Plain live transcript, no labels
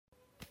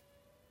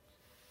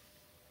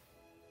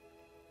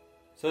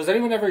So has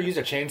anyone ever used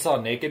a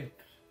chainsaw naked?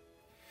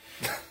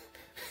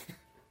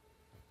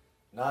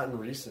 Not in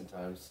recent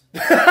times.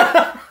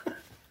 I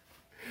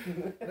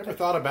never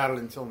thought about it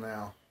until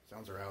now.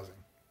 Sounds arousing.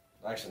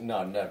 Actually,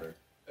 no, never.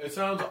 It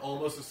sounds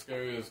almost as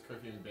scary as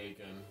cooking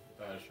bacon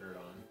without a shirt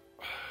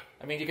on.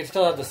 I mean, you can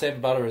still have the same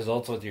amount of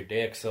results with your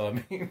dick, so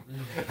I mean...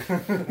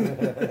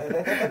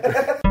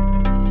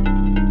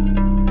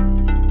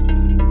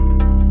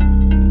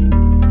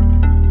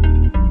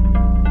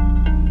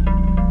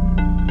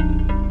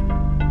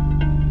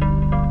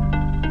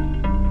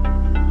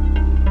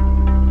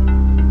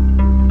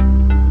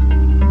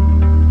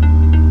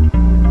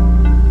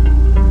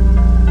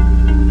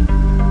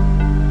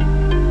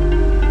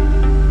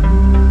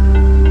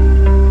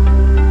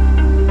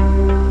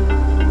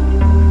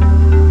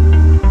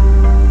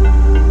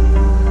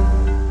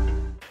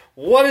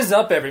 What is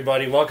up,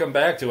 everybody? Welcome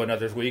back to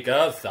another week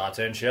of Thoughts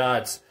and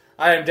Shots.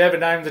 I am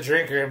Devin, I'm the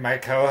drinker, and my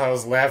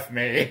co-host left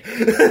me.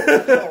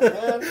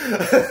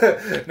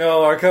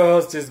 No, our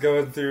co-host is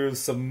going through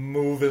some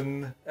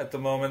moving at the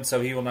moment, so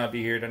he will not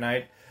be here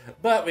tonight.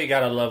 But we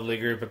got a lovely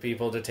group of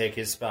people to take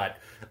his spot.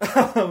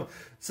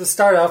 So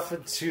start off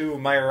to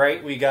my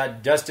right, we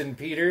got Dustin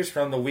Peters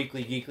from the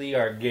Weekly Geekly,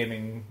 our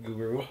gaming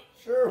guru.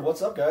 Sure,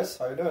 what's up, guys?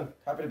 How you doing?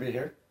 Happy to be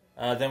here.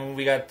 Then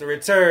we got the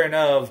return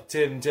of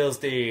Tim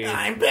Tilstein.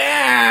 I'm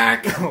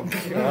back! Oh,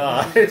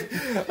 God.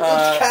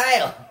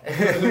 Kyle!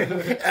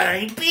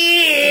 I'm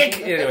back!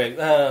 Anyway,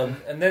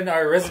 and then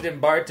our resident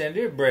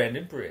bartender,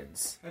 Brandon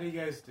Prince. How do you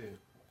guys do?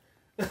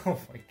 Oh,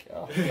 my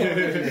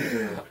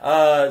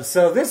God.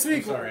 So this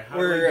week, Sorry, how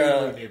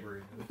we're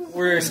neighboring?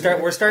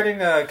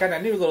 starting a kind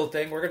of new little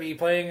thing. We're going to be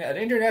playing an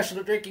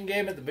international drinking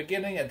game at the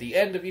beginning, at the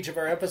end of each of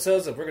our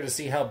episodes, and we're going to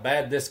see how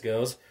bad this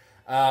goes.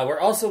 We're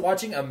also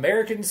watching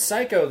American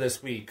Psycho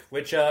this week,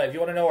 which, if you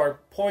want to know our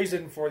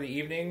poison for the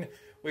evening,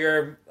 we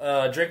are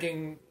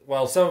drinking,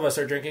 well, some of us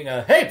are drinking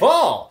Hey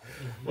Paul,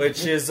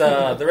 which is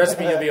the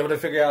recipe you'll be able to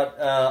figure out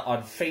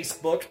on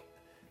Facebook,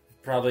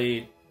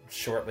 probably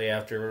shortly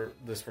after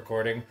this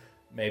recording.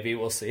 Maybe,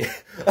 we'll see.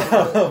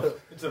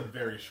 It's a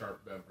very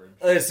sharp beverage.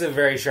 It's a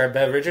very sharp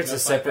beverage. It's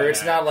Just a like sipper. that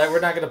It's not like, we're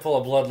not going to pull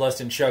a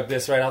bloodlust and chug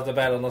this right off the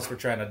bat unless we're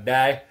trying to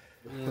die.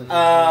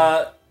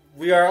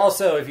 We are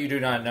also, if you do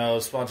not know,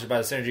 sponsored by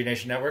the Synergy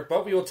Nation Network,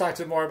 but we will talk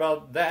to more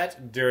about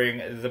that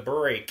during the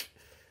break.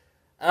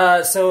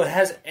 So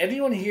has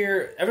everyone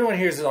here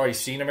has already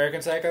seen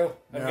American Psycho?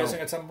 I'm No.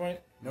 guessing at some point?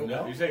 Nope.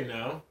 No? You say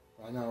no?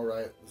 I know,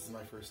 right? This is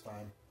my first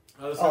time.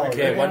 Oh,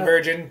 Okay, We're one gonna-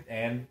 virgin,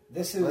 and...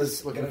 This Let's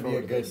is looking going to be a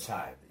forward to good this.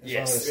 time.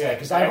 Yes. Yeah,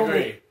 Because I I've only...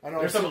 agree. I know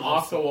There's I've some seen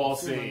off-the-wall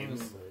this. I've seen scenes.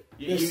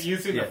 this.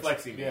 You've seen Yes. the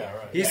flexing. Yeah,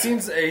 right.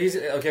 he's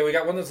okay, we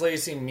got one that's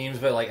ladies seen memes,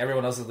 but like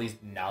everyone else at least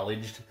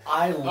acknowledged.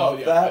 I Oh, love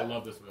yeah, that I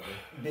love this movie.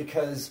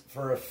 because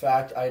for a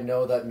fact I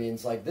know that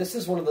means like this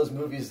is one of those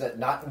movies that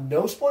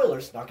no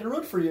spoilers, not going to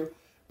root for you,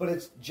 but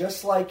it's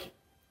just like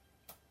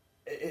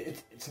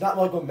it's not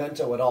like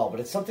Memento at all, but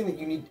it's something that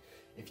you need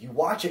if you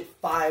watch it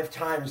 5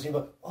 times you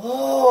go,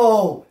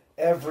 "Oh,"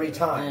 every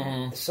time.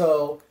 Mm-hmm.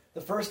 So,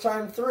 the first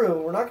time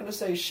through, we're not going to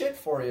say shit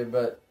for you,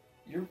 but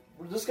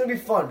we're just going to be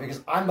fun because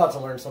I'm about to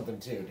learn something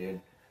too, dude.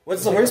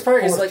 What's It's the like worst a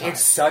part is fourth like time.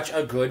 it's such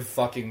a good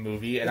fucking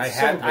movie, and It's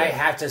so good. I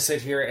have to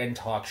sit here and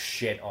talk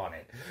shit on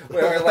it,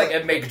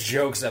 and make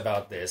jokes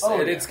about this, Oh,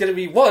 and yeah. it's gonna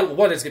be one.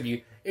 It's gonna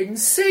be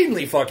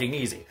insanely fucking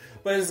easy,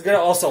 but it's gonna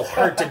also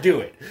hurt to do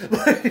it.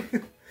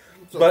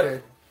 It's But-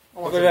 okay.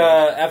 But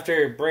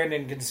after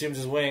Brandon consumes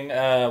his wing,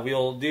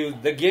 we'll do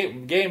the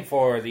game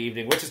for the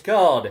evening, which is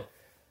called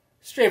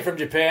Straight from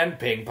Japan,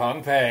 Ping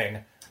Pong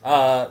Pang.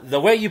 The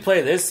way you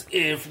play this,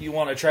 if you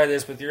want to try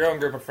this with your own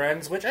group of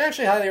friends, which I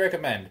actually highly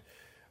recommend,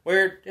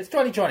 where it's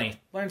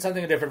 2020, learn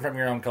something different from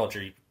your own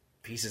culture, you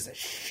pieces of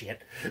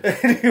shit.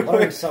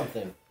 Learn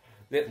something.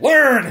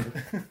 Learn!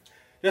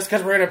 Just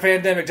because we're in a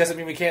pandemic doesn't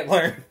mean we can't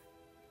learn.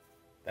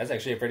 That's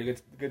actually a pretty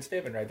good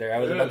statement right there. I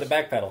was It about to is.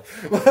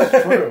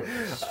 backpedal. True.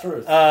 It's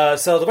true.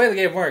 So the way the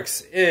game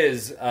works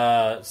is,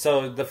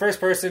 so the first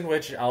person,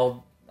 which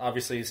I'll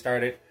obviously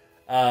start it,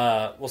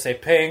 will say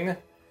ping.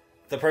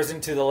 The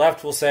person to the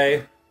left will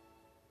say,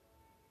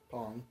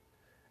 Pong.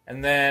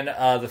 and then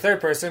the third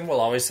person will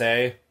always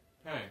say,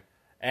 Hey.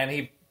 and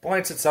he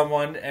points at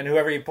someone, and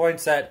whoever he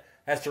points at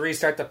has to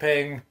restart the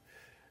ping,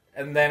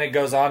 and then it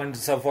goes on and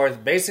so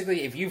forth.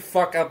 Basically, if you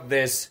fuck up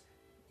this,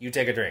 you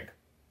take a drink.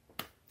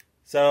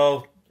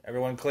 So,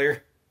 everyone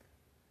clear?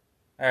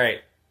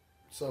 Alright,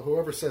 So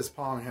whoever says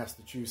Pong has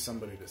to choose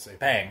somebody to say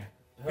pang.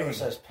 Whoever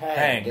says pang,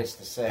 Pang. gets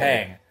to say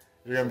Pang.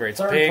 Remember, it's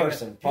Third ping,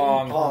 person. Ping,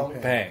 pong, pong,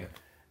 pang.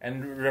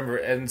 And remember,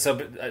 and so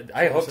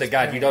I hope to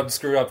God you don't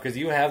screw up because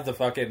you have the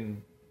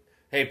fucking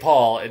Hey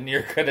Paul, and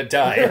you're gonna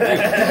die.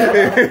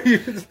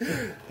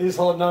 He's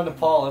holding on to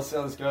Paul. Let's see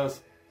how this goes.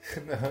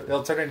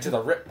 They'll turn into the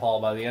Rip Paul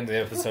by the end of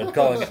the episode,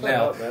 calling it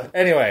now. Shut up, man.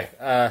 Anyway,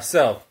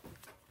 so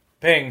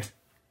ping.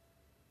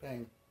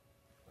 Pang.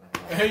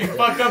 Hey, you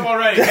fucked up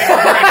already.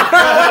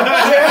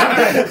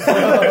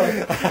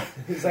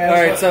 His All ass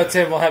right, went- so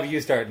Tim, we'll have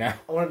you start now.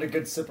 I wanted a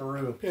good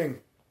sipperoo. Ping.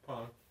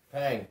 Pong.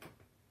 Pang.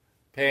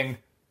 Ping.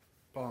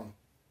 Pong.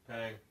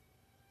 Pang.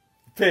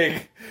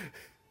 Ping.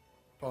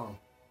 Pong.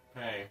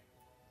 Pang.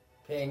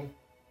 Ping.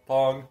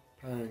 Pong.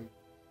 Pang.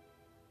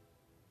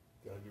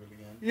 Gotta do it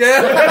again.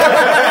 Yeah.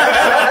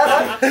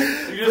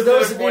 You For just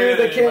those of didn't point you at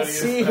that can't anybody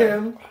see instead.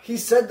 him, he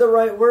said the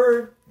right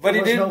word. But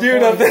he There was didn't do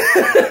no point.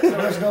 nothing.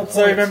 There was no So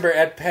point. remember,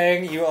 at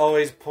Pang, you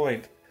always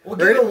point. We'll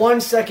give it a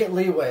 1 second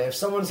leeway. If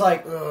someone's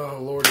like, Oh,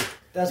 Lordy.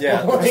 that's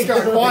Yeah. boring. Just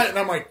got quiet, and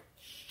I'm like,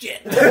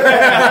 shit. The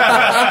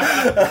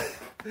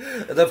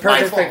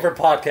perfect thing for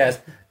podcast.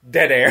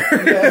 Dead air.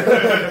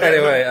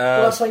 Anyway,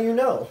 Well, that's how you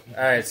know.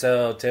 alright,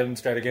 so Tim,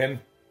 start again.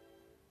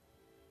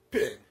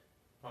 Ping.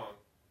 Pong.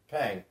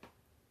 Pang.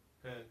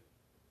 Pang.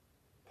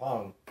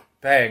 Pong.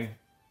 Pang.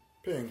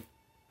 Ping.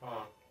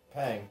 Pong.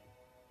 Pang.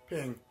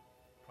 Ping.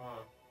 Pong.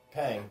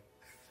 Pang.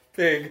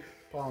 Pig.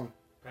 Pong.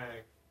 Pang.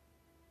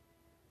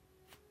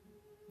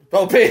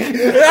 Oh, pig.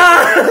 You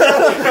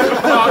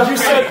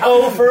said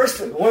O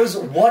first.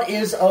 What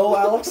is O,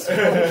 Alex?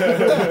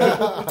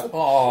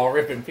 Oh,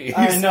 rip in peace.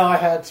 I know I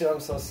had to.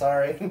 I'm so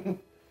sorry.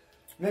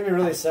 Made me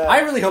really sad. I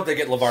really hope they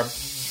get LeVar.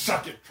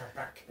 Suck it,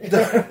 Trebek.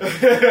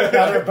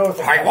 Now they're both.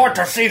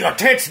 to see the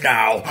tits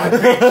now.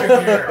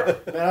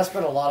 Man, I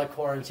spent a lot of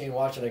quarantine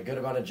watching a good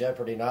amount of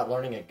Jeopardy, not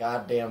learning a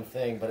goddamn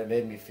thing, but it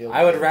made me feel.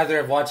 I would good. rather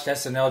have watched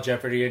SNL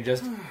Jeopardy and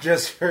just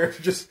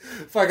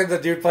fucking the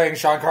dude playing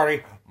Sean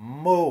Connery.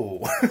 Moo.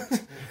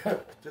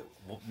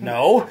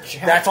 No,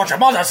 that's what your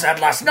mother said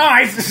last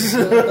night.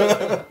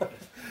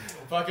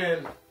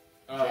 Fucking.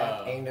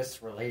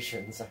 anus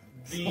relations.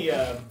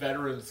 The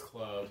Veterans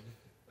Club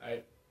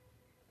I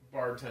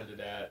bartended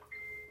at.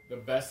 The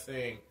best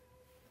thing.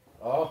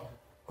 Oh,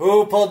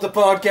 Who pulled the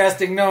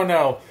podcasting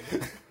no?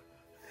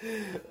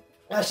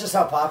 that's just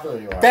how popular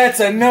you are. That's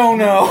a no.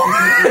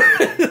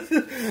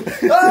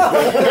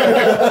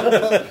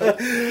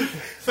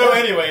 So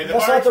anyway, the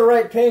That's bar. not the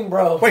right ping,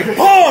 bro. Wait,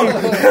 Pong.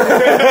 Anyway.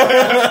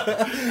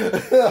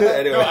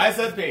 No, I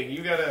said ping.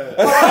 You gotta.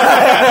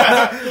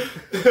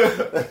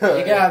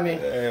 You got me.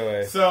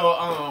 Anyway.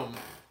 So,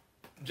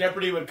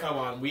 Jeopardy would come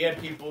on. We had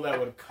people that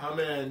would come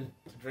in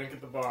to drink at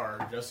the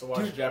bar just to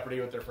watch Jeopardy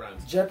with their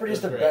friends. Jeopardy is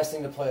It the was great. best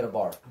thing to play at a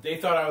bar. They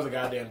thought I was a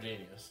goddamn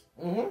genius.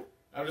 Mm-hmm.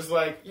 I'm just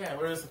like, yeah,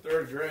 we're just the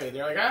third grade.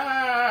 They're like,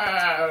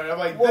 ah. And I'm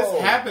like, Whoa.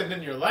 this happened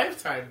in your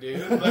lifetime,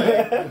 dude.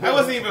 Like, I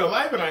wasn't even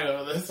alive when I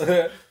know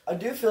this. I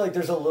do feel like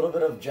there's a little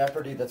bit of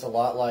Jeopardy that's a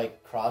lot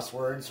like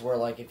crosswords, where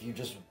like if you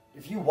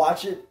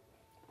watch it,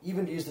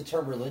 even to use the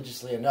term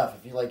religiously enough,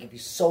 if you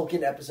soak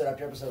in episode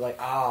after episode, like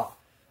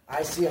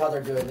I see how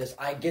they're doing this.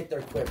 I get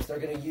their quips. They're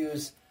going to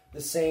use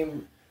the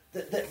same.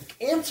 The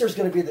answer's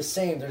going to be the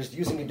same. They're just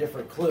using a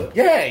different clue.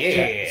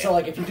 Yeah. So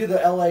like if you do the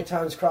LA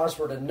Times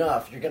crossword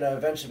enough, you're going to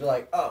eventually be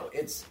like, oh,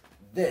 it's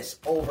this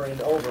over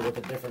and over with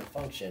a different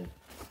function.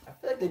 I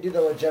feel like they do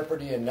that with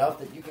Jeopardy enough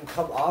that you can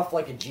come off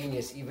like a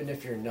genius even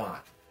if you're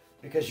not.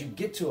 Because you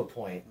get to a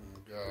point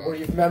where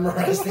you've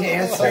memorized the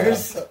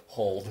answers.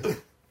 Hold.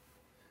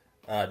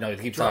 No,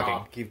 keep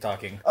talking. Keep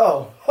talking.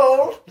 Oh,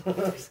 hold.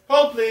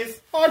 Hold,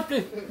 please.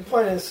 The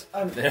point is,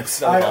 Damn,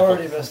 so I awful.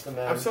 already missed the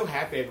man. I'm so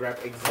happy I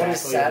grabbed exactly What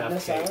is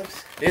sadness, enough cake.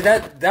 Alex?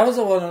 Yeah, that was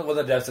the one of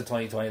the deaths of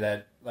 2020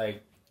 that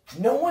like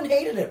No one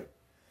hated him.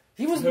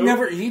 he was Who?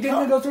 never he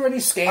didn't go through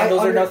any scandals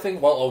I or under- nothing.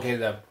 Well, okay,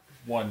 that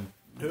one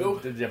Who?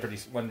 the Jeopardy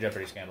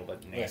scandal,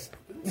 but nah. Yes.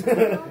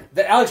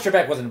 The Alex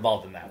Trebek wasn't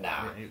involved in that.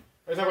 Nah. one.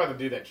 Are you talking about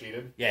the dude that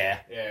cheated? Yeah.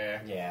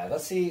 Yeah. Yeah,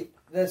 let's see.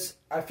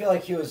 I feel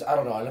like he was. I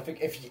don't know. And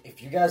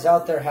if you guys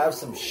out there have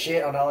some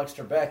shit on Alex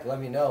Trebek, let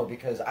me know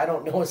because I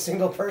don't know a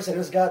single person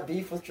who's got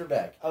beef with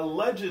Trebek.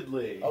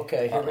 Allegedly,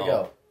 Okay, here we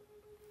go.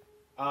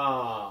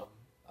 I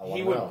he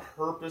wanna would know.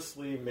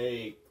 purposely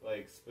make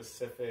like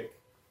specific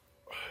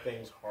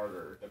things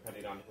harder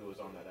depending on who was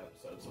on that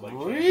episode. So like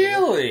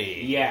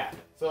Really? Yeah.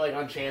 So like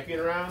on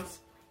champion rounds,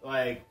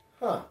 like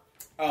Huh?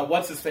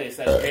 what's his face?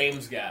 That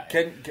James guy.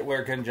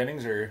 Where Ken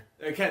Jennings or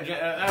I don't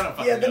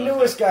fucking Yeah, the know his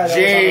newest guy that was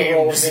on the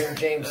roll was named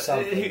James name.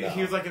 something. He though.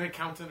 was like an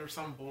accountant or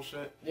some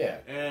bullshit. Yeah.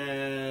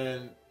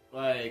 And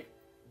like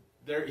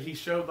he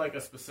showed like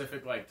a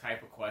specific like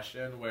type of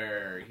question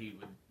where he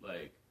would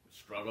like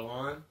struggle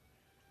on,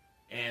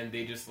 and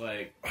they just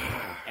like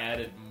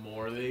added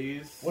more of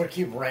these We'll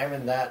keep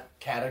ramming that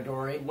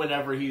category.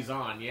 whenever he's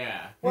on.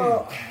 Yeah.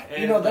 Well,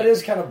 And, you know that like-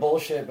 is kind of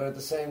bullshit, but at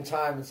the same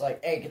time, it's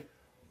like, hey.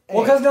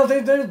 well, because no,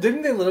 they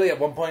didn't they literally at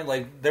one point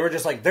like they were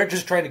just like they're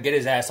just trying to get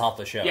his ass off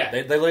the show. Yeah,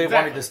 they literally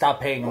exactly. wanted to stop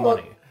paying him Well,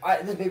 money.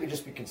 this maybe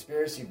just be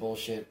conspiracy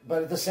bullshit,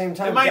 but at the same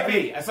time, It might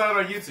be. I saw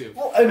it on YouTube.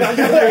 Well, I'm not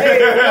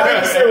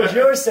gonna say what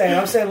you're saying.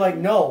 I'm saying like,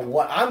 no,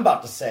 what I'm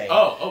about to say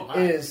Oh, my.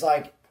 is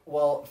like,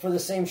 well, for the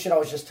same shit I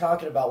was just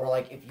talking about, where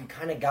like, if you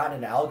kind of got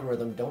an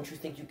algorithm, don't you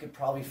think you could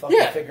probably fucking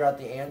Yeah. figure out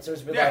the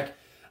answers? But Yeah. like,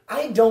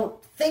 I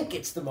don't think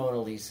it's the Mona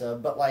Lisa,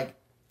 but like,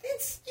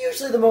 it's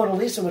usually the Mona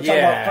Lisa when we talk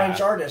about Yeah. French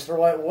artists or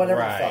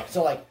whatever Right. the fuck.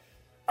 So like,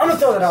 I'm gonna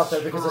throw that out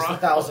there because it's the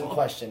Struggle. 1,000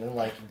 question and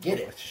like, get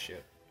it.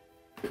 Shit.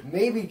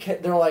 Maybe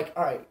they're like,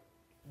 all right,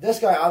 this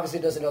guy obviously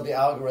doesn't know the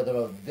algorithm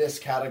of this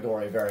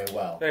category very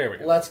well. There we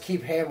go. Let's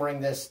keep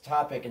hammering this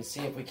topic and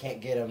see if we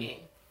can't get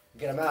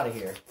him out of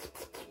here.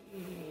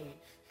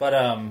 But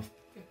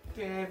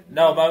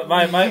no,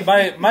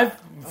 my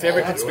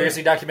favorite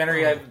conspiracy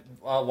documentary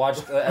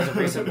watched as of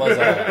recent was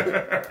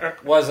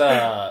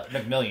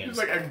McMillions. He's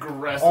like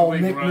aggressively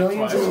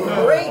McMillions is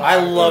grunt. great.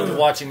 I loved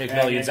watching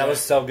McMillions. That was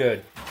so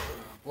good.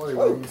 Bloody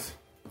wings.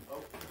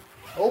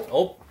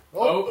 Oh,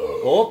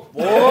 Oh,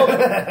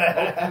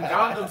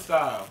 Gangnam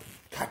Style.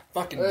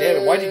 fucking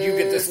damn it! Why did you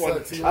get this one?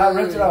 I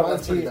ripped it out my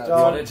Mine's pretty teeth, bad.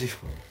 dog. Why did you?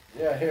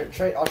 Yeah,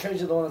 here, I'll trade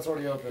you the one that's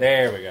already open.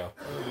 There we go.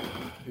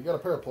 You got a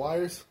pair of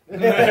pliers?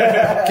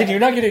 Can you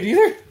not get it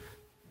either?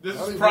 This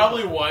is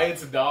probably why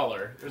it's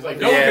 $1. It's like,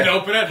 no Yeah. one can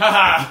open it.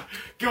 Haha!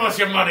 Give us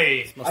your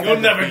money. You'll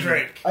never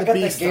drink. I got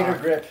the Beast gator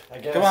stock. grip, I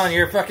guess. Come on,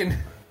 you're fucking.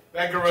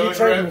 That gorilla Keep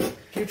trading grip. me.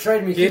 Keep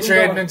trading me. Keep me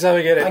trading going. until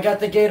we get I it. got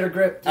the gator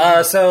grip.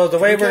 So the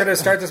way we're going to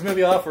start this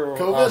movie off, we're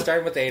COVID?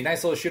 starting with a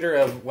nice little shooter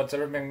of what's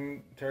ever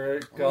been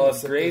called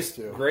sip Grape, this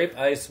too. Grape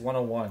Ice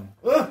 101.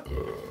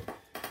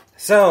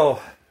 So,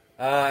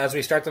 as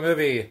we start the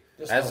movie,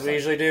 Just as one we second.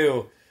 usually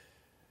do,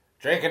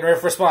 drink and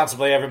riff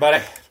responsibly,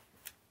 everybody.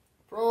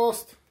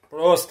 Prost.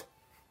 Prost.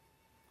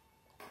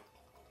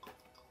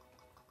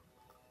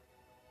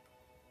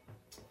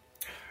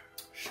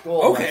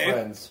 Skål, Okay. my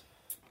friends.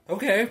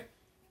 Okay.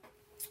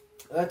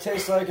 That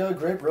tastes like a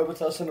grape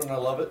Robitussin, and I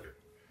love it.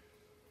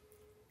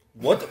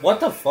 What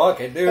the fuck,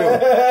 dude?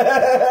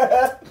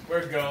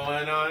 We're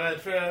going on a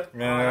trip.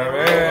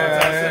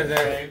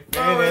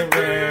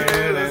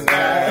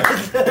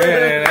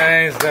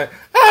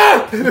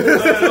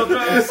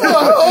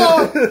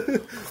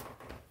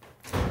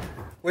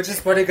 Which is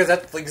funny because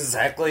that's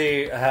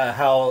exactly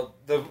how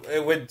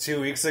it went 2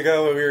 weeks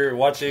ago when we were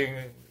watching.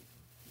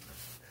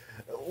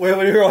 When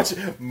we were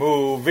watching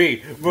movie.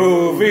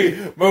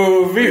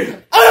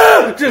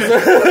 Just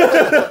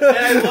And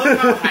I love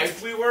how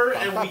hyped we were,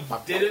 and we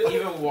didn't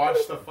even watch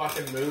the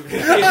fucking movie.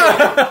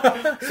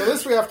 So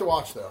this we have to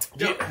watch, though.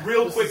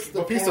 Real This quick, is the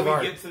before piece of we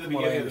art, get to the from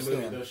what I beginning of the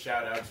movie, understand. those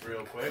shout-outs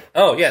real quick.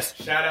 oh yes,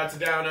 Shout out to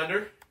Down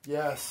Under.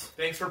 Yes.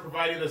 Thanks for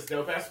providing this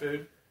dope-ass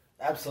food.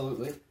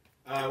 Absolutely.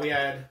 We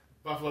had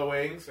buffalo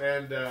wings,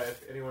 and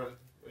if anyone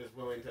is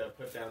willing to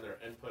put down their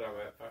input on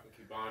that fucking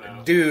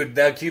Cubano. dude,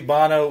 that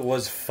Cubano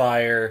was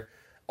fire.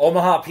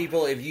 Omaha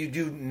people, if you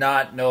do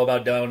not know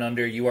about Down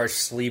Under, you are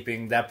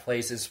sleeping. That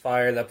place is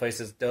fire. That place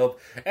is dope,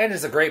 and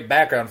it's a great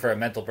background for a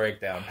mental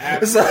breakdown.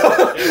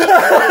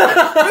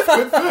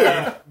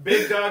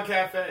 Big Dog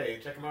Cafe.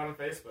 Check them out on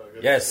Facebook.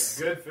 It's Yes.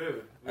 good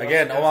food. We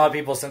Again, also got Omaha some-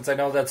 people, since I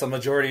know that's a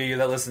majority of you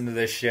that listen to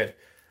this shit,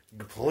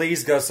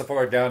 please go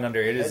support Down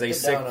Under. It is Head a to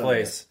sick Down Under.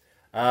 place.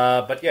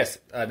 But yes,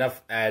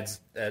 enough ads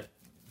at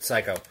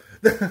Psycho.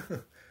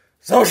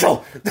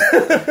 Social!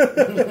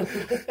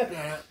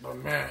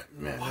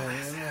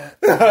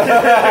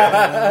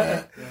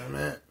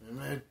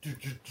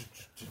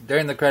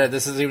 During the credit,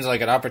 this seems like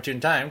an opportune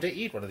time to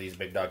eat one of these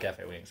Big Dog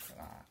Cafe wings.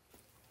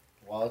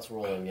 While it's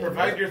rolling in.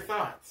 Provide your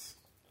thoughts.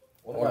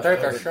 What Or about take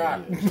a COVID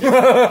shot.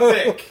 videos?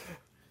 Thick.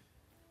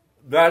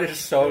 That is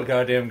so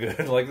goddamn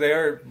good. Like, they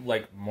are,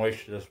 like,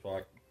 moist as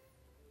fuck.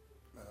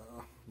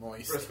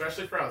 Moist.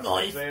 Especially for how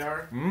thick they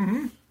are.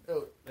 Mm-hmm.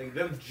 Like,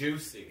 them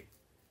juicy.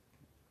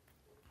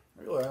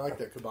 Really, I like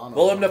that Cabana.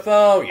 Willem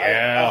Dafoe, I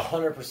yeah.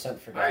 100%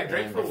 forgot. I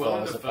drank for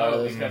Willem was a Dafoe part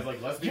of this. because,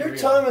 like, let's be Your real.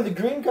 time in the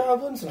Green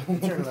Goblins?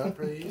 Turn it up,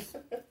 please.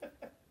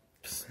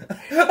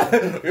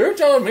 You're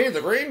telling me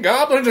the Green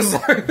Goblin is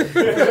like... Can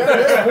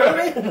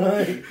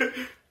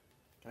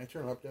I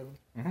turn it up, Devin?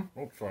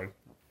 Oh, sorry.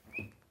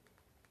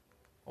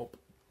 Oh.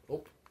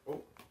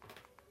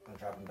 I'm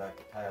dropping back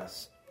the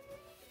pass.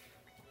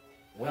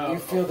 When Oh, you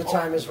feel the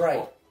time is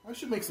right. I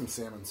should make some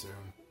salmon soon.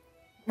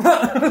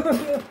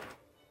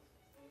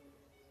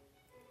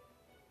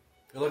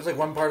 It looks like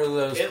one part of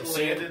the... It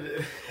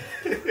landed.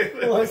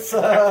 What's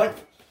up?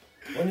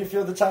 When you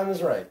feel the time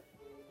is right.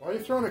 Why are you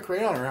throwing a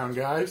crayon around,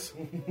 guys?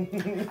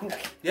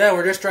 Yeah,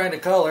 we're just trying to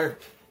color.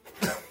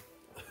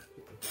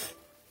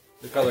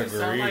 The color You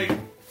sound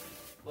green.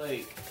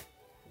 like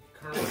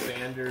Colonel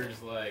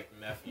Sanders' like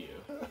nephew.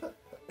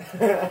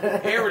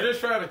 Hey, we're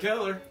just trying to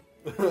kill her.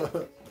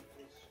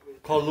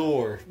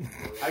 Color.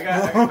 I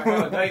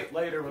got a date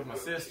later with my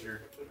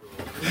sister.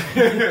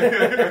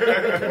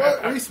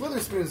 What? Reese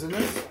Witherspoon's in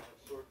this.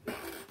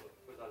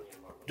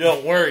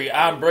 Don't worry,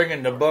 I'm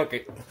bringing the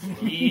bucket.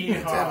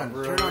 Yeehaw, Devin,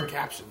 bro. turn on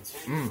captions.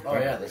 Oh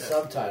yeah, the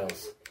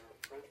subtitles.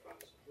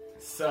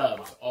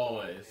 Subs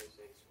always.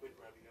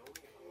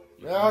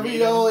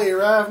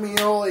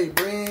 Ravioli,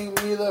 bring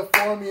me the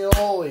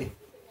formioli.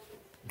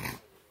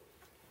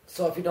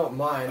 So if you don't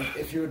mind,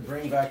 if you would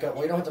bring back up,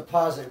 well, you don't have to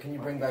pause it. Can you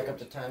bring back up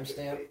the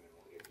timestamp?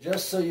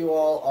 Just so you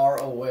all are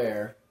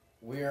aware,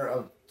 we're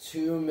of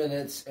 2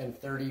 minutes and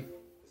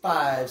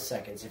 35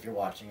 seconds if you're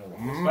watching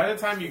along. By the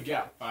time you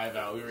got 5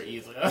 out, we were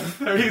easily on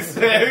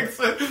 36.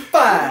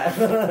 5!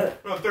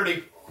 Well,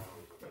 30.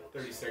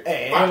 36.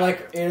 Hey, Five.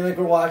 and like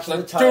we're watching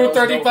the titles.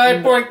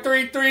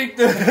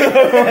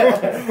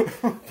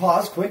 235.33.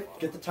 Pause quick,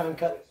 get the time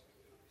cut.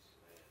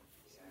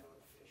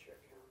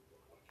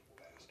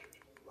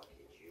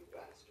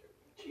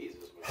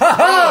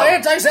 Haha,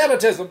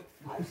 anti-Semitism.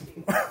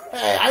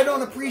 Hey, I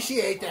don't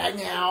appreciate that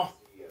now.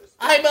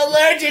 I'm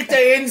allergic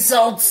to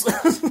insults.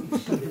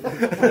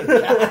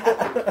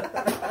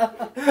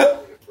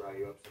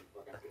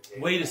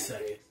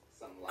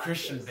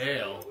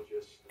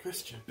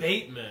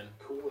 Bateman.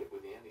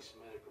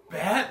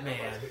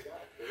 Batman.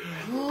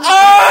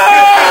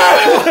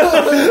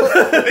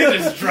 They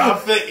just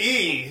dropped the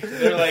E.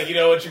 They're like, you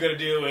know what you're gonna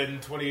do in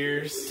 20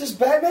 years? Does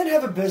Batman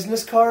have a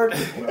business card?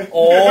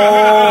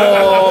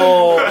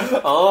 Oh,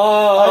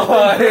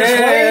 Bruce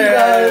Wayne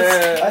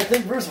does. yeah. I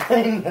think Bruce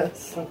Wayne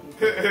does.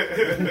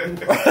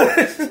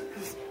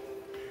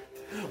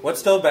 What's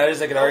still bad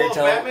is I can already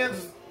tell.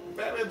 Batman's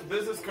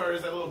business card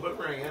is that little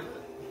boomerang, isn't it?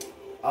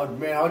 Oh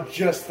man, I was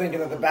just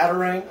thinking of the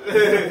Batarang.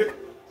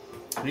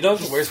 You know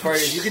what the worst part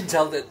is? You can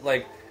tell that,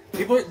 like,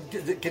 people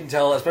can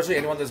tell, especially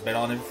anyone that's been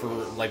on it for,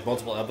 like,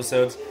 multiple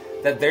episodes,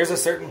 that there's a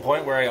certain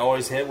point where I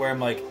always hit where I'm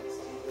like,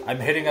 I'm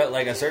hitting at,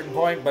 like, a certain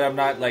point, but I'm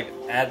not, like,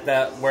 at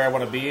that where I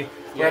want to be.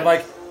 Where I'm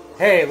like,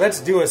 hey, let's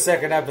do a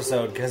second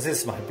episode, because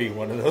this might be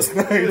one of those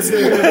nights.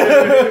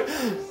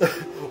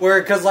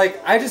 Because,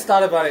 like, I just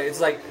thought about it. It's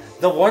like,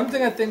 the one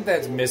thing I think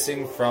that's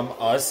missing from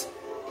us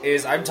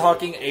is I'm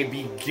talking a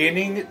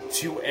beginning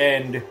to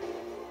end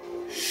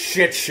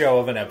shit show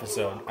of an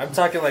episode. I'm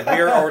talking like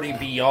we're already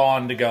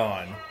beyond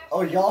gone.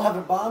 Oh, y'all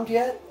haven't bombed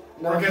yet?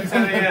 No. We're at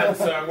 10 a.m.,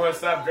 so I'm gonna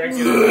stop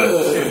drinking at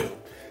 2.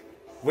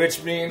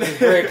 Which means it's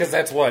great, because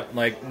that's what,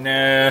 like,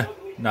 nah,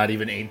 not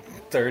even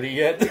 8:30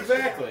 yet.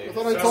 Exactly. I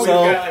thought I So told we've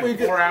you got like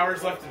 4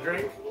 hours left to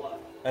drink.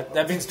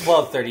 That means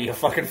 12:30, you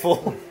fucking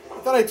fool. I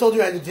thought I told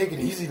you I had to take it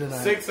easy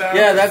tonight. 6 hours.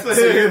 Yeah, that's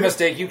your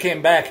mistake. You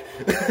came back.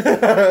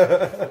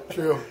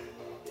 True.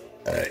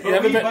 But You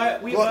haven't we been-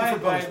 abide Glutton by for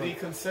the punishment.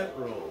 consent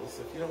rules.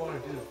 If you don't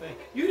want to do the thing,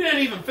 you didn't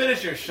even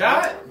finish your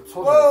shot.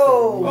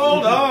 Whoa!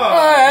 Hold on.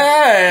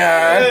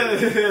 Ah,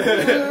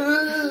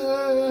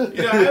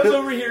 You know, I was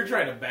over here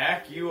trying to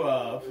back you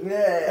up.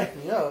 Yeah.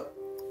 Yeah.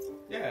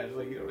 Yeah, it's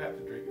like you don't have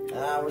to drink it.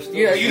 We're still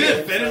Yeah, You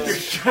didn't finish your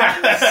shot.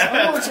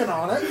 I'm working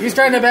on it. He's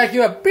trying to back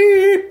you up.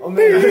 Beep. Oh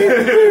man,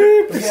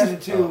 we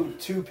had to do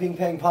two ping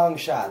pong pong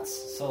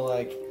shots. So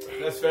like,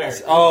 That's fair.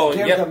 Oh,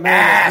 give yep. the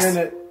man a Ass.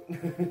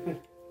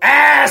 minute.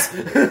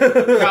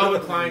 Ass.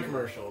 Calvin Klein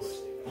commercials.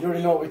 You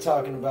already know what we're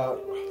talking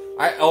about.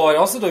 I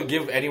also don't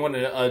give anyone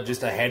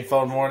just a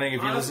headphone warning.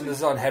 If you listen to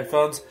this on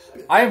headphones,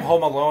 I am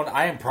home alone.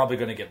 I am probably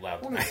going to get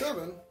loud.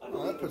 27.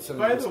 Oh, that puts it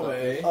By in the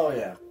way, Oh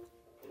yeah.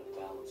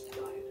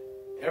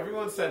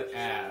 everyone said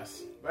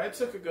ass, but I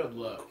took a good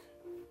look.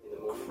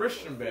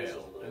 Christian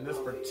Bale in this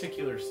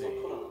particular scene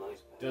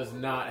does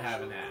not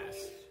have an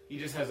ass. He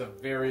just has a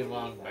very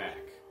long back.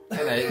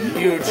 And a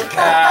huge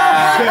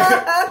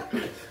cock.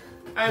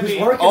 I He's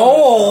mean, working.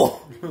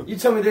 Oh, You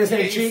tell me there's yeah,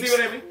 any you cheeks.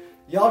 see what I mean?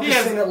 Y'all He just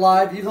has- seen it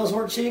live. Those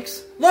weren't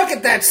cheeks. look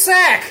at that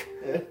sack.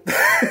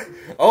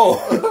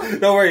 Oh,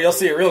 don't worry. You'll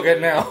see it real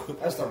good now.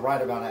 That's the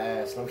right amount of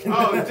ass. No kidding.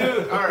 Oh,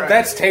 dude, all right.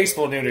 That's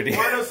tasteful nudity.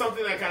 I know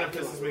something that kind of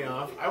pisses me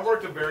off. I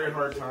worked a very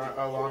hard time,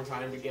 a long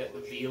time to get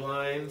the V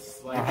lines.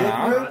 Like,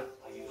 Uh-huh.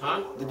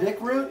 huh? The dick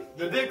root.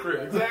 The dick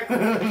root, exactly.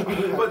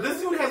 But this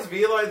dude has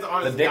V lines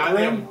on his dick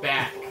goddamn root?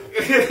 back.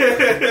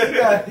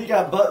 He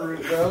got butt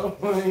root, bro.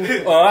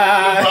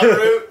 Ah. Butt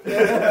root.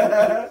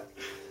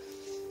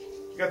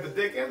 You got the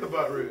dick and the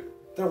butt root.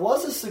 There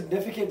was a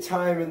significant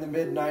time in the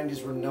mid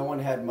 '90s where no one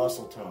had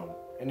muscle tone,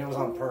 and it was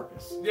on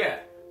purpose. Yeah.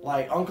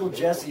 Like Uncle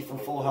Jesse from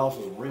Full House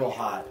was real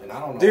hot, and I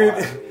don't know Dude,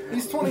 why.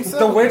 He's 27.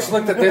 the witch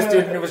looked at this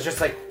dude and it was just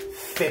like,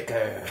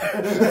 thicker.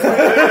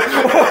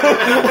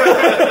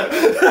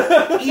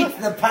 Eat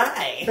the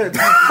pie.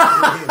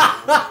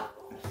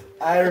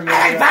 I remember.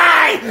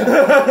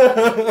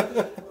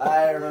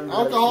 I remember.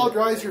 Alcohol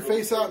dries your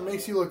face out and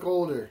makes you look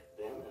older.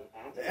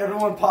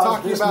 Everyone pause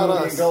Talking this about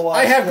movie us. and go watch.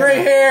 I have gray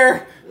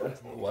hair.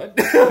 What?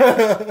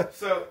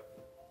 So,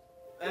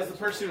 as the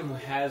person who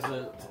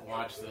hasn't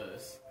watched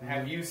this,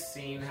 have you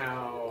seen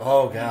how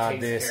Oh, he God,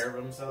 takes this. care of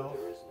himself?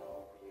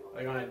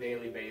 Like on a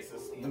daily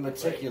basis? The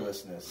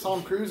meticulousness.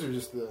 Tom Cruise or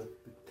just the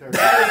character?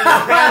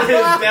 That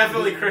is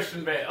definitely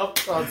Christian Bale. Oh,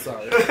 I'm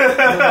sorry.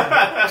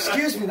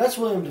 Excuse me, that's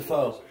William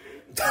Dafoe.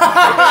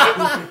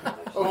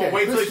 Well,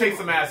 wait till he takes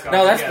the mask off.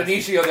 No, that's I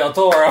guess. Benicio del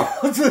Toro.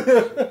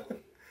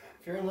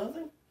 Fear and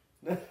Loathing?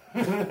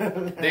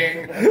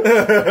 Ding.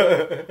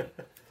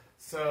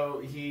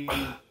 So he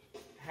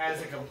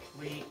has a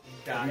complete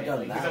Have you diet. done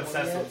Like, that he's one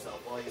obsessed yet? with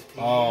himself while he's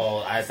peeing.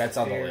 Oh, that's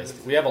on the list.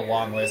 We have a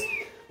long list.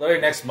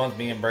 Literally next month,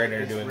 me and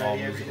Brandon are He's doing all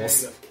ready every day.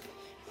 musicals.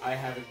 I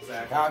have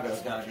exactly. Chicago's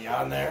gotta be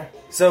on there.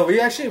 So we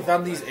actually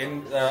found these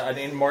in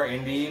more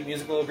indie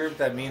musical group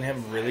that me and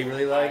him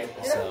really like.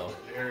 So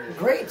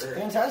Great,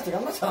 fantastic.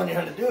 I'm not telling you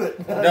how to do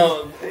it.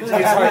 no, it's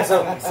fine.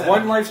 So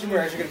one live stream we're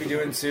actually going to be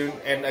doing soon,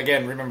 and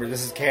again, remember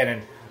this is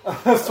canon.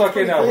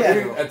 Fucking cool. we're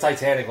doing a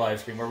Titanic live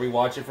stream where we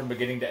watch it from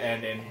beginning to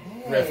end and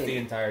riff the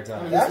entire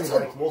time. That's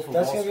Like Wolf of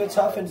that's Wall gonna be a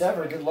Street tough vibes.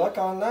 endeavor. Good luck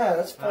on that.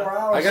 That's 4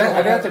 hours. I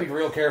gotta have to be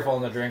real careful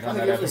on the drink on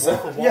that Kinda gives me Wolf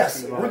episode. of Wall Yes,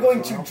 Street we're vibes,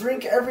 going you know? to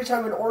drink every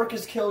time an orc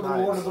is killed in Nice.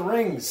 Lord of the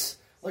Rings.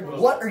 Like,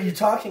 what are you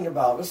talking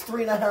about? It's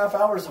 3.5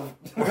 hours of.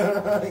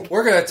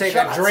 We're gonna take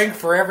Shots. a drink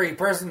for every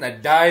person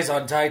that dies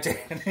on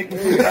Titanic.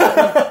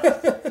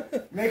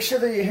 Man, Make sure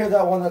that you hear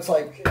that one that's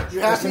like,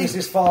 You as soon as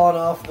he's falling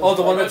off. Oh,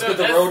 the one that's with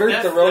the rotor?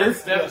 That's, The rotor?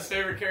 That's Dev's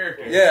favorite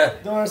character. Yeah.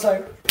 The one that's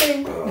like,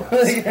 ping.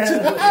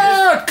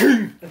 Ah,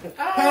 king.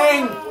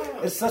 Ping.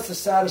 It's such a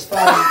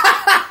satisfying.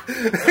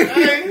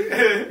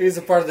 He's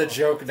a part of the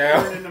joke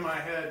now. Into my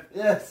head.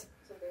 Yes.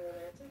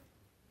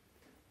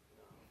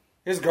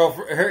 His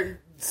girlfriend,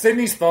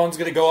 Sydney's phone's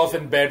gonna go off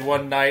in bed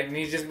one night, and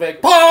he's just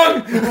like,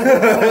 Pong! Pong!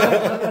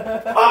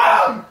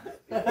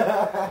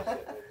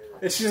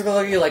 And she's gonna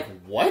look at you like,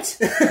 what?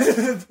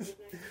 And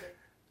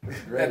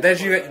then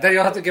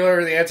you'll have to give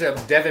her the answer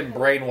of Devin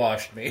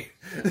brainwashed me.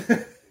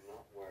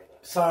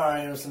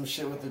 Sorry, it was some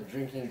shit with the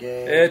drinking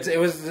game. It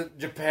was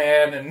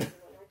Japan and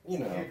You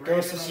know, Hey,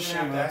 Ghost of Brandon,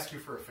 I'm gonna have to Tsushima. ask you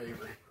for a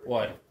favor.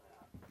 what?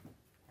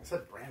 I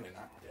said Brandon,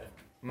 not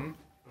Devin.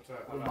 What's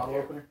that? A bottle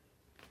opener?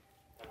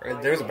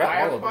 There's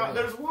about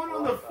There's one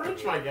on the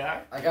fridge, my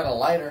guy. I got a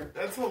lighter.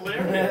 That's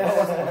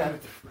hilarious.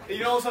 You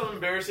know what's something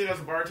embarrassing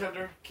as a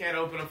bartender? Can't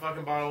open a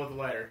fucking bottle with a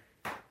lighter.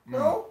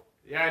 No,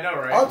 Yeah, I know,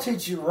 right? I'll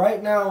teach you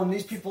right now. When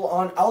these people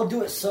on, I'll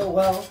do it so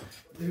well.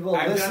 The people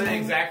I've done listening. it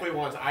exactly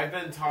once. I've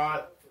been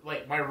taught,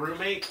 like, my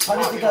roommate How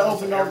does taught it me get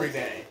almost open every all-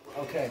 day.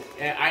 Okay.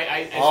 And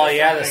it's Oh just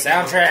yeah, the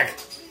something I can-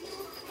 soundtrack.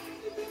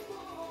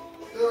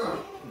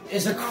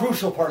 Is a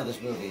crucial part of this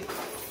movie.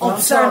 Oh,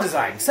 sound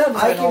design. Sound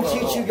I design. can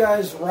teach you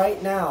guys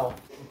right now,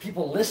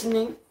 people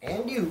listening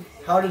and you,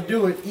 how to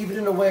do it, even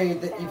in a way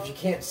that if you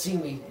can't see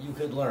me, you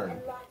could learn.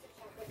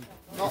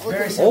 It's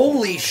very simple.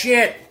 Holy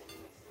shit!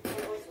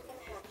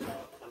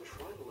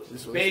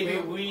 Baby,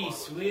 we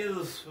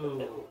will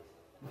so.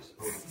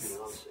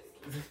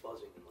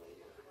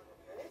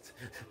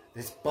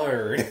 This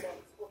bird.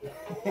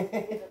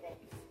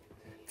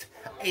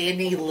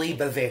 Annie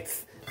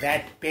Leibovitz.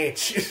 That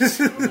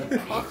bitch.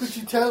 How could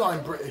you tell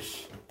I'm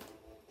British?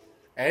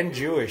 And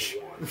Jewish.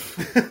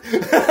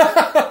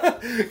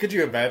 Could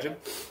you imagine?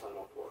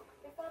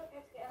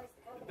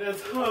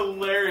 That's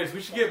hilarious.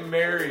 We should get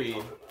married.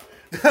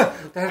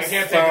 That's I can't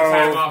take the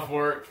time off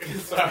work.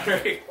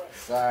 Sorry.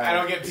 Sorry. I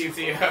don't get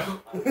PTO.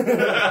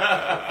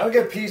 I'll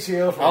get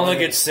PTO for I'll only it.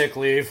 get sick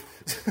leave.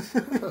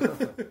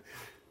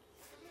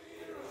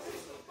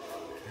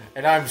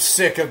 And I'm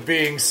sick of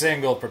being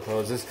single,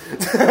 proposes.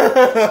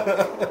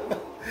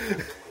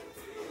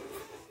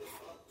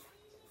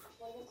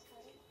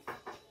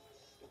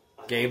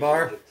 Gay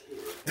bar?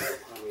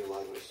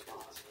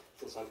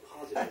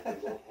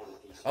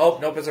 Oh,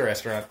 nope, it's a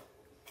restaurant.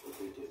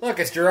 Look,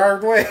 it's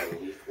Gerard Way.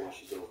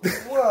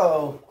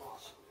 Whoa.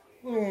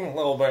 A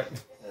little bit.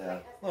 Yeah.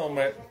 A little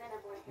bit.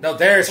 No,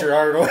 there's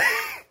Gerard Way.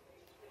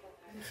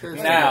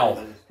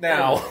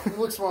 Now. It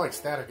looks more like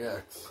Static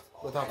X.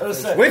 Without the It was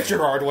face. sick. With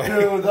Gerard Way.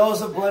 Dude, that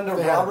was a blend of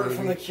They had Robert baby.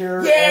 from The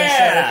Cure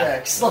Yeah!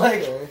 and Static X.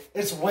 Like,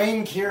 it's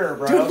Wayne Cure,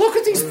 bro. Dude, look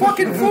at these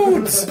fucking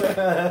foods.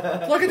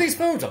 Look at these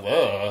foods.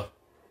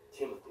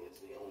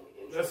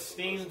 That's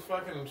steamed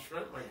fucking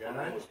shrimp, my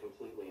guy.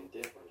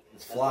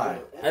 It's fly.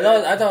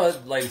 I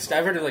thought like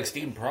I've heard of like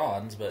steamed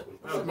prawns, but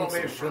Oh, Make some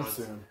maybe shrimp prawns.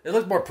 soon. it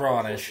looked more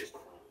prawnish.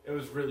 It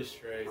was really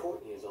straight.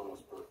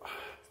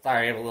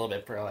 Sorry, I'm a little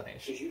bit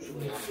prawnish.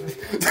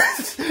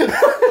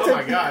 Oh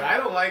my god, I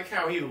don't like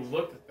how he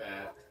looked at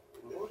that.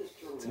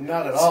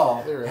 Not at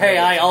all. Hey,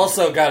 I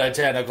also got a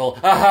tentacle.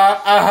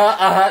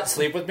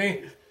 Sleep with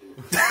me.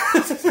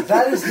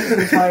 That is his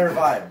entire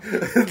vibe.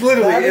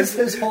 Literally, That is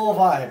it's his whole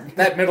vibe.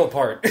 that middle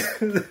part.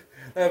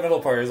 That middle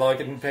part is all I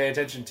can pay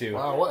attention to.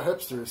 Wow, what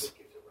hipsters?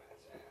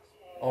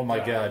 Oh my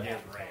god.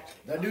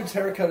 That dude's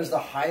haircut is the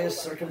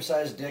highest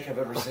circumcised dick I've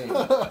ever seen.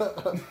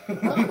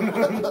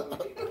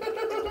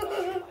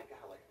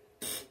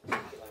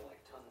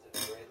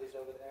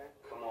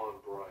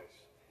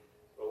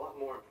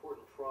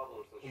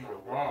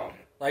 Wow.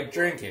 Like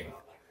drinking.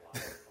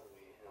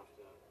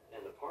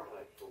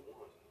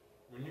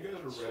 When you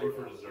guys are ready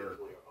for dessert.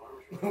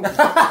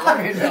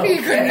 He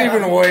couldn't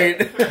even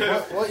wait.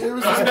 What year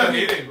was I'm this? done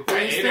eating. I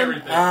ate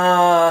everything.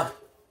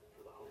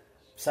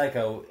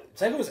 Psycho.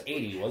 Psycho was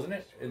 80, wasn't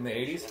it? In the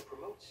 80s?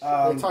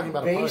 We're talking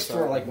about based apartheid.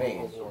 or like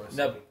made?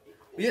 No.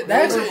 Yeah,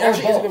 that Or actually is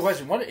a both. good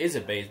question. What is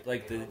it based?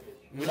 Like the?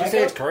 Would you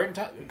say it's current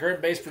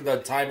based for the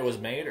time it was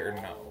made, or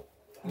no?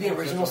 The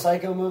original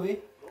Psycho movie?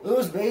 It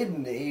was made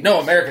in the 80s. No,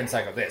 American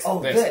Psycho. This. Oh,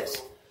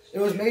 this. It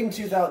was made in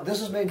 2000. This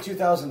was made in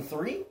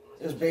 2003. It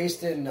was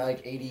based in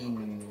like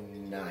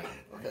 89, I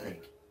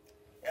think.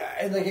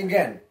 And like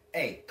again,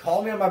 hey,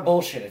 call me on my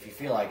bullshit if you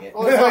feel like it.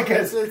 Well,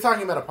 they're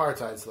talking about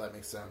apartheid, so that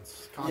makes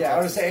sense. Yeah,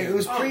 I would say it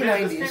was Oh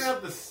man, this pre-90s. came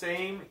out the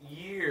same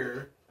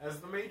year as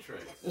The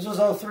Matrix. This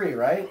was 03,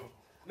 right?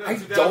 No, I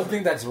 2000. don't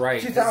think that's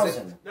right.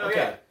 2000. No, okay.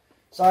 yeah.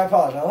 So I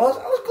apologize. I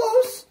was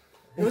close.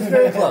 It was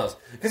very close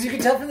because you can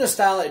tell from the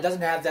style it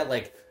doesn't have that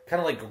like kind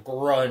of like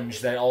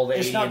grunge that all the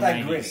It's 80s not and that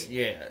 90s. gritty.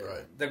 Yeah,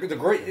 Right. The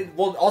grit.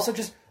 Well, also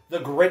just the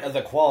grit of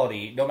the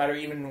quality. No matter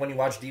even when you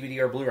watch DVD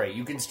or Blu-ray,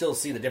 you can still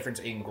see the difference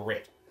in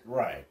grit.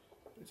 Right.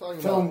 You're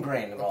talking Film about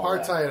grain and all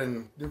that. apartheid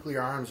and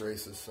nuclear arms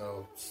races,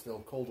 so it's still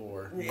Cold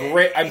War.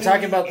 Grit. I'm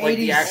talking about like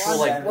the 80s actual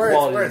like set.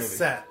 quality Where of the it's movie.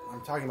 set.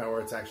 I'm talking about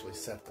where it's actually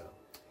set, though.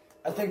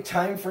 I think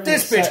time frame.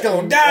 This is bitch set gonna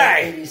in, die!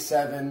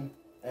 87.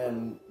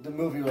 And the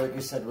movie, like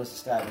we said, was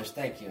established.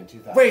 Thank you in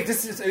 2000. Wait,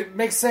 it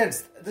makes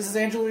sense. This is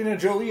Angelina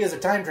Jolie as a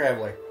time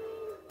traveler.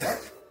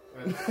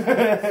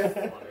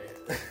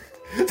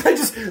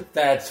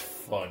 That's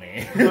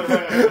funny.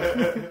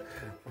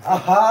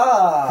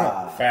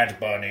 Aha! Fat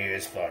Bunny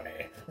is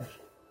funny.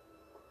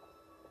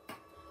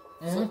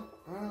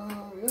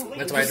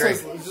 That's my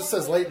drink. It just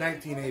says late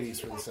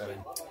 1980s for the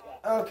setting.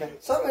 Okay,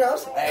 something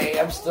else. Hey,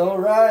 I'm still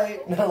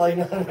right. No, like,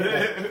 no,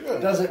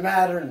 doesn't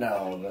matter.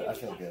 No, but I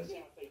feel good.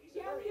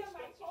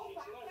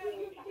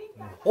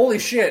 Holy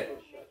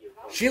shit.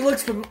 She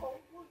looks from...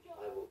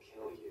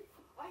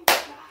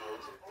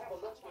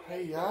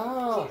 Hey,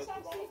 yeah.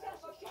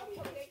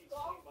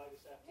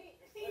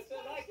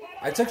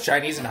 I took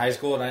Chinese in high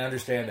school and I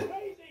understand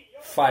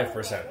 5%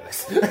 of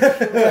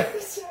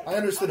this. I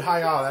understood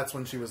hi-ya. That's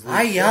when she was loose.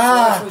 Hi-ya.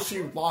 That's when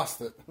she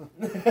lost it.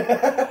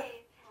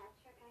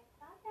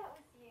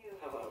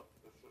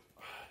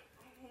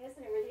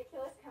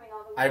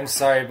 I'm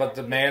sorry, but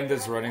the man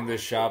that's running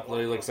this shop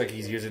literally looks like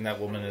he's using that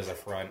woman as a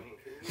front.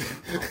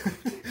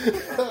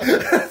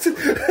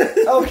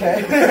 Okay.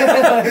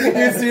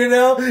 You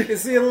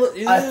see a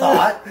little... I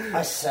thought.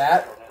 I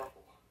sat.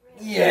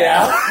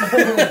 Yeah.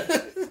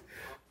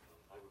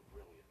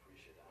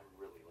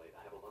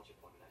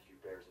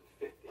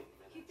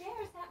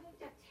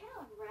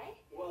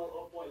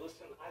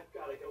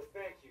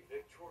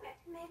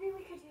 Maybe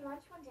we could do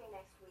lunch one day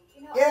next week.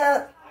 You know,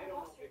 Yeah.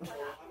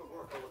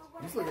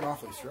 He's looking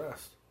awfully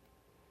stressed.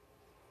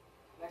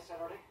 Next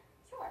Saturday?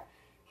 Sure.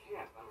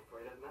 Can't, I'm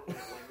afraid I'm not.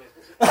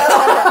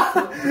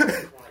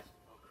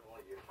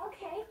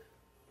 Okay.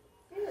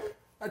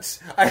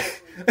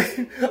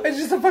 It's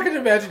just a fucking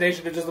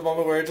imagination of just the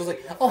moment where it's just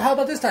like, oh, how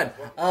about this time?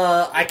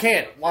 I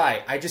can't.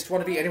 Why? I just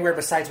want to be anywhere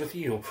besides with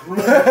you.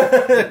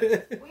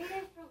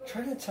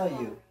 Trying to tell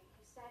you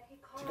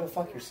to go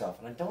fuck yourself,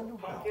 and I don't know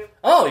how.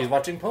 Oh, he's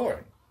watching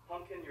porn.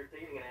 Pumpkin, you're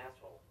dating an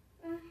asshole.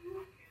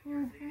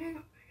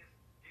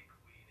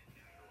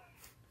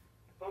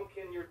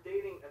 Pumpkin, you're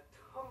dating a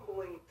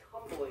tumbling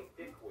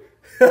dickweed.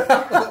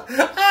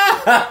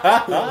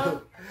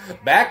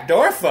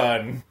 Backdoor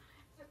fun.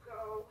 To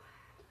go.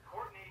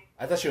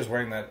 I thought she was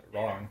wearing that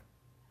wrong.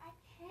 I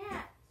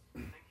can't.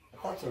 I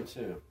thought so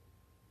too.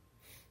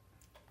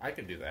 I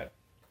could do that.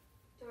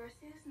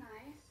 Dorothy is nice.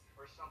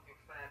 Or something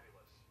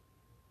fabulous.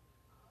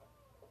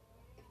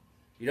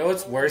 You know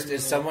what's worst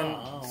is someone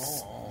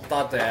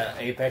thought the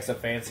apex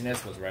of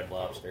fanciness was Red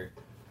Lobster.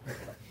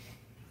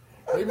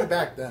 Maybe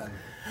back then.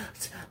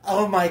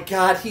 Oh my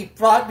god, he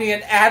brought me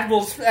an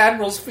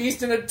Admiral's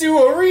Feast and a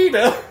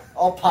Duorita!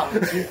 I'll pop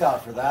your teeth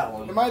out for that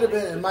one. It might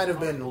have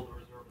been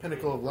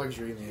pinnacle of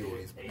luxury in the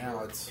 80s, but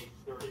now it's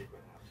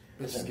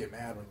bitches get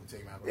mad when you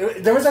take them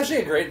out. There was actually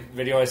a great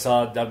video I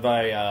saw done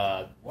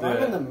by When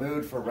I'm in the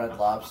mood for Red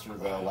Lobster,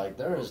 though, like,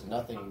 there is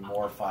nothing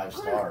more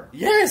 5-star.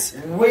 Yes!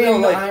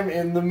 When I'm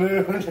in the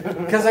mood.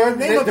 Because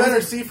Name a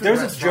better seafood there was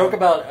a restaurant. joke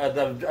about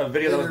a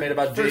video that was made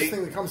about First dating.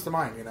 thing that comes to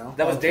mind, you know?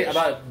 That was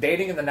about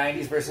dating in the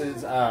 90s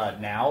versus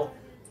now.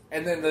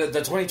 And then the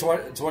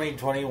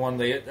 2020 one,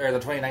 or the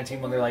 2019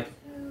 one, they're like,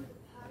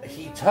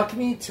 he took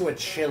me to a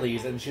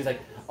Chili's, and she's like,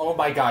 oh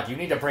my god, you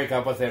need to break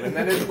up with him. And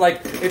then it's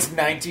like, it's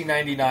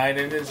 1999,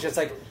 and it's just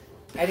like,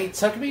 and he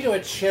took me to a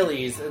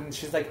Chili's, and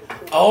she's like,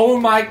 oh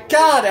my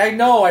god, I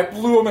know, I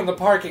blew him in the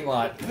parking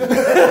lot.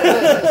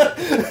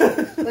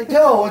 Like,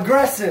 no,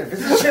 aggressive.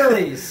 It's the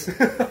Chili's.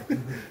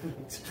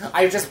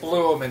 I just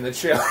blew him in the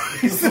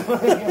Chili's.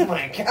 Oh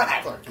my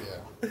god. Fuck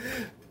yeah.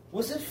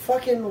 Was it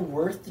fucking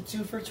worth the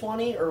 2 for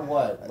 $20 or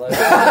what? Like,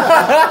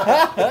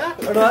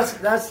 or no,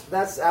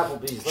 that's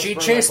Applebee's. Let's She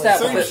burn chased place that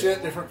Same with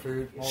shit, different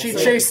food. She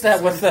chased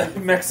that with the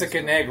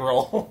Mexican egg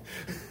roll.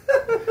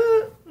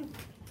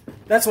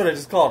 That's what it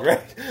is called, right?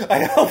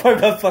 I hope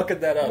I'm not fucking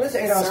that up. This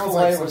 8-ounce Sounds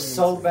filet like was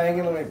something- so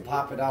banging. Let me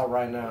pop it out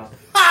right now.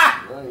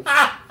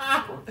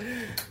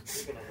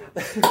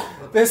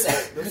 This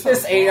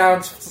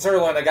 8-ounce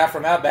sirloin I got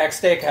from Outback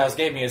Steakhouse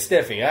gave me a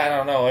stiffy. I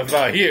don't know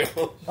about you.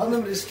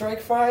 Unlimited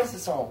strike fries.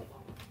 It's all.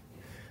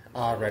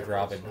 Ah, Red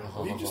Robin.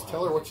 Will you just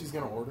tell her what she's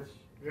going to order?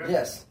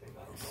 Yes.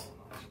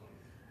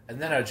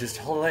 And then I just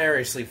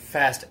hilariously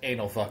fast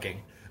anal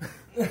fucking.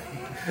 Are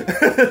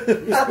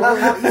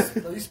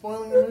you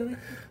spoiling the movie?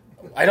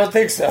 I don't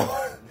think so.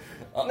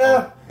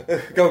 No.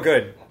 Go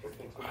good.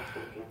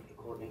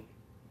 Courtney,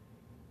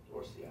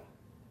 Dorcia,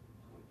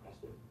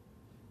 Preston.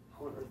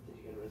 How on earth did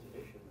you get a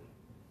reservation?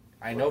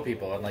 I know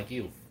people, unlike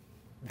you.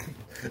 So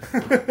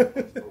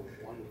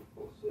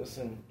wonderful.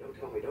 Listen. Don't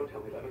tell me,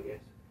 let me guess.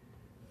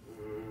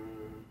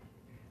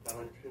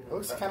 It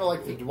looks kind of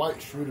like the Dwight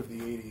Schrute of the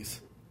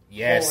 80s.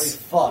 Yes.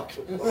 Holy fuck.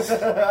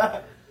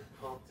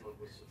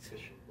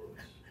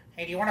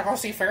 Hey, do you want to go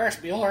see Ferris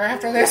Bueller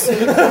after this? No.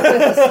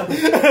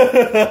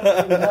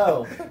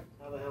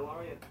 How the hell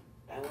are you?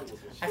 Alan was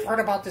I've heard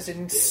about this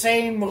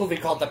insane movie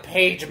called The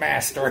Page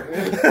Master.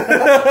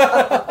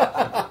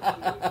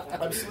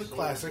 Absolute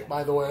classic,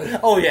 by the way.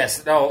 Oh,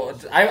 yes. No,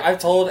 I've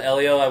told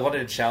Elio I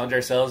wanted to challenge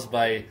ourselves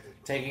by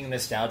taking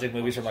nostalgic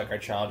movies from like our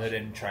childhood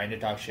and trying to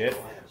talk shit,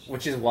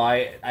 which is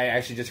why I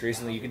actually just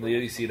recently, you can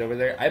literally see it over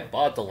there, I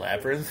bought The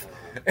Labyrinth,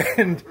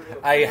 and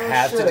I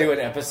have to do an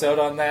episode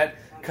on that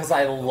because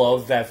I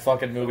love that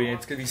fucking movie and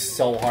it's going to be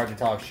so hard to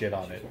talk shit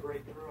on it.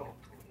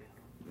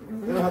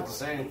 You don't have to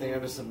say anything. I'm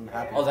just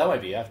happy. Oh, that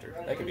might be after.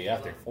 That could be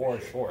after, for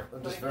sure.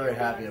 I'm just very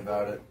happy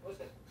about it.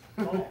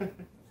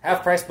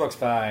 Half Price Books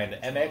find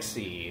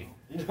MXC.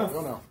 I don't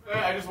know.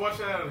 I just watched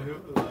that on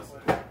Hulu last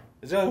night.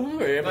 Is that Hulu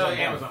or Amazon? No,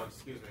 Amazon.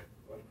 Excuse me.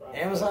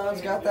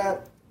 Amazon's got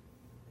that.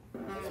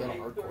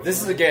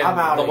 This is again I'm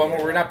out the of one here.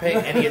 where we're not paying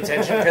any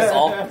attention because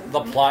all the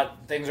plot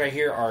things right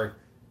here are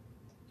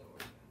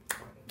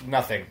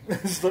nothing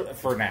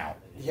for now.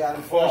 Yeah,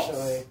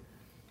 unfortunately.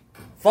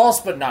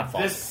 False, but not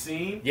false. This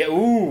scene. Yeah.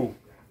 Ooh.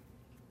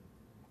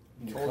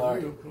 New Told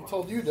card. you. Who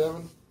told you,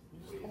 Devin?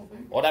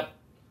 What up?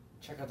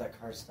 Check out that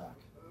card stock.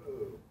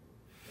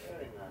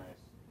 Very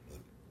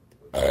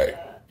nice.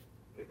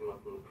 Picked them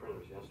up from the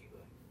printers yesterday.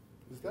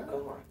 Is that?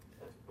 Don't worry,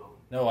 that's bone.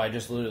 No, I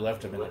just literally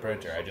left them in the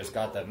printer. I just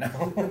got them now.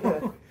 It's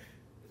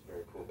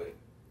very cool, babe,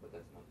 but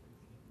that's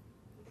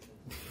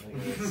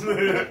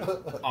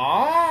nothing.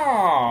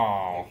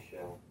 Oh.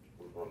 Shell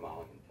with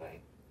Ramallah and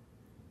tight.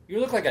 You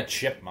look like a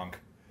chipmunk.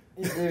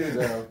 You do,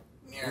 though.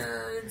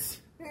 Nerds.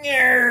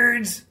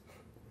 Nerds.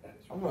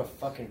 I'm gonna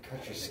fucking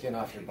cut your skin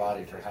off your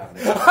body for having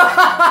it.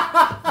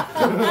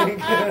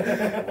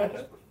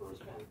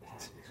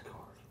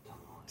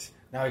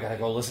 Now I gotta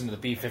go listen to the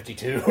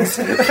B-52s.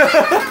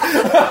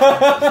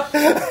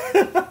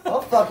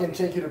 I'll fucking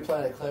take you to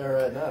Planet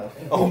Clara right now.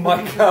 Oh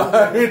my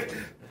god.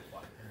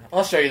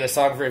 I'll show you the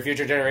song for a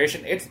future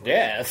generation. It's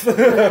death. It's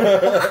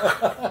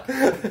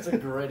the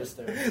greatest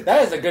thing.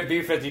 That is a good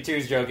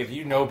B-52s joke if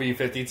you know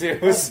B-52s.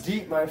 That's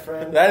deep, my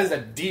friend. That is a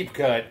deep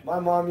cut. My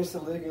mom used to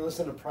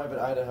listen to Private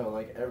Idaho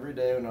like every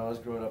day when I was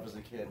growing up as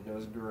a kid. It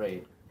was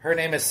great. Her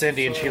name is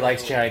Cindy and she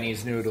likes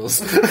Chinese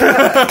noodles. Is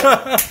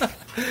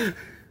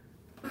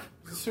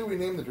this who we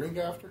named the drink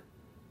after?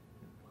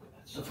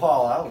 The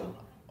Paul Allen.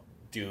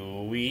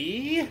 Do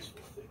we?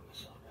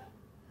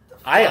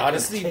 I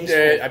honestly...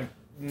 tasteful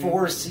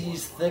 4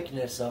 C's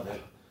thickness of it.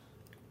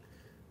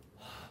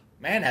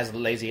 Man has a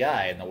lazy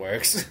eye in the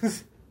works.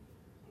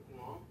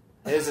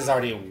 This is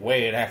already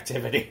way in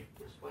activity.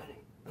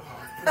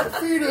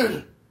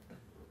 Defeated!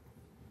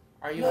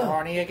 Are you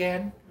horny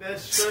again?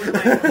 That's just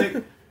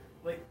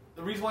like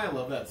the reason why I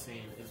love that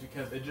scene is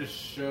because it just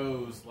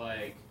shows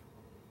like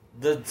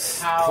The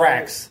How-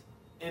 cracks.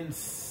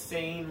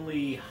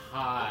 insanely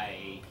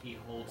high he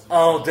holds.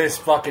 Oh, himself this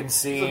up. fucking He's a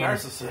scene.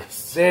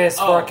 narcissist. This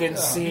Oh, fucking yeah.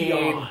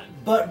 scene. Beyond.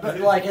 But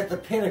like at the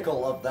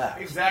pinnacle of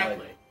that.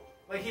 Exactly.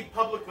 Like he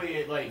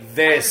publicly I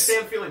This-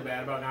 understand feeling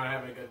bad about not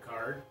having a good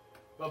card,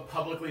 but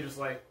publicly just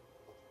like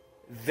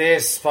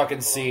This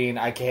fucking scene,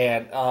 I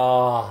can't.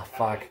 Oh,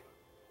 fuck. You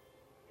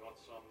want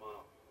some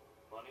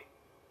money?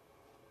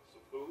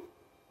 Some food?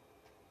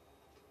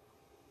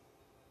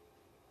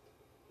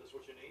 This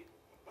what you need?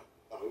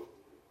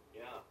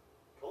 Yeah.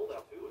 Cold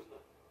out too, isn't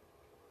it?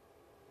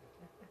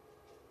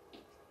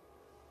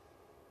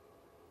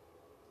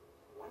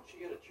 Why don't you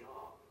get a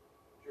job?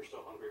 If you're so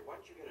hungry, why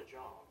don't you get a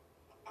job?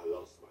 I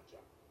lost my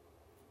job.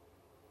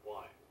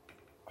 Why?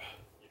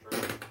 You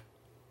traded?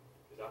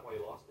 Is that why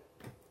you lost it?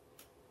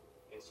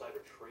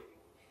 Insider trading?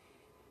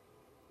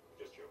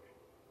 Just joking.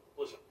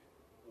 Listen,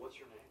 what's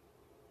your name?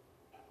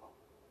 Al.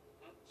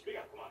 Speak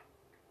up, come on.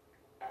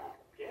 Al.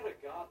 Get a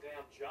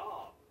goddamn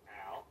job,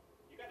 Al.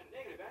 You got a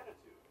negative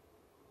attitude.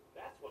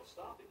 That's what's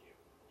stopping you.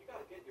 You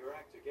gotta get your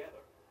act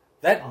together.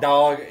 That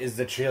dog is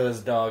the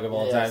chillest dog of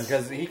all Yes. time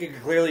because he can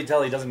clearly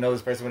tell he doesn't know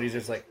this person, but he's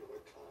just like,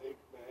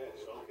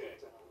 It's okay.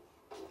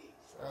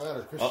 That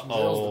or Christian Uh-oh,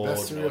 Bale's the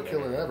best serial no, no,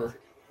 killer no. ever.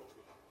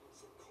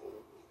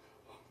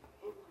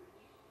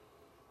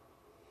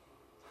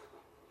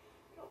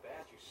 How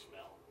bad you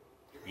smell.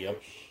 You're Yep.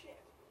 really shit.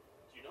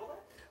 Do you know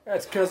that?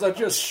 that's because I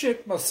just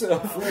shit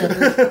myself. I'm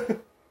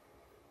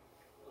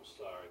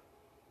sorry.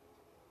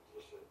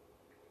 Listen,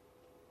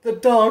 The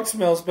dog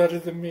smells better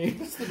than me.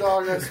 It's the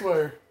dog, I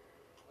swear.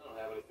 I don't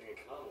have anything in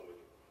common with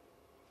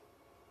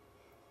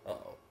you.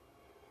 Uh-oh.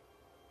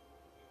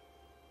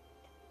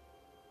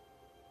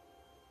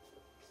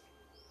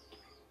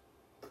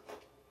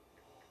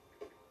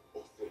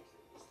 Oh, thank you,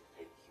 Mr.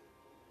 Thank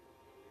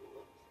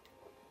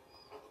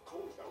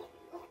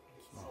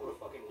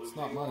you. It's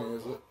not money,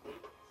 is it?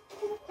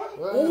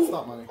 Well, it's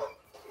not money.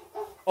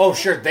 Oh,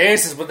 sure,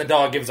 this is when the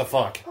dog gives a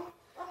fuck.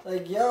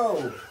 Like,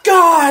 yo.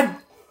 God!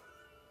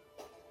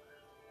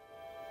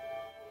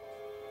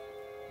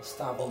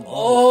 Stop him.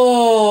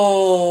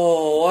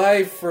 Oh,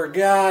 I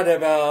forgot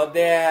about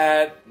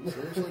that.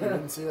 Seriously, you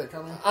didn't see that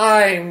coming?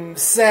 I'm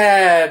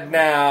sad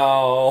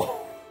now.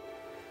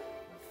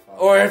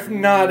 Or if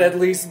not, at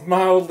least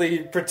mildly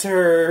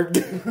perturbed.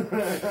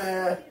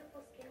 I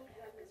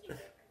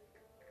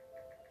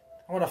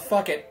want to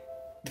fuck it.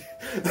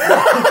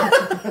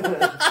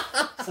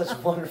 Such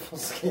wonderful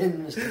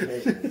skin, Mr.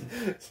 Bacon.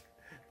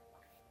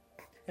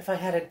 If I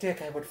had a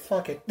dick, I would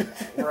fuck it.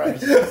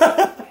 Right.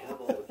 I have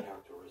all the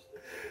characteristics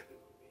of a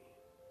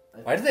good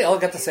movie. Why do they all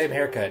got the same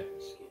haircut?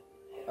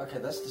 Okay,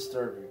 that's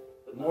disturbing.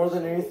 More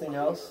than anything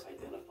else,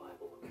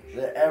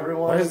 that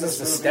everyone. What is in this,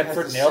 the movie has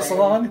Stepford the nail same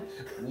salon?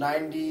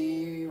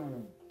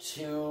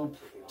 92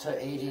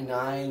 to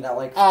 89. That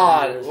like.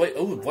 Wait,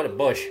 ooh, what a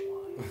bush.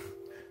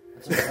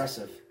 That's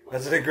impressive.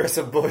 That's an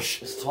aggressive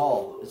bush. It's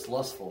tall. It's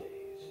lustful.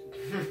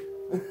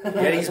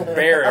 Yet he's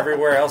bare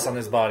everywhere else on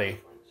his body.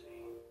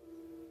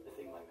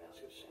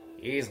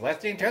 He's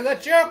listening to the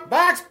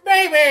jukebox,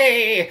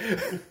 baby!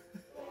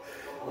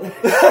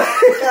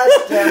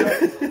 God damn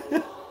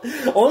it.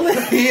 Only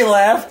he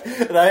laughed,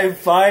 and I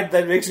find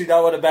that makes me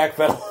not want to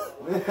backpedal.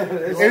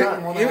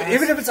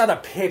 Even if it's on a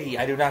pity,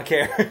 I do not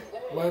care.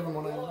 Why haven't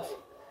one of those?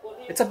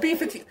 It's a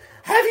B-50.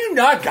 Have you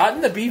not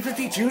gotten the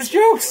B-52's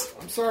jokes?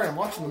 I'm sorry, I'm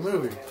watching the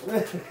movie.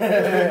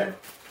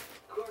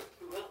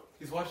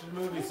 He's watching the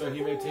movie, so he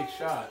may take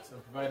shots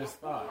and provide his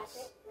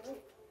thoughts.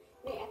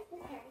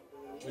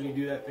 When you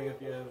do that thing at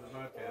the end of the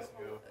podcast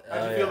and go,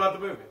 how'd you feel about the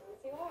movie?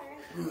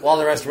 While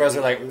the rest of us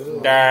are like,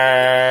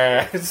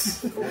 nah.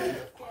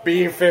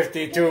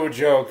 B-52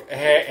 joke.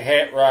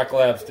 Hit rock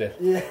lobster.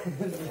 Yeah,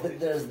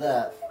 there's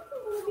that.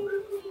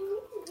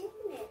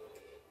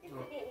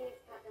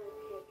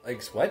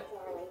 Like, what?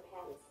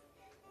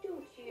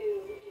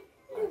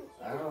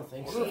 I don't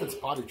think I wonder if so. it's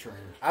potty trained.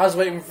 I was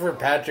waiting for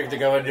Patrick to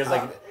go and just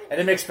like, and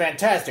it makes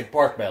fantastic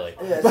pork belly.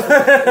 Yeah,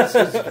 it's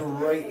just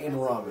great in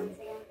ramen.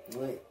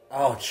 Wait,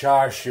 Oh,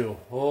 char-siu.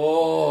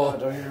 Oh.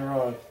 don't get me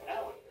wrong.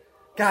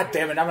 God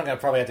damn it, I'm gonna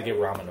probably have to get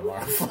ramen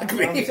tomorrow. Fuck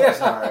me. I'm so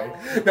sorry.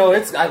 No,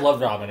 I love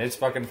ramen. It's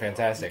fucking You've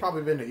fantastic.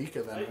 probably been to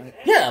Ica then, right?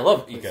 Yeah, I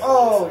love Ica.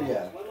 Oh,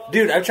 yeah.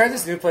 Dude, I've tried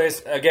this new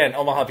place. Again,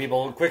 Omaha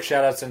people, quick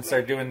shout out since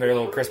they're doing their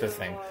little Christmas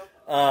thing.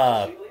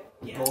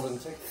 Golden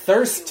ticket.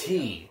 Thirst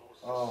Tea.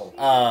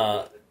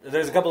 Oh.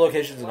 There's a couple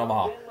locations in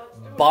Omaha.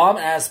 Bomb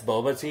ass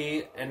boba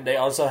tea, and they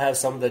also have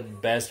some of the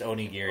best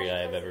onigiri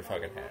I've ever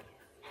fucking had.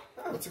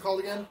 What's it called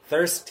again?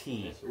 Thirst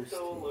Tea.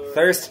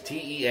 Thirst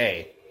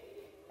T-E-A.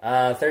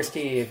 Thirst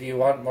Tea, if you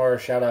want more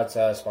shout outs,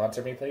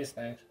 sponsor me, please.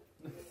 Thanks.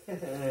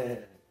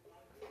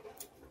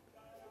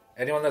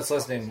 Anyone that's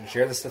listening,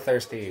 share this to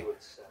Thirst Tea.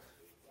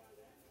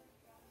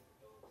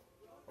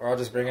 Or I'll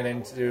just bring it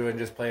into and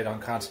just play it on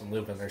constant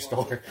loop in their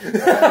store.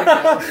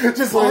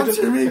 Just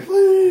Sponsor me,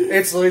 please!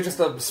 It's literally just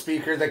a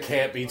speaker that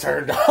can't be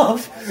turned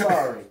off.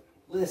 Sorry.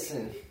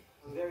 Listen.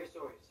 I'm very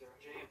sorry, sir.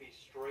 J&B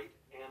straight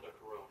and a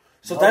Corona.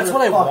 So that's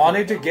what I Motherfucker.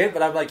 wanted to get,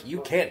 but I'm like,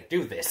 you can't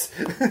do this.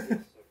 Would you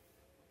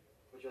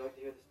like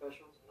to hear the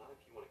specials? Not if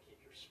you want to keep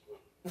your spoon.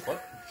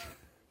 What?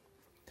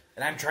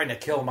 And I'm trying to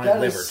kill my That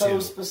liver, is so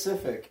too.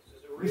 specific. This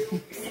is a real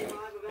live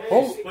event.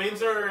 Oh,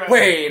 Spoons are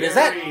Wait, is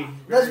that- very,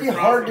 That'd very be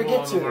hard to profitable get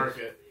on to. the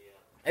market.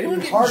 anyone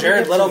It's getting hard to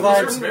Jared get Leto to.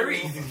 They're vibes? very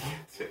easy to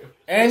get to.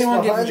 Anyone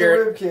getting Behind the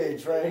Jared?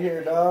 ribcage right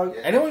here, dog.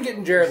 Anyone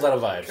getting Jared Leto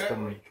vibes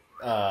from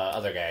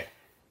other guy?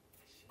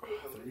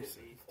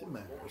 It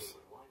matters.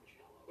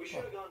 We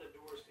should have gone to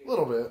Dorsey. A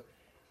little bit.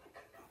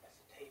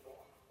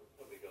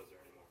 Nobody goes there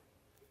anymore.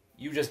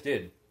 You just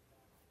did. Is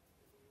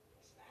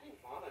that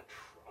Ivana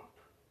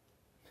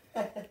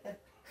Trump?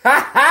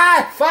 Ha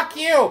ha! Fuck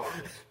you! What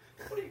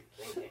are you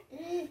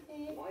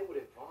thinking? Why would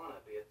Ivana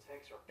be a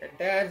Tex or Your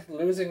dad's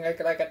losing like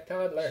a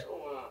toddler. So,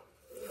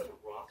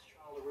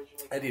 Rothschild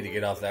originally... I need to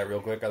get off that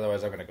real quick,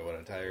 otherwise I'm gonna go on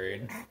a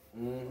tirade. Mm-hmm.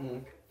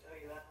 Couldn't tell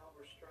you that,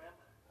 Halberstram.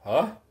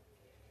 Huh?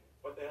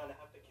 But they had to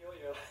have to kill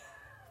you.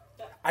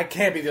 I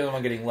can't be the only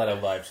one getting Leto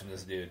vibes from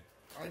this dude.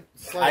 I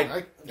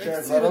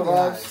Jared see it in Leto the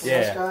vibes? eyes. Yeah.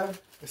 This guy?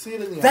 I see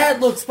it in the That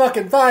eyes. looks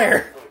fucking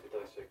fire! Like the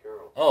dissect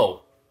girl.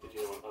 Oh. Did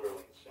you know I'm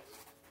utterly insane?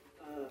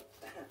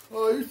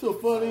 Oh, you're so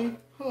funny.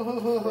 I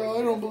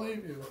don't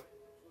believe you.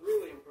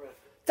 Really impressive.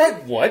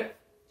 That what?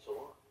 So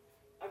long.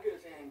 I'm gonna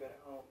say I'm better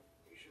home.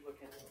 You should look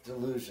into it.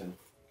 Delusion.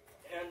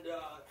 And,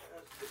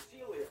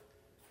 Cecilia.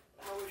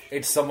 How is she?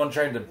 It's someone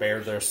trying to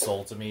bare their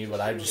soul to me, but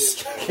I'm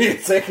just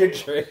taking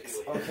tricks.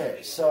 Okay,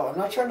 so I'm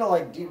not trying to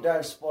like deep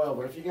dive spoil,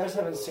 but if you guys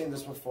haven't seen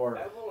this before,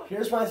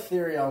 here's my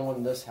theory on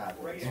when this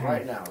happens.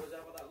 Right now,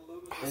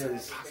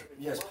 is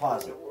yes,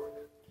 pause it.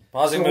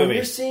 Pausing So when movie.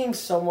 you're seeing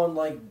someone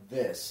like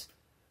this,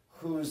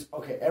 who's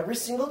okay, every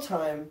single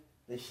time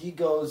that he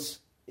goes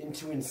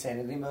into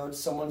insanity mode,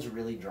 someone's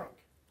really drunk.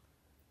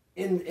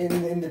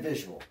 In the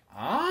visual.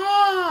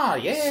 Ah,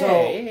 yeah.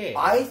 So yeah.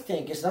 I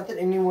think it's not that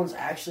anyone's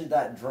actually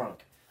that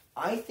drunk.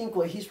 I think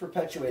what he's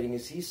perpetuating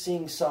is he's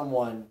seeing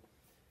someone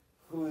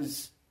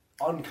who's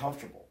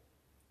uncomfortable,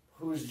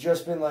 who's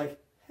just been like,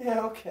 yeah,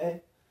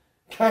 okay,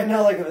 kind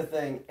of like the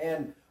thing.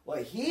 And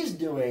what he's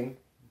doing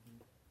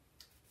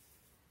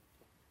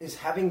is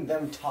having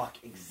them talk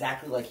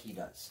exactly like he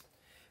does.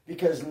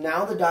 Because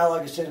now the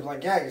dialogue is changing,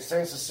 like, yeah, you're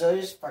saying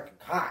Cecilia's fucking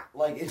hot.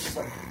 Like, it's just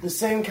like the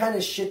same kind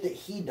of shit that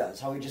he does.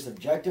 How he just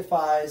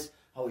objectifies,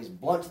 how he's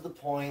blunt to the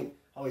point,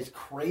 how he's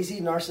crazy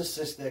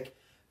narcissistic.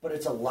 But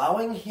it's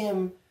allowing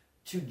him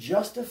to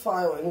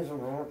justify what he's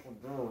about to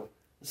do.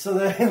 So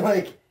then,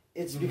 like,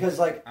 it's because,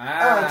 like,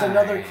 oh, it's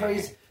another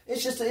crazy...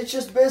 It's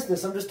just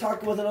business. I'm just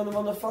talking with another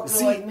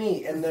motherfucker like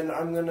me, and then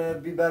I'm gonna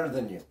be better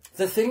than you.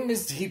 The thing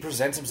is, he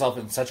presents himself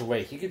in such a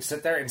way, he could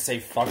sit there and say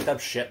fucked up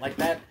shit like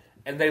that,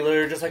 And they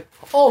literally just like,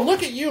 oh,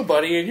 look at you,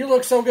 buddy, and you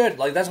look so good.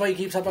 Like, that's why he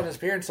keeps up on his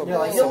appearance so You're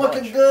much. like, you're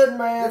looking good,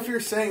 man. If you're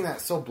saying that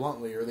so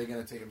bluntly, are they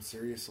going to take him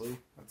seriously?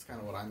 That's kind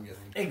of what I'm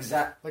getting.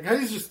 Exactly. Like,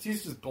 he's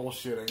just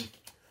bullshitting.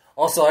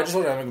 Also, I just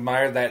want to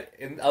admire that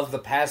of the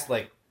past,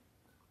 like,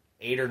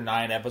 8 or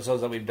 9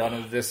 episodes that we've done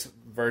of this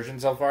version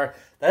so far,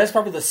 that is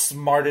probably the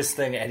smartest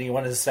thing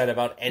anyone has said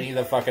about any of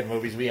the fucking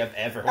movies we have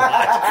ever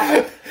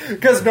watched.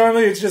 Because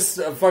normally it's just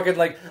a fucking,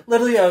 like,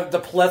 literally the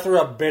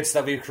plethora of bits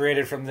that we've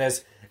created from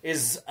this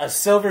is a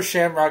silver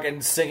shamrock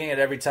and singing it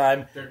every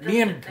time.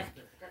 Me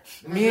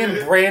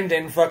and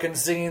Brandon fucking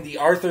singing the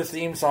Arthur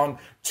theme song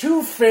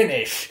to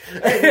finish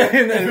in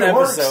an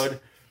episode.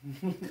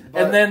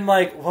 And then,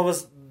 like, what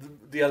was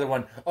the other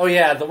one? Oh,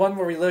 yeah, the one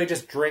where we literally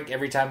just drink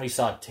every time we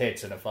saw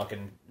tits in a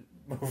fucking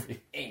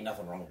movie. Ain't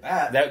nothing wrong with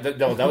that.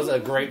 No, that was a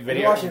great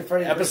video You're watching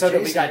Freddy episode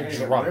that we got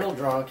Jason, drunk. real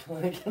drunk.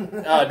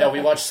 No, we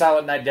watched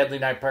Silent Night, Deadly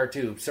Night Part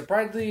 2.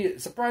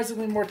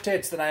 Surprisingly more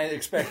tits than I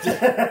expected.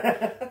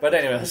 But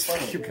anyway, let's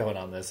keep going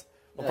on this.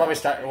 We'll probably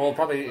start. We'll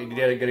probably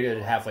get a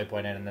good halfway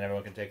point in, and then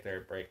everyone can take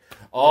their break.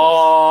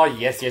 Oh,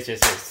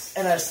 yes.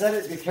 And I said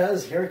it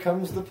because here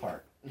comes the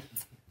part.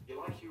 You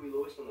like Huey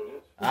Lewis on the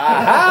news?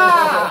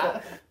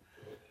 Aha!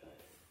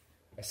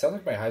 I sound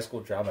like my high school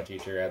drama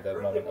teacher at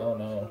that moment. Oh,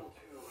 no.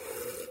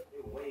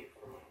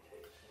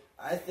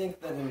 I think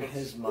that in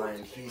his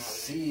mind, he's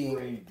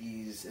seeing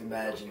these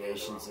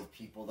imaginations of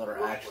people that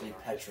are actually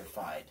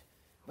petrified.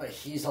 But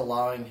he's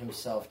allowing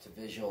himself to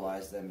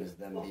visualize them as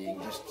them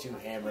being just too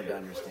hammered to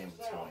understand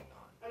what's going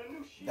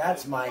on.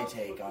 That's my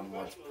take on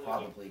what's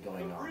probably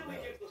going on,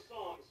 though.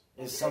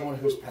 Is someone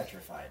who's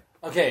petrified.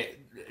 Okay,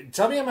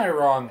 tell me, am I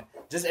wrong?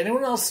 Does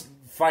anyone else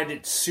find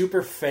it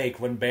super fake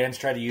when bands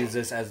try to use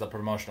this as the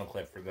promotional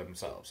clip for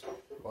themselves?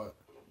 What?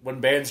 When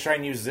bands try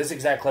and use this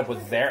exact clip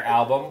with their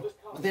album?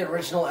 With the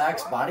original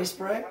Axe body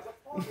spray?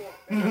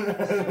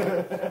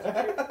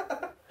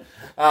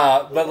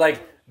 But,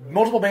 like,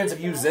 multiple bands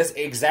have used this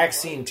exact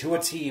scene to a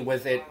T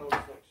with it.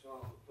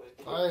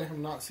 I have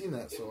not seen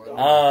that, so I don't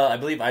know. I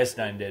believe Ice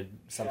Nine did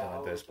something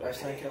like this. But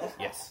Ice Nine Kills?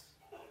 yes.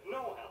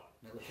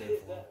 Never cared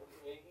for it.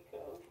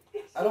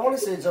 I don't want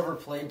to say it's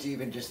overplayed to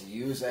even just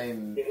use a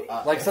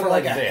Like for something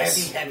like a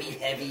this.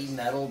 heavy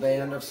metal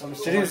band of some To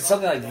sort. do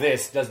something like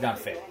this does not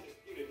fit.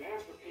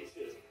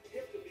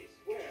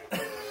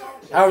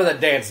 However, the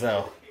dance,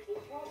 though.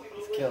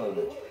 It's killing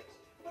it.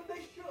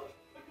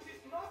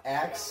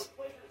 Axe.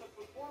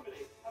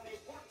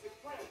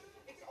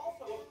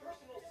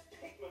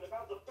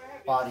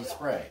 Body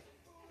spray.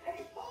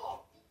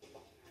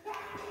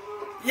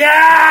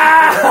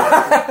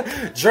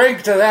 Yeah!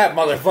 Drink to that,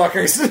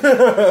 motherfuckers.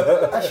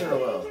 I sure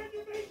will.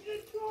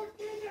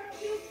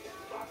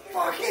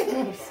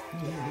 Fucking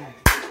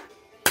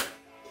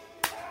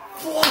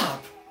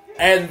flop.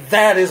 And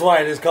that is why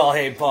it is called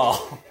Hey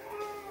Paul.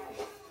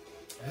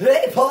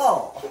 Hey,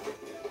 Paul.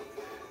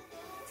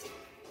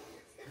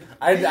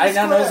 I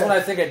now notice when I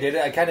think I did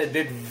it, I kind of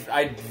did.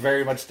 I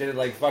very much did it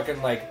like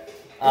fucking like.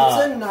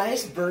 It's a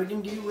nice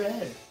burgundy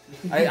red.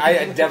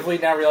 I definitely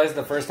now realize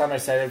the first time I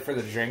said it for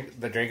the drink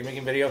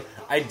making video,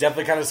 I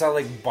definitely kind of sound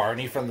like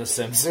Barney from The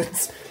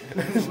Simpsons.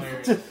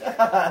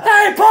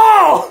 Hey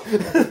Paul!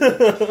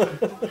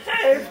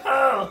 Hey,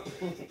 Paul.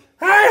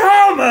 Hey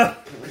Homer!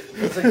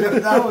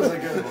 That was a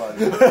good one.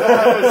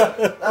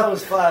 That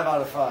was 5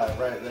 out of 5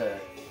 right there.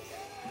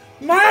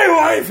 My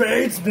wife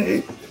hates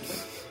me.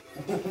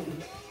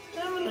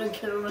 I'm gonna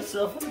kill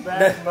myself in the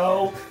back,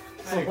 Mo.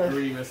 I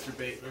agree, Mr.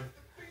 Bateman.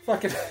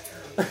 Fucking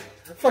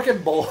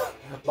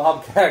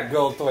Bobcat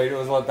Goldthwait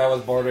was what that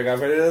was bordering on.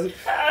 It is.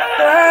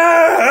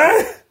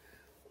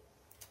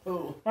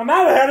 Who My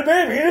mama had a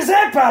baby and his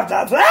head popped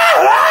up.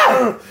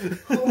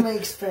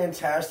 makes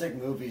fantastic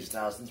movies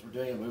now since we're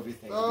doing a movie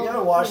thing? Oh, If you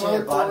haven't watched any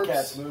of come on,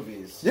 Bobcat's Torps.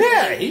 movies.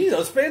 Yeah, he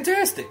was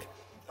fantastic.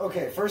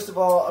 Okay, first of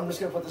all, I'm just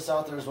gonna put this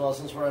out there as well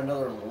since we're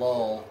another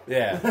lull.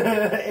 Yeah.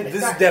 This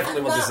is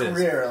definitely what this is. Not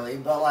really,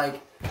 but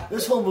like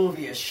this whole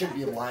movie should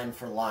be line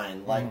for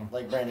line,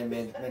 like Brandon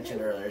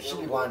mentioned earlier. It should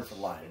be line for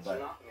line,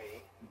 but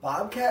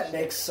Bobcat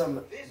makes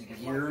some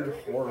weird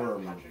horror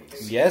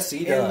movies. Yes,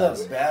 he In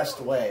does. the best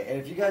way. And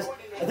if you guys,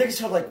 I think it's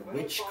called like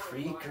Witch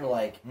Creek or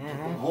like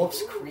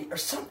Wolf's Creek or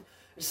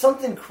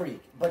something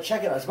Creek. But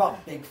check it out. It's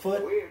about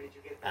Bigfoot.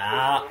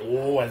 I think I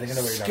know what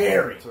you're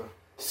Scary.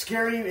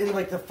 Scary in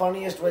like the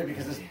funniest way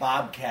because it's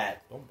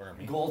Bobcat. Don't burn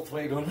me.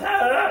 Goldthwait going,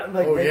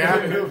 like, Oh, making yeah?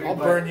 a movie, I'll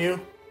but burn you.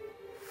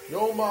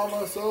 Yo,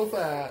 mama, so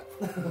fat.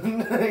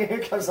 Here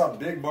comes a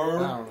big I bird.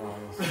 don't know.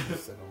 I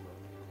just said don't burn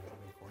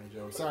me. Corny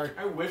joke. Sorry.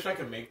 I wish I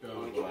could make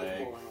those,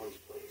 like,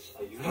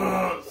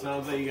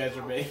 sounds that you guys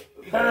are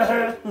making.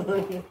 That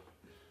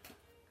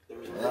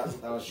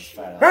was just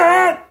fat.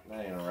 That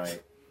ain't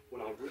right.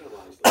 When I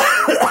realized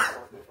that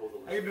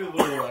I can do a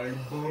little, like,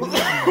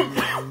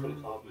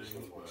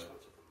 obviously more expensive.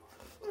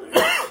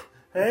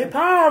 Hey,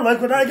 Paul, look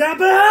what I got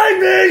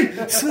behind me!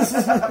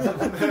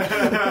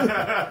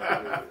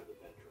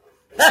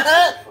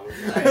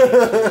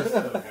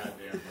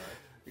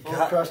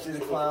 Krusty the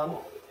Clown.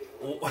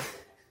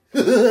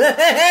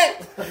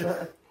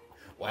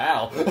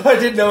 Wow. I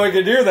didn't know I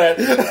could do that.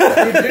 You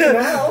do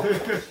now.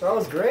 That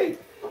was great.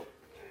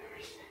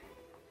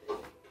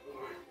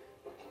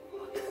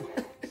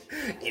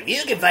 If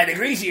you can find a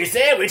greasier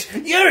sandwich,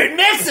 you're in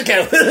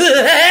Mexico!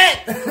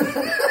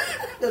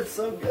 That's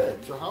so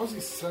good. So how is he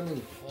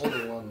sending Paul to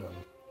London?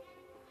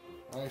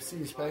 I see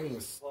he's packing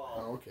his...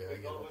 Oh, okay, I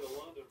get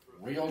it.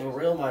 Real to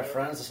real, my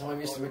friends. That's how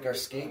we used to make our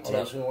skate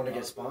tapes when we want to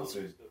get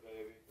sponsored.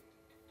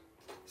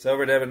 So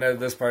we're going to edit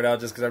this part out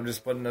just because I'm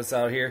just putting this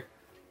out here.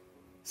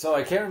 So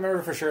I can't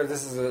remember for sure if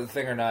this is a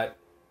thing or not.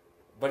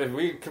 But if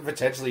we could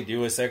potentially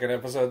do a second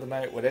episode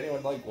tonight, would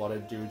anyone want to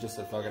do just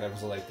a fucking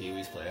episode like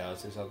Pee-wee's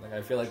Playhouse or something?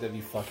 I feel like that'd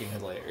be fucking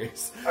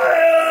hilarious.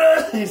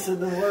 He said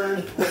the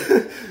word.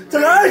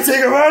 Tonight,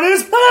 think about it,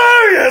 it's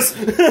hilarious!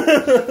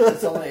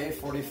 It's only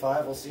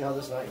 8:45. We'll see how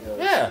this night goes.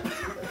 Yeah.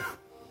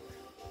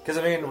 Because,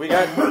 I mean, we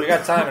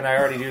got time and I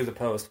already do the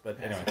post, but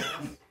anyway.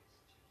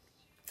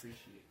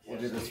 We'll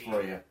do this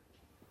for you.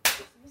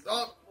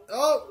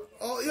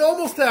 Oh, you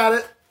almost had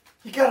it.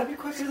 You gotta be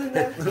quicker than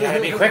that. You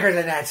gotta be quicker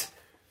than that.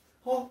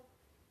 Oh.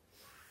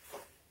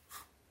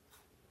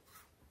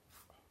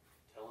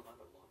 Tell him I'm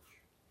at lunch.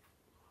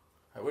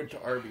 I went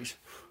to Arby's.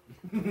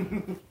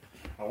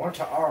 I went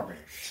to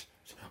Arby's.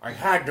 I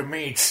had the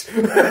meats.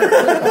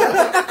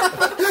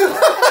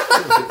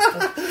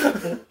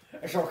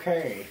 It's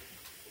okay.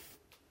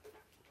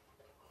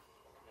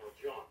 Now,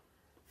 John,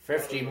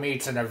 50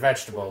 meats and a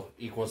vegetable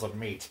equals a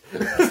meat.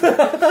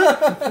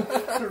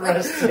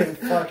 Rest in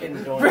fucking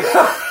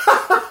doinks.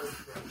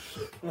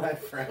 My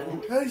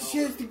friend. Oh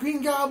shit, the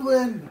Green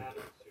Goblin.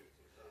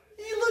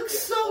 He looks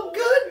so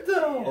good,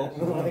 though.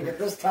 Like at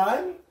this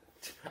time?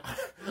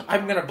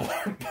 I'm gonna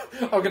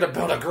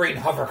build a green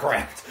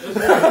hovercraft.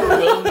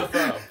 Willem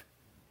Dafoe.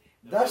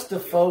 That's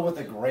Defoe with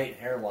a great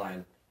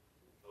hairline.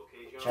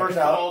 okay, John. Check First it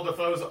of out. all,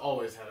 Defoe's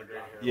always had a great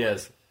hair.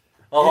 Yes.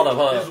 Oh, hold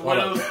up. His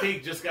widow's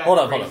peak just got Hold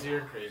up. crazier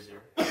and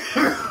crazier.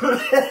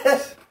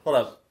 Hold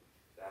up.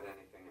 Is that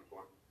anything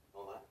important?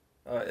 All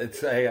that? It's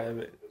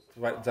time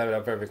it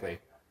up perfectly.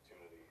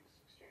 Opportunities,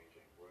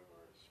 exchanging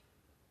rumors,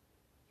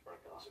 spread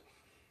gossip.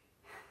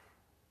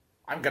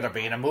 I'm gonna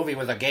be in a movie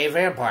with a gay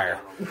vampire.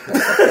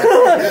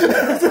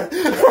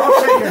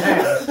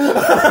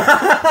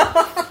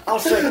 I'll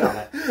shake on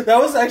it. That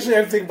was actually,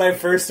 I think, my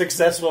first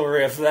successful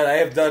riff that I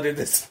have done in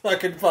this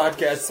fucking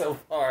podcast so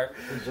far.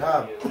 Good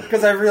job.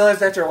 Because I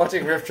realized after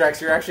watching riff tracks,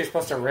 you're actually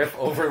supposed to riff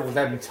over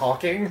them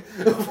talking.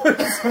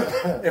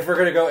 If we're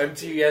gonna go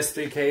MTS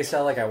 3K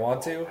style like I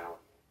want to.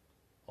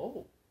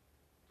 Oh.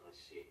 I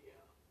see,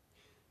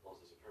 Paul's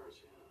disappearance,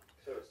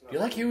 So it's not You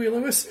like Huey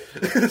Lewis?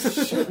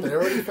 Shit, they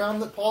already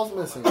found that Paul's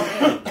missing.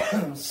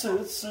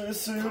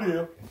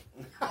 Studio.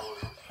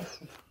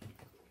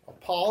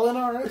 Paul in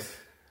ours?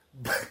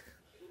 Can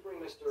you bring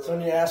Mr. So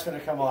when you asked me to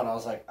come on, I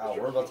was like, oh,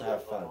 we're about to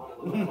have fun.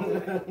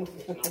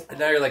 And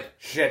now you're like,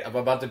 shit, I'm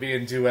about to be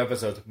in 2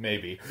 episodes.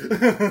 Maybe.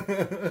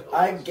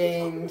 I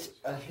gained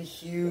a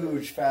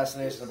huge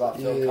fascination about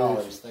Phil Huge.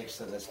 Collins thanks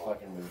to this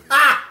fucking movie.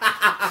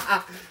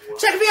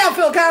 Check me out,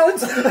 Phil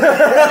Collins!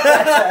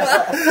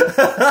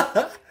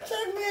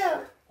 Check me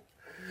out.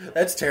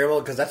 That's terrible,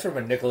 because that's from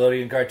a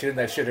Nickelodeon cartoon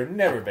that should have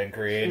never been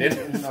created.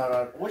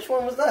 No. Which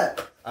one was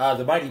that?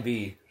 The Mighty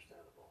Bee.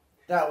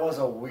 That was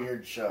a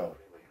weird show.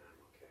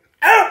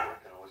 can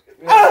always get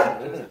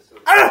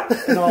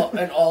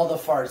And all the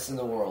farts in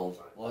the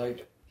world.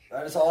 Like,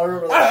 that is all I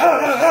remember.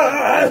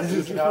 That show.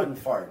 Geeking out in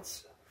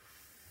farts.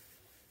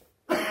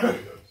 Harvard, then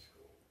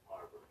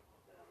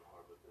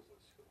Harvard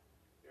Business School.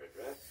 Your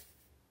address?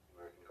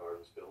 American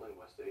Gardens Building,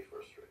 West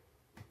 81st Street.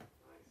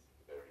 Nice.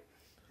 Very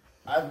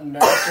nice. I've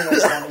never seen a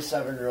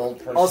 27-year-old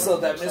person. Also,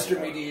 that who looks Mr.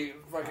 like Meaty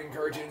fucking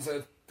cartoon's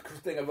a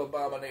thing of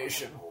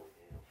abomination.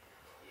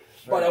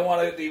 that. But I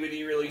want a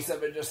DVD release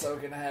of it just so I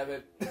can have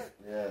it.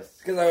 Yes.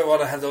 Because I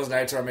want to have those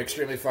nights where I'm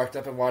extremely fucked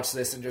up and watch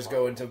this and just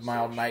go into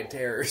mild night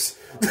terrors.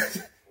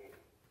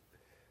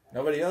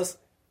 Nobody else?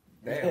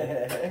 Damn.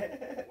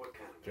 What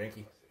kind of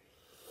Drinky.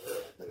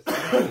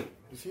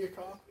 Is he a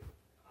cop?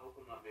 I hope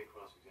I'm not being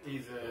cross-examined.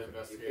 He's an You feel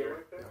investigator.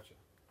 like that? Gotcha.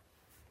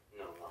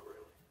 No, not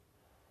really.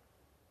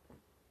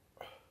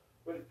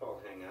 Where did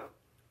Paul hang out?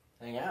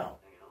 Hang out.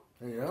 Hang out.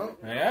 Hang out.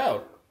 Hang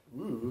out.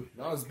 Ooh,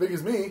 not as big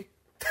as me.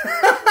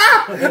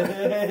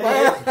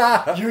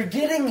 You're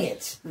getting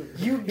it.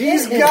 You get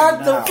He's it got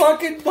now. the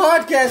fucking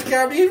podcast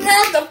camera. He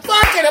round the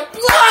fucking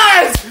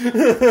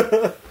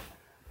applause!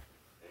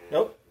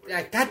 Nope.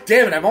 Yeah, God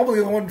damn it, I'm only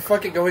the one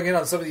fucking going in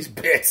on some of these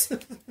bits.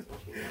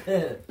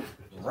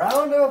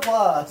 Round of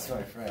applause,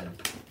 my friend.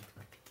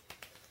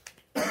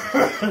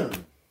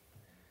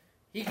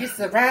 He gets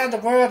around the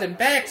world and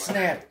back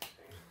snap.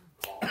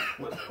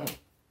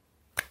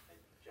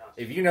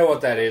 If you know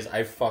what that is,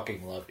 I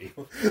fucking love you.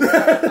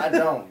 I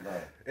don't,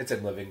 though. It's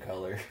in living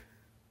color.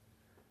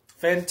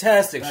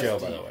 Fantastic That's show,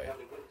 by deep. the way.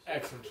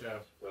 Excellent show.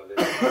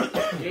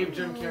 Gave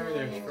Jim Carrey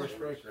their first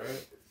break,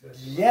 right?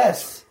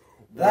 Yes.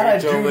 That I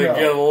do Until they know.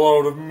 get a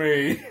load of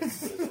me.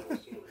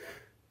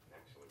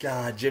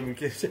 God, Jimmy.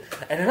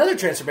 And another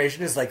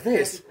transformation is like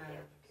this.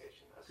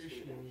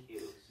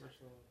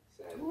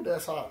 Ooh,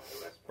 that's hot.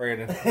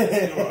 Brandon.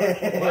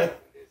 What?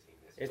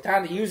 It's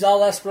time to use all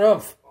that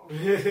scrumph. Had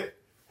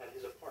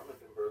his apartment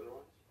been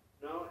burglarized?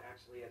 No,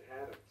 actually it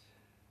hadn't.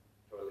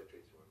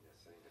 Toiletries were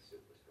missing, the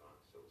soup was gone,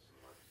 so was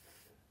some money.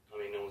 I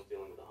mean, no one's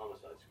dealing with the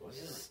homicide squad.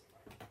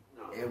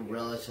 A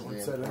relatively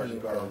What's that important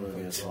in? part of the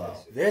movie as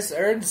well. This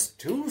earns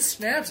 2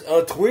 snaps,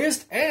 a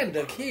twist, and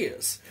a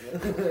kiss.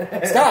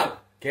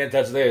 Stop! Can't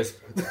touch this.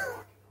 Going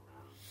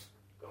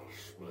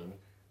swing,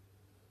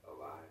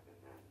 alive,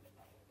 and then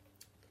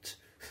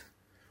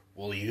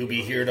Will you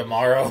be here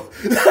tomorrow?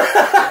 You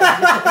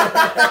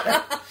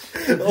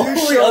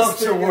show up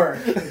to work.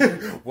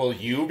 Will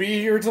you be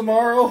here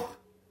tomorrow?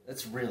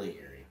 That's really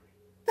eerie.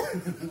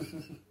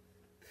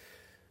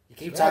 You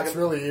keep That's talking.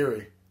 really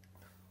eerie.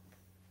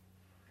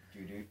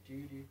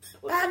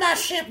 I'm not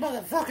shit,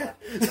 motherfucker.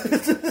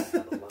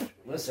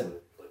 Listen,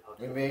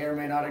 we may or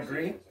may not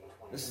agree.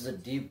 This is a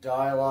deep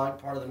dialogue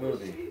part of the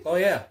movie, Oh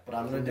yeah. but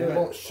I'm gonna do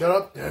it. Shut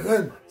up,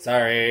 Devin.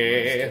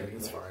 Sorry.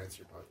 It's fine. It's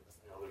your podcast.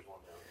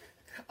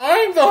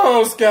 I'm the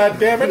host,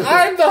 goddammit.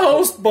 I'm the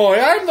host boy.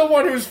 I'm the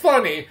one who's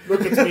funny.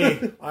 Look at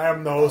me. I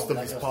am the host of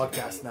this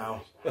podcast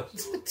now.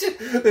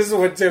 This is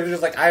when Tim's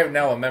just like, I am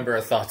now a member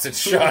of Thoughts and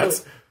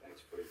Shots.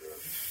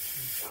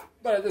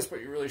 But at this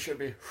point, you really should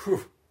be.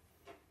 Whew.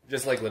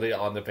 Just like literally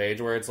on the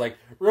page where it's like,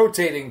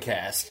 rotating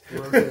cast.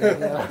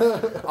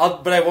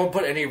 But I won't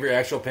put any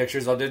actual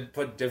pictures. I'll just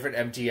put different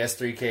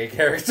MTS3K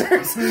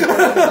characters.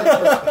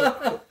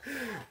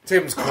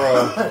 Tim's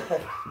Crow.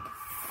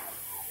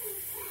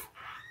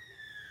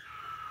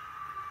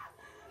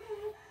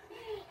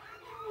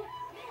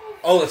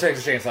 Oh, the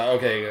Texas Chainsaw.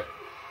 Okay.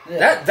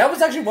 Yeah. That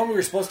was actually one we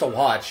were supposed to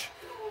watch.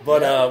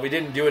 But we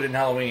didn't do it in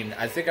Halloween.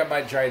 I think I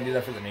might try and do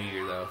that for the new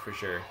year, though, for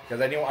sure.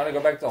 Because I didn't want to go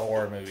back to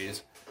horror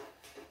movies.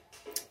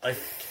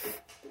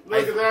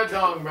 Look at that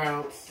dong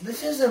bounce.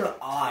 This is an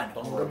odd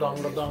horror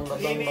movie.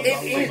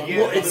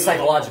 Well, it's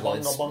psychological.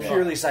 It's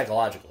purely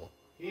psychological.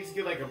 He needs to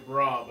get like a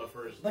bra, but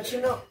first. But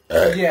you know,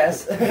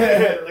 yes.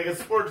 like a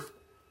sports.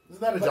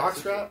 Isn't that a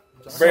jockstrap?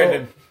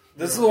 Brandon,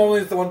 this is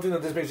only the one thing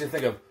that this makes you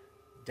think of.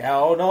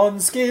 Down on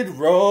Skid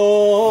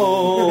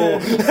Row.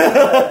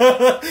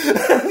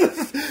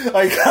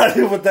 I got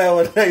it with that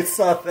when I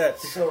saw that.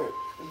 So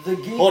the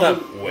geek. Hold up.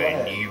 Go When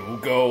ahead. you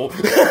go.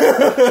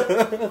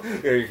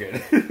 Here, you're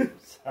good.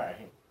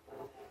 Sorry.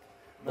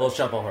 Little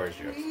Shuffle Horror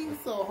joke.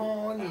 So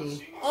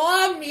horny.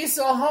 Oh, me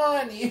so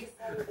honey.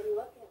 Haven't been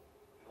looking.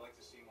 You'd like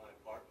to see my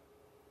apartment?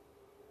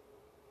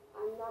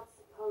 I'm not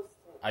supposed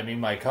to. I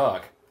mean my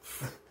cock.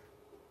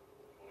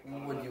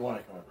 Would you want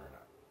to come over or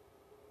not?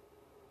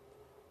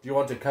 Do you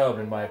want to come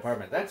in my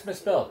apartment? That's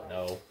misspelled.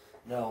 No.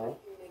 No.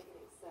 I can make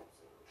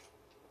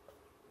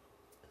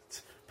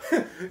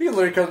an exception. He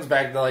literally comes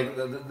back to like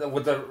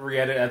with the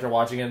re-edit after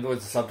watching it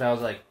with the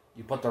subtitles like,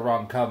 you put the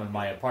wrong cum in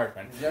my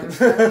apartment. Did you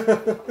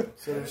understand?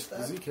 So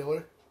does he kill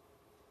her?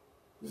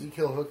 Does he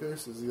kill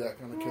hookers? Is he that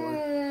kind of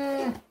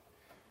killer?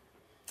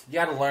 You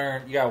gotta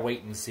learn. You gotta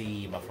wait and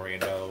see, my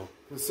friendo.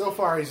 Because so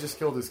far he's just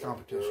killed his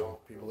competition,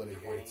 people that he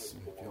hates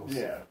and kills.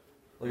 Yeah.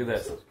 Look at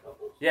this.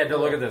 Yeah, no,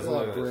 look at this.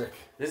 Look at this. Brick.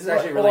 This is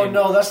actually really. Oh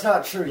no, that's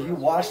not true. You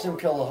watched him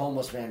kill a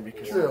homeless man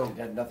because True. it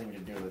had nothing to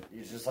do with it.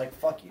 He's just like,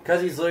 fuck you.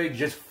 Because he's literally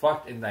just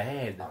fucked in the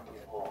head.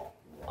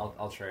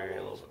 I'll try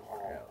a little bit more.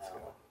 Yeah, let's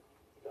go.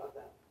 Got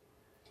that?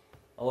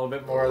 A little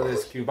bit more of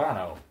this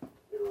Cubano.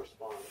 You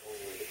respond only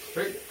to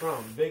Straight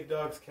from Big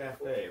Dog's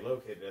Cafe,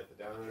 located at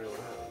the Down Under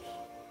Lounge.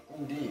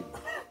 Indeed.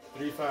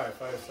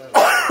 3557. I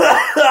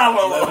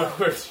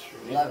Leavenworth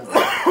Street. 11.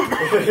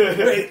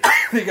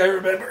 think I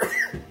remember.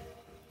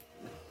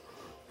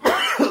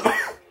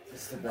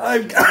 It's the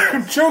best.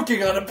 I'm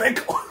choking on a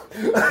pickle.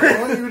 I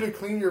want you to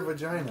clean your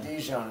vagina.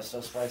 Dijon is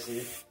so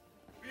spicy.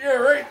 Yeah,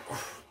 right.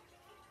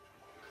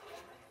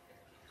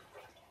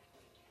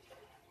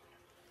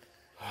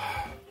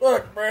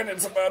 Look,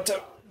 Brandon's about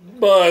to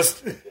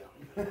bust.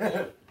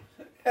 But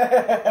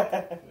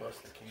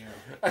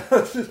I It's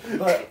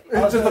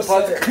was just gonna the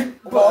bust. say,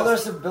 well,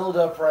 there's a build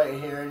up right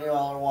here, and you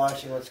all are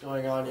watching what's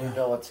going on. You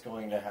know what's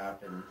going to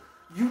happen.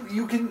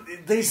 You can.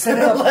 They set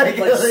it up like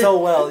Like, so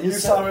well. You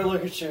saw me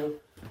look at you.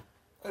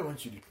 I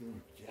want you to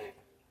clean your vagina.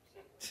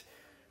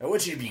 I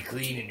want you to be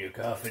clean in your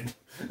coffin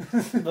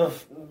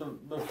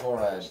Before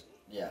I,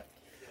 yeah.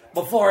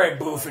 before I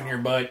boof in your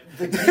butt.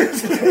 How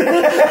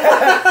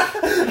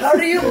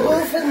do you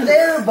boof in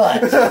their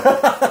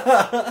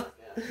butt?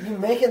 You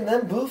making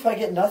them boof? I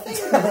get nothing.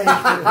 Like,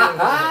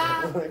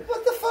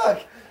 what the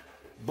fuck?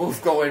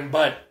 Boof go in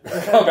butt,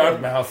 come out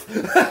mouth.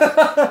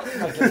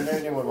 I'm kidding.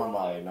 They're doing one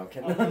Molly. No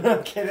kidding.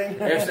 I'm kidding.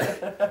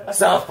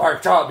 South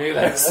Park taught me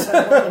this.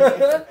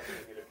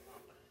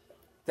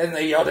 Then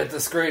they yelled at the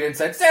screen and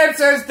said,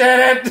 "Censors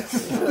did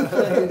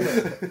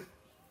it."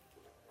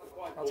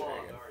 quite blonde,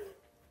 are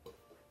you?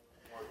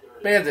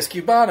 Man, this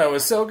Cubano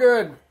is so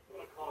good. I'm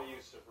gonna call you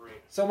Sabrina.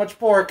 So much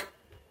pork.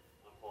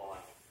 I'm Paul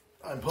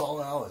Allen. I'm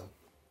Paul Allen.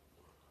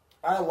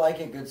 I like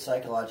a good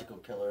psychological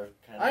killer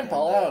kind of I'm thing,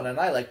 Paul but Allen, and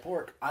I like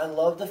pork. I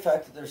love the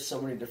fact that there's so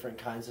many different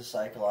kinds of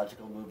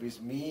psychological movies.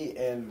 Me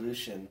and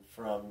Lucian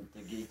from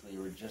The Geekly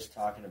were just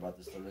talking about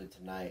this literally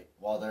tonight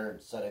while they're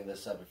setting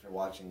this up, if you're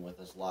watching with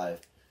us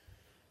live,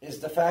 is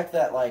the fact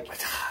that, like,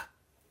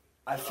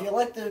 I feel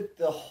like the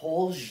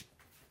whole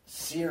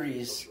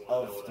series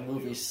of the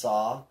movie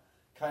Saw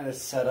kind of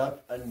set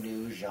up a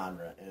new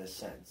genre in a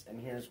sense. And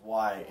here's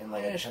why in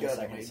like a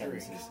 10-second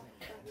sentences.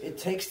 It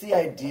takes the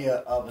idea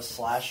of a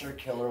slasher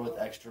killer with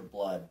extra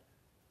blood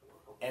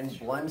and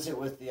blends it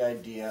with the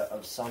idea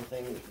of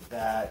something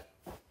that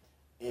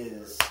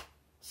is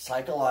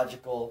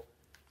psychological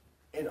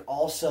and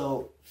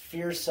also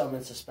fearsome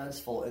and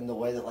suspenseful in the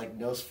way that like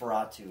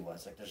Nosferatu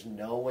was. Like there's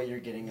no way you're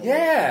getting away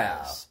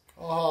from this.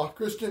 Oh,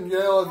 Christian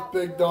Yale is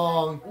big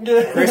dong.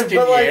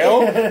 Christian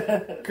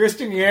Yale?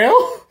 Christian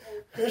Yale?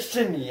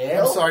 Christian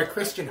Yale? I'm sorry,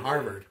 Christian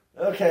Harvard.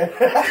 Okay.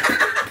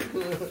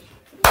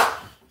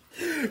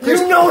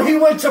 You know he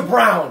went to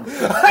Brown. You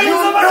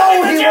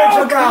know he went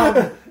to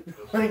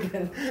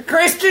Brown.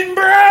 Christian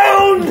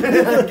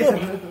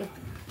Brown!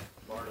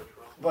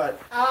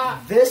 But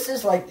this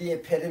is like the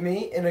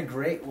epitome, in a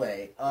great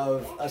way,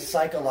 of a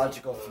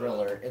psychological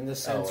thriller in the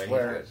sense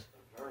where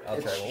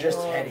it's just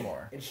heady.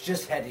 It's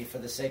just heady for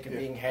the sake of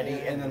being heady,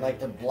 and then like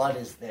the blood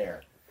is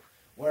there.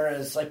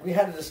 Whereas like we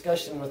had a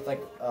discussion with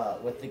like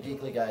with the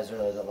Geekly guys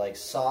earlier that like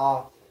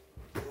Saw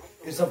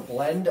is a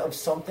blend of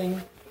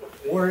something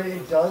where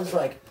it does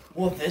like,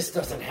 well, this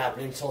doesn't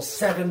happen until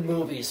 7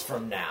 movies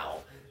from now.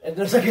 And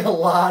there's like a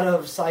lot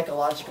of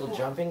psychological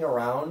jumping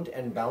around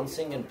and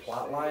bouncing and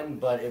plotline,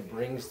 but it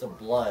brings the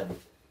blood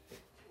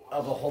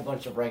of a whole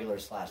bunch of regular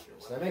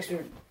slashers. That makes me...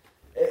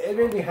 It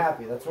made me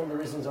happy. That's one of the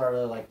reasons I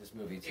really like this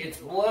movie, too. It's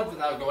blood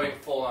without going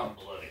full-on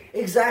bloody.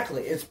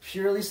 Exactly. It's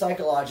purely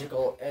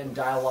psychological and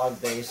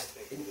dialogue-based.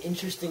 An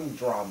interesting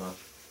drama.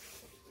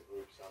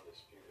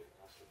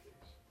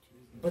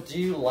 But do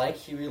you like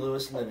Huey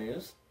Lewis in the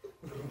News?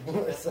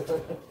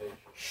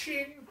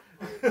 Shing.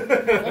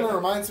 It kind of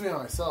reminds me of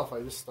myself. I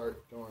just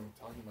start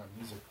talking about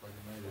music like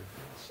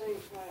a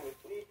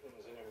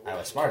nigger. I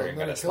was smarter and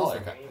got a smaller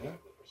cut.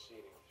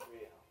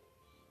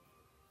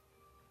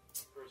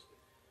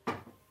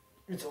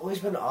 It's always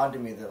been odd to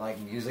me that like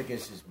music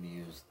is his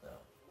muse, though.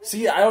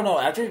 See, I don't know.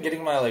 After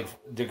getting my like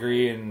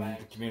degree in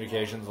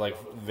communications, like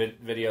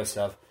video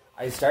stuff,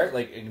 I start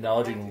like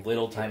acknowledging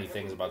little tiny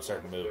things about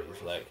certain movies,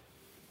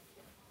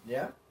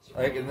 Yeah.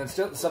 and then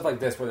stuff like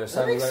this where there's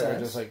That songs makes that are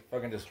sense. just like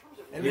fucking just.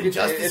 And you then get-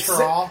 Justice it's-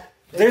 for All.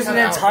 There's an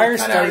entire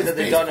cut out study his that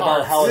they've bass done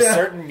about parts. how Yeah. a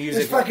certain It's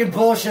music. fucking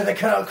bullshit. They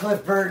cut out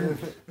Cliff Burton.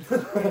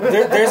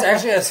 There's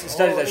actually a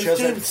study that shows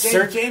that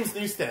certain. James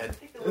Newstead.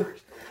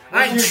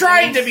 I'm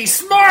trying to be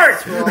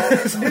smart!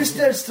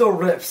 Newstead still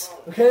rips.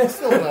 Okay,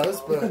 Still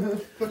does,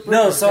 but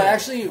No, so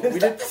actually we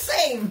did. the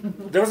same.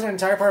 There was an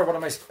entire part of one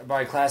of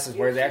my classes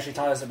where they actually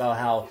taught us about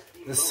how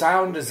the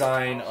sound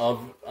design of,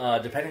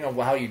 depending on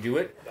how you do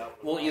it,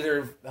 will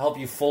either help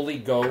you fully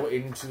go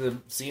into the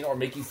scene or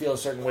make you feel a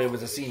certain way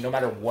with the scene, no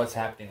matter what's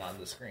happening on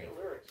the screen.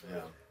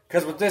 Yeah.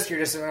 Because with this, you're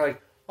just sitting there like,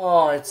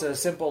 oh, it's a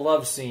simple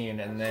love scene,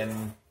 and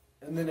then,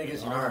 And then it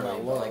gets gnarly.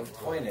 But like the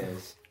point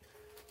is,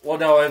 well,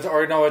 no, it's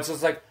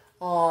just like,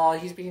 oh,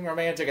 he's being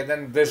romantic, and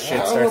then this shit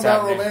I don't know starts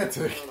about happening.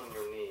 romantic.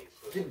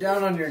 get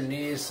down on your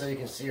knees so you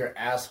can see your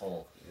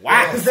asshole.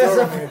 Wow,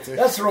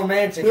 That's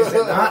romantic, is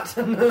it not?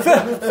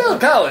 Phil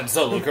Collins'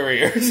 solo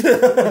careers.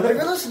 Have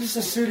you listened to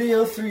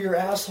Susudio through your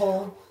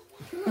asshole?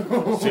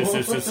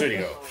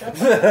 Studio.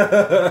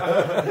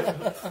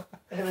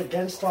 And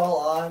against all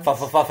odds. No,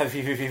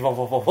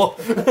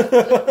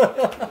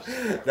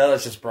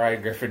 that's just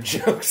Brian Griffin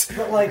jokes.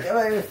 But like,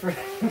 I mean, for,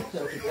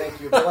 okay,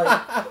 thank you.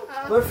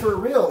 But for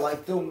real,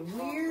 like the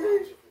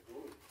weird,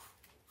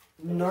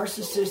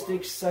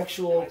 narcissistic,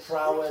 sexual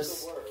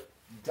prowess,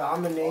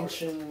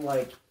 domination,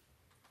 like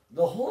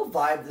the whole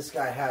vibe this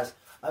guy has.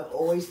 I've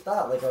always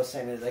thought, like I was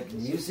saying, that, like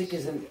music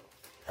isn't.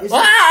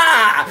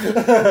 Ah!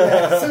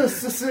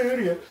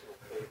 Susudio.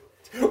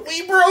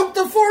 We broke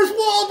the fourth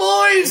wall,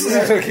 boys!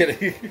 Yeah. I'm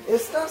kidding.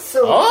 It's not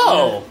so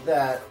Oh. weird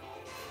that.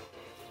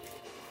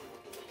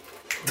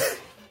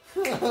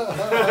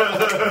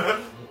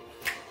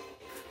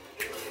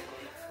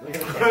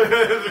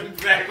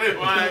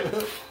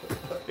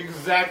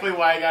 exactly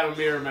why I got a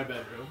mirror in my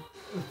bedroom.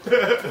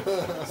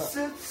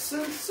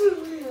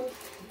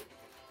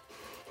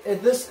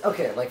 If this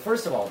okay, like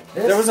first of all,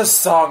 this There was a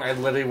song I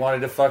literally wanted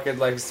to fucking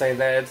like say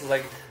that it's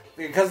like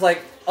because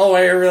like oh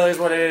I realize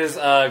what it is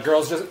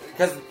girls just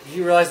because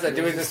you realize that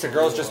doing this to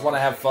girls just want to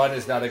have fun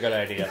is not a good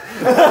idea.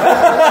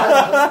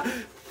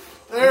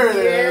 There it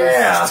is.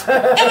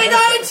 yeah. Every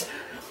night.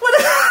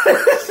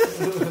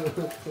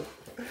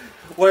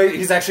 Well,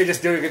 he's actually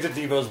just doing it to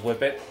Devo's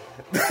Whip It.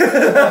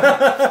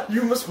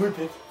 You must whip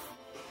it.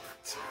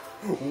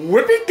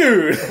 Whip it,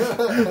 dude.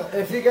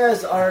 If you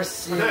guys are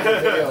seeing the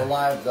video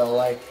live though,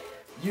 like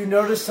you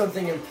notice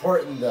something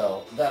important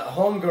though. That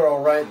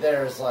homegirl right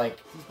there is like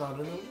He's not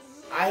in it.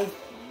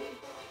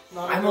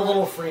 I'm a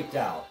little freaked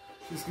out.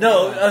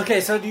 No,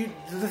 okay. So the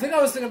thing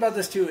I was thinking about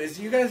this too is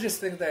you guys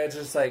just think that it's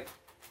just like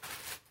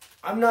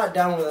I'm not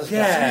down with this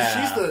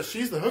Yeah. guy.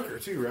 She's the hooker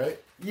too, right?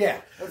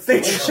 Yeah.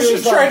 She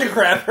was tried like- to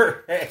grab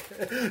her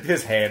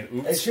his hand.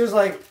 And Oops. she was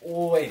like,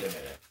 wait a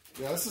minute.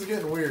 Yeah, this is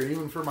getting weird,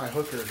 even for my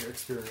hooker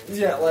experience.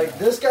 Yeah, like,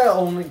 this guy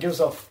only gives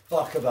a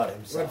fuck about Red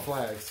himself.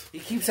 flags. He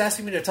keeps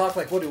asking me to talk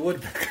like Woody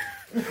Woodpecker.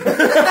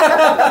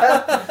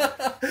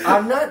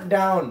 I'm not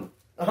down.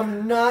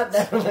 I'm not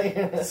down like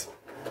this.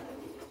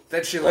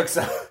 Then she looks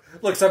up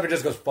and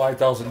just goes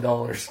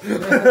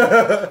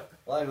 $5,000.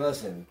 Like,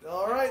 listen.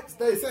 Alright, it's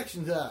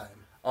dissection time.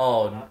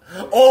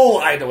 Oh,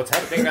 I know what's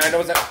happening. I know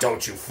what's happening.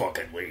 Don't you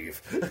fucking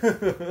leave.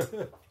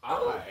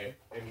 I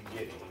am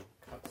getting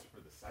cups for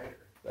the cider.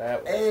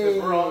 That was, Hey.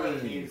 Because we're all going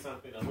to need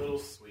something a little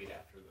sweet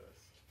after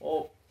this.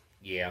 oh,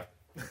 yeah.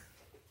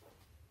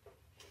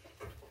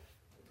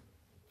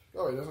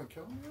 Oh, he doesn't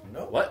kill him?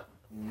 No. What?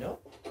 No.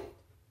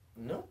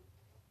 No.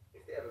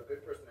 If they have a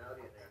good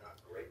personality and they're not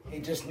great, He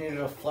just needed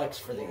a flex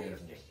for the evening.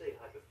 Say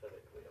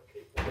hypothetically,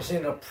 okay? Just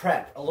needed a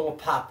prep, a little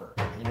popper.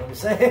 You know what I'm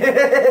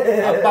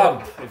saying? A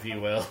bump, if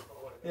you will.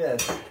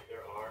 Yes.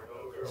 There are no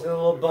girls. Just a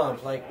little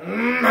bump. Like,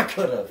 I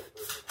could have.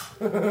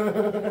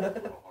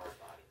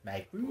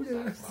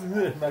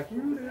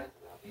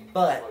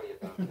 But,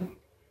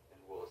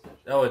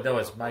 No,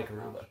 it's Mike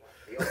Aruba.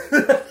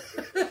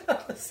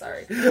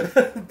 Sorry.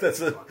 That's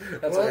an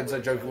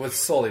inside joke with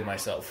solely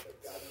myself.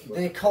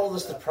 they call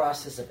this the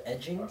process of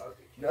edging.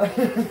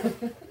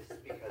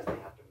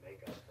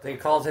 They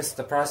call this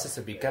the process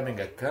of becoming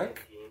a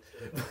cuck.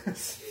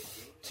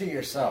 To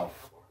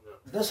yourself.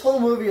 This whole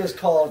movie is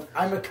called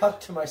I'm a cuck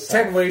to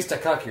myself. 10 ways to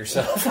cuck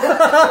yourself.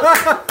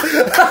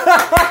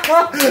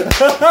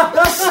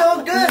 That's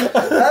so good.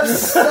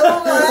 That's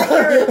so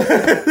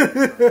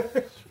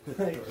accurate.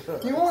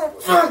 You want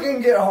to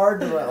fucking get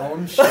hard to my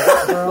own shit,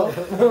 bro?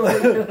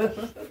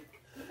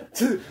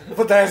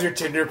 But that as your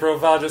Tinder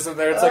profile just in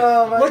there. It's like,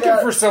 Oh my looking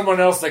God. for someone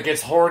else that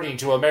gets horny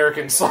to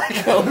American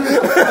Psycho.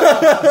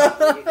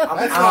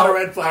 That's not a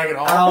red flag at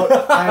all.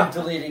 Out. I'm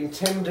deleting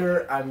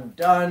Tinder. I'm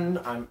done.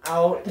 I'm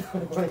out.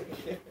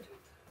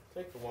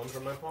 Take the one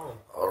from my palm.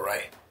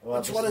 Alright. Well,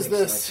 Which one is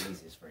makes it this? much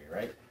easiest for you,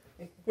 right?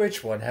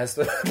 Which one has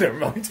the... Never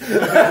mind.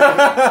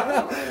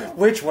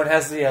 Which one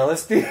has the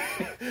LSD?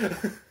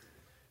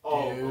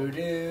 Oh,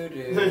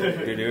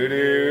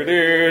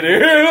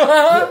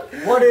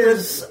 Do-do-do-do-do. What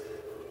is...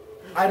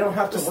 I don't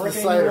have to This is work the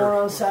cider.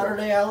 anymore on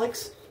Saturday,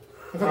 Alex?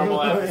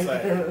 caramel apple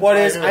cider. What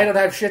is... I don't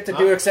have shit to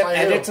do except I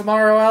edit know.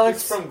 tomorrow,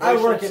 Alex? From I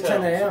Glacial work at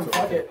 10 Till. a.m.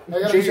 Fuck it. I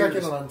gotta check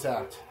in on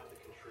Untapped.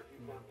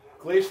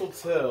 Glacial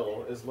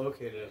Till is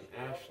located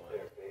in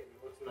Ashland.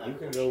 You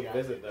can go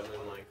visit them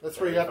in like. That's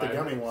where you got the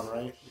 35 gummy minutes. one,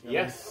 right?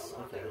 Yes.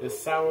 Okay. The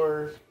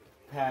sour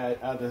pad,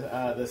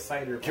 the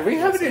cider. Can we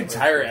have an pad.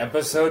 entire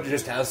episode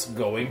just us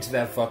going to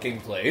that fucking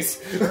place?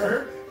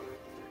 Sure.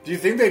 Do you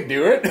think they'd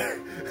do it?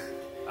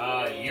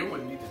 You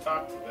would need to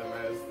talk to them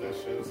as the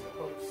show's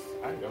host.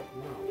 I don't know.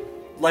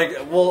 Like,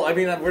 well, I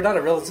mean, we're not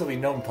a relatively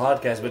known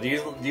podcast, but do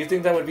you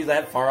think that would be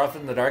that far off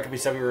in the dark if we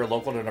said we were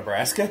local to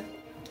Nebraska?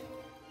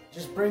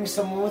 Just bring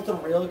someone with a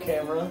real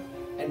camera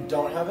and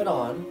don't have it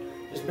on.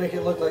 Just make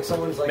it look like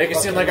someone's like Make it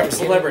seem fucking, like I'm a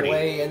getting celebrity.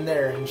 way in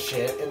there and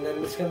shit, and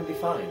then it's gonna be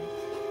fine.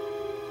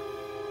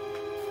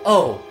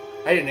 Oh,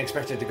 I didn't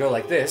expect it to go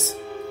like this.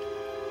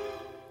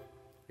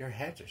 Your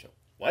hands are so...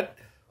 What?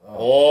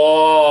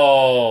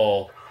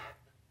 Oh.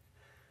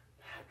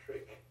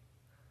 Patrick,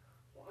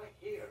 why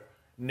here?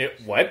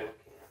 What?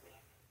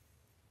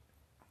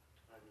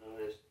 I've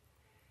noticed.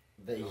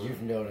 That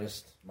you've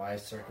noticed my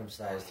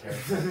circumcised hair.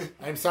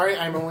 I'm sorry,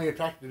 I'm only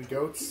attracted to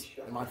goats.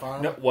 Am I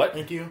fine? No, what?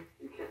 Thank you.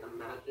 You can't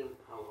imagine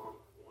how long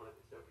I wanted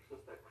this ever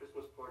since that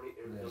Christmas party.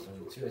 There's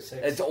only 2 of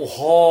 6. It's...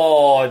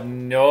 Oh,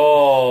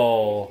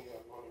 no.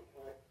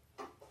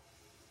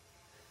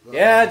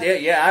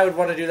 Yeah, I would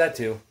want to do that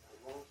too.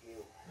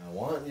 I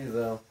want you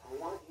though.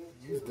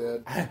 He's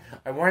dead.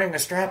 I'm wearing a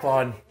strap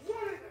on.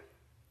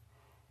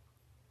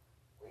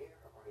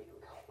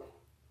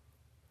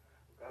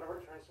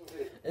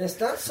 And it's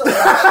not so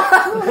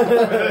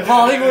much.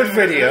 Hollywood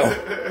Video.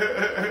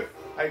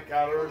 I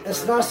gotta.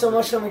 It's not so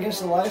much I'm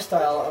against the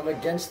lifestyle. I'm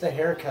against the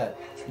haircut.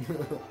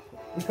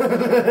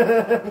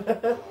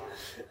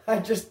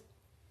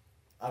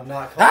 I'm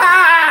not.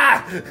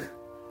 Ah!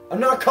 I'm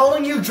not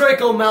calling you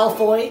Draco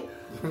Malfoy.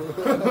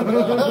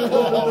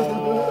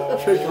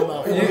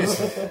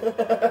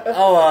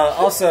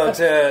 Also,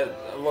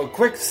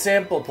 quick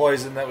sample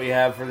poison that we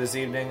have for this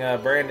evening.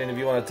 Brandon, if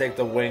you want to take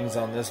the wings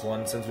on this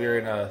one, since we're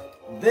in a...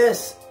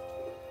 This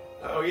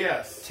Oh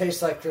yes,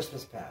 tastes like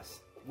Christmas past.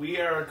 we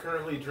are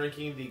currently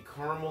drinking the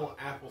caramel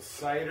apple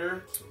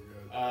cider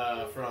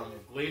from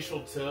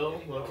Glacial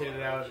Till,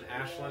 located out in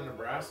Ashland,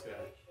 Nebraska.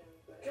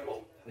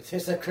 It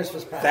tastes like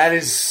Christmas past. That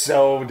is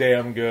so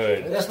damn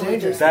good. That's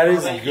dangerous. That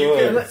is You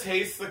good. can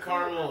taste the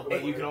caramel,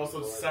 but you can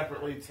also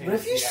separately taste. But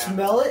if you the apple.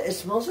 smell it, it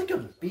smells like a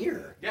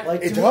beer. Yeah.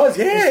 Like, It to me, does,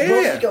 yeah, It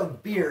smells yeah. like a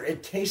beer.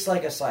 It tastes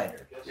like a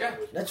cider. Yeah.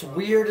 That's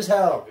weird as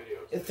hell.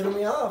 It threw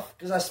me off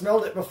because I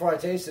smelled it before I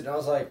tasted it. And I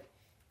was like,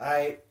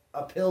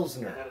 a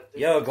Pilsner.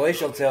 Yo,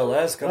 Glacial Till,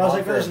 let's come And I was on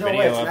like, for a there's no way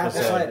video it's an apple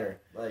episode. cider.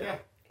 Like, Yeah.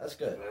 that's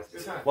good.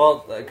 Good time. Well,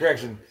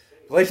 correction.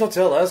 Glacial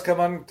Till, let us come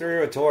on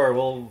through a tour.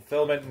 We'll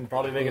film it and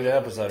probably make it an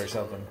episode or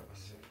something.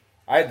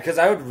 Because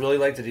I would really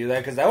like to do that,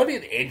 because that would be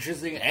an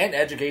interesting and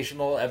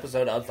educational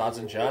episode of Thoughts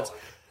and Shots.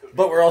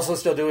 But we're also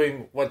still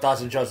doing what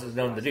Thoughts and Shots is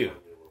known to do.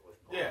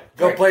 Yeah.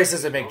 Go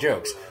places and make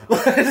jokes.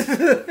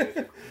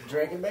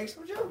 Drink and make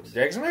some jokes.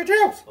 Drink and make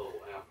jokes.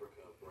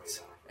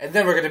 And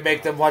then we're going to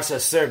make them watch a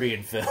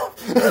Serbian film.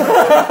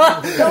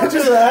 Don't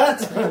do that.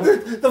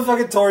 The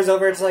fucking tour's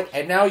over. It's like,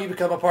 and now you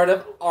become a part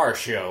of our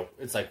show.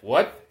 It's like,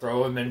 what?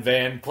 Throw him in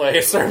van, play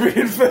a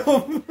Serbian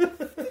film.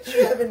 Did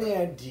you have any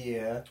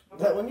idea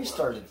that when you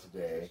started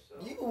today,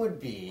 you would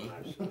be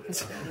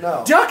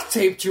no Duct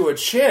taped to a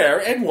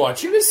chair and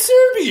watching a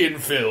Serbian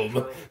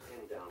film.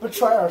 But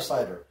try our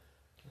cider.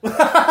 That's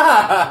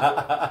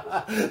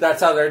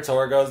how their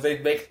tour goes. They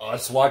make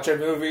us watch a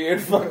movie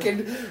and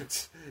fucking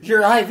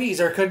your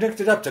IVs are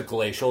connected up to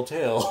Glacial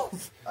Till.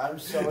 I'm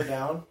so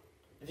down.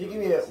 If you give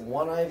me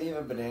one IV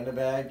of a banana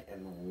bag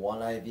and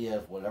one IV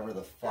of whatever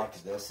the fuck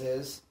this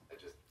is,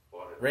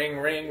 Ring,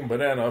 ring,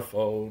 banana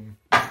phone.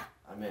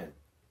 I'm in.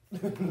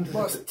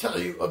 Must tell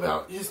you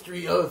about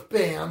history of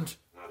band.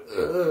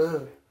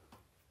 No,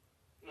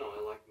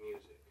 I like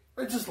music.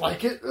 I just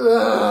like it. It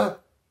was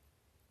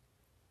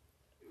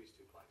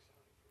too black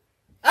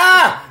sounding.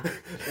 Ah!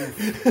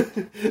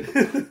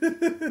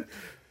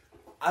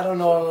 I don't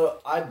know.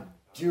 I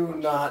do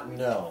not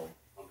know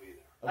I'll be there.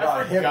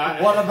 about I forgot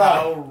hip. What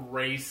about? how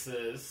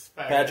racist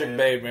Patrick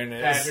Bateman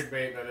is. Patrick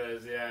Bateman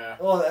is, yeah.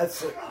 Well,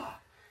 that's.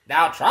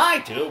 Now try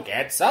to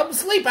get some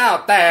sleep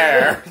out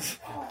there.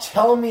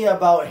 Tell me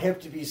about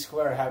Hip to Be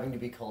Square having to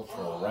be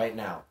cultural right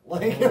now.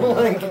 Like I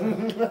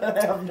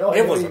have no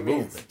idea. It was what a you mean.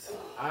 movement.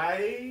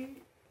 I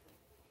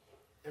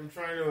am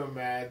trying to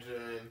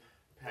imagine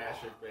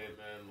Patrick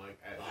Bateman, like,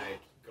 at night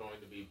going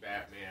to be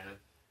Batman.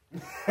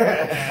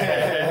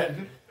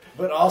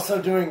 But also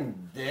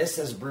doing this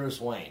as Bruce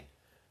Wayne.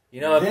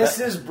 You know, This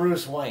is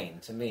Bruce Wayne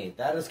to me.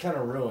 That has kind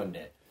of ruined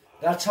it.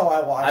 That's how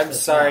I watch. I'm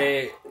this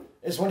sorry. now.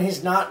 Is when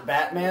he's not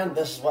Batman.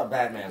 This is what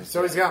Batman.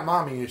 So he's got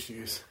mommy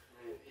issues.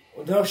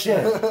 No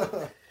shit.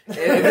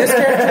 This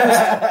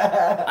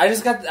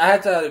character,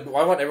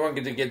 I want everyone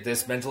to get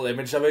this mental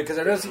image of it, because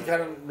I notice he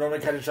normally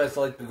tries to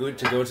like go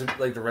to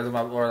like the rhythm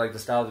of, or like the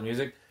style of the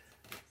music.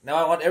 Now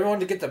I want everyone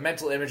to get the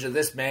mental image of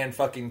this man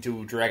fucking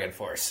to Dragon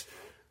Force.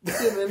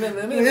 Listen,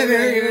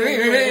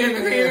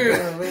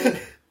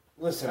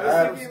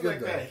 I was thinking like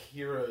that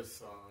Heroes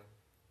song.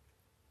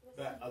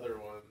 That other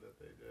one that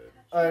they did.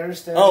 I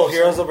understand. Oh,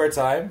 Heroes Over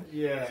Time?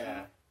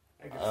 Yeah.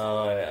 I guess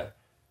Oh, yeah.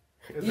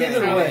 that's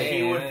Either how way.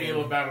 he would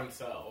feel about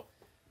himself.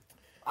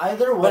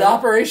 Either way, But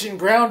Operation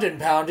Ground and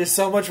Pound is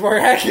so much more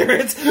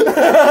accurate. 2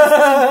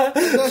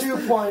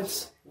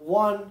 points.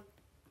 1,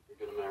 You're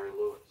gonna marry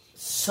Lewis.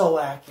 so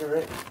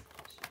accurate,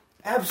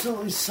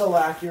 absolutely so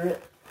accurate.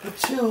 But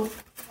 2,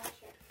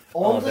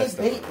 only that's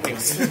not Bateman.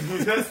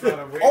 That's not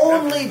a wig.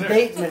 Only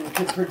Bateman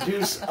could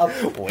produce a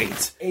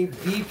Wait.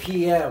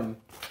 BPM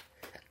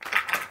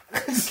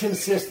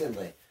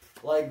consistently.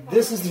 Like,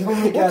 this is the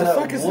only guy the that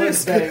fuck is would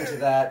this? bang to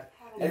that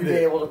and be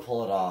able to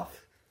pull it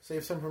off.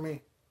 Save some for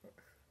me.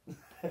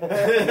 It's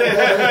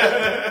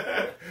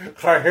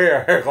like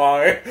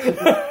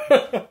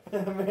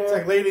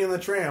Lady and the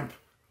Tramp.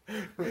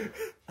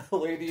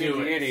 Lady Do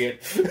and the it.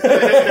 Idiot.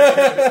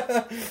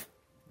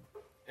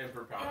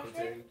 Emperor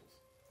Palpatine.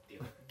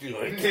 Do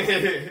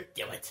it.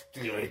 Do it.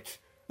 Do it.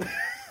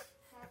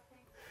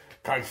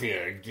 Can't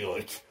hear it. Do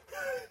it.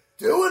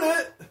 Doing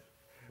it!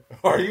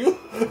 Are you?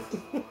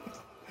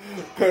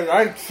 Because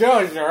I'm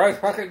telling you right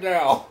fucking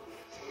now.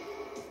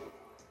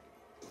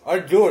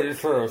 I'm doing this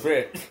for a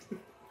bit.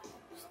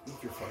 Eat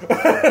your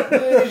fucking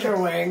There's your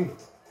wing.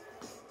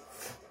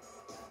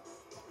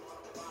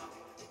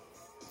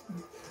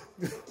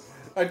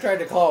 I tried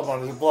to call him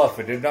on his bluff.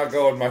 It did not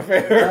go in my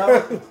favor.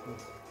 Well,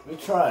 we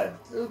tried.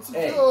 It's a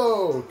Hey.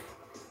 joke.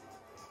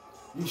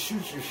 You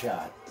shoot your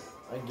shot.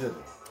 I did it.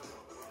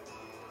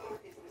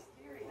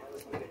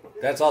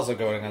 That's also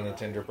going on the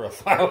Tinder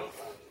profile.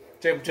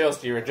 Tim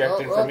Chelsea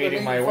rejected for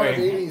meeting my wing.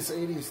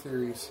 80s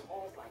theories.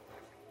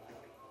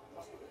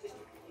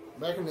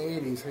 Back in the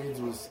 80s,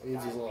 AIDS was a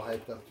little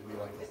hyped up to be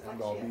like the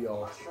end all be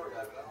all.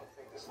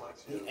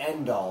 The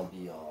end all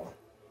be all.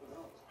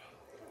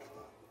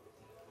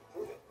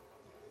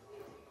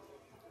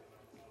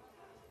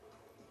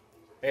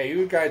 Hey,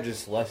 you guys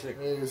just left it.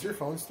 Hey, is your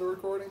phone still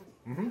recording?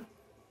 Mm-hmm.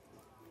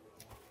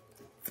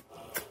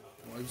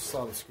 Well, I just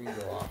saw the screen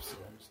go off, so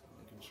I'm just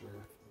making sure.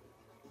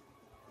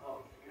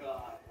 Oh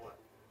God, what?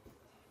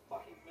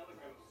 Fucking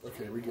milligrams.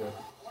 Okay, we good. I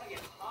want to get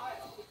high.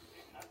 I'm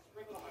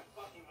sprinkling on my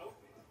fucking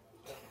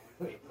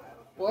oatmeal.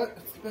 What?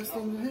 That's the best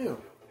thing to do.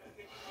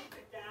 Keep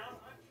it down.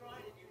 I'm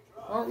trying to do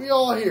drugs. Aren't we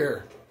all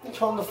here? You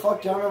calm the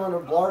fuck down. I'm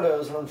under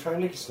Blardos and I'm trying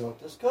to smoke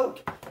this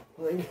coke.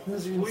 Like,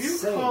 this is Will you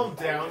insane. calm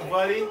down,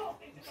 buddy? I'm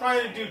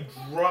trying to do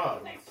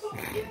drugs.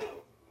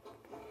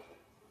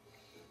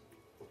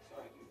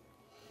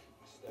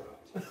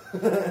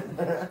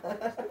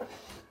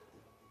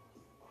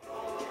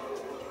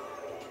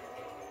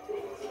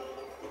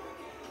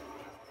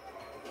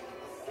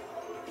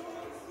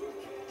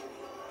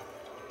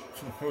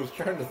 was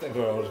trying to think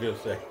what I was going to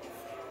say.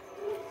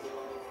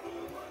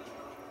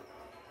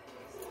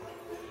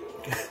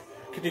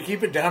 Can you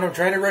keep it down? I'm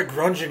trying to write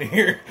grunge in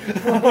here.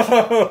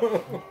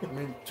 I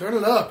mean, turn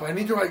it up. I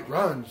need to write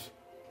grunge.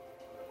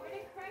 Where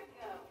did Craig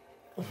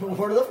go?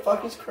 Where the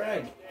fuck is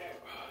Craig?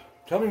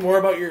 Tell me more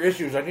about your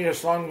issues. I need a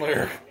song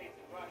lyric.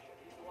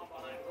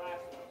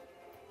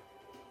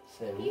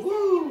 Say He's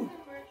woo. some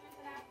mergers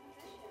and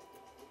acquisitions.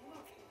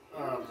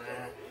 Oh,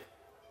 man.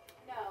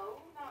 No,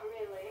 not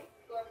really.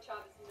 Gorbachev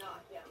is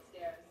not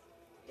downstairs.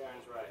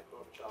 Karen's right.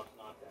 Gorbachev's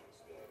not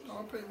downstairs.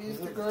 Don't put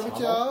Mr.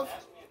 Gorbachev.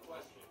 Ask me a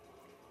question.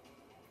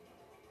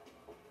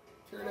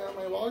 Tear down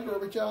my wall,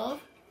 Gorbachev.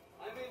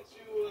 I'm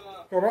into,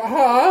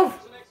 Gorbachev!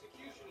 and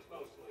executions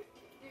mostly.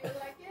 Do you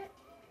like it?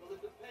 Well,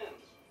 it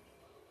depends.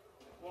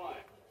 Why?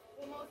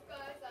 Well, most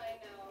guys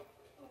I know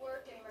who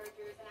work in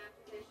mergers and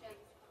acquisitions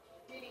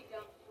really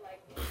don't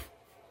like it.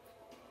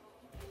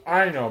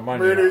 I know money.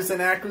 Murders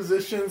and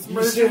acquisitions.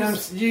 You see what I'm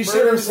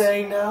murders-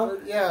 saying now?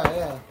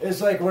 Yeah.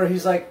 It's like where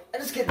he's like, I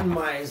just get in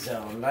my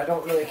zone. I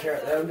don't really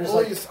care. I'm just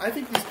Well, like, I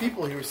think these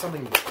people hear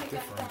something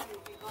different.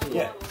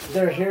 yeah,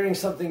 they're hearing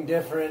something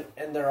different,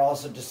 and they're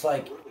also just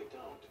like Really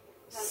don't.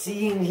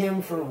 seeing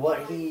him for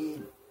what they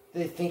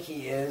think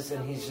he is,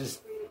 and he's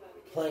just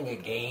playing a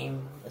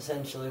game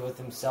essentially with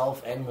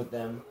himself and with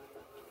them.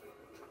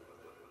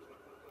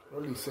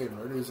 What did he say?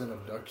 Murders and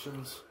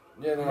abductions?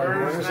 Yeah, no,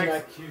 Murders and ac-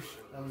 execution.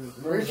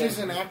 Murders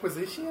and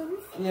acquisitions?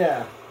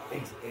 yeah,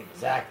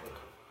 exactly.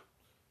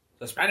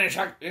 The Spanish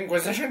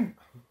Inquisition?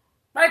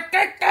 Like,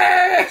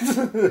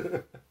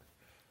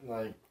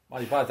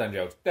 Monty Python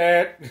jokes.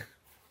 That.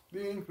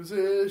 The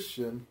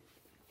Inquisition.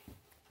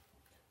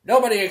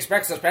 Nobody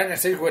expects the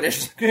Spanish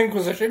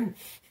Inquisition.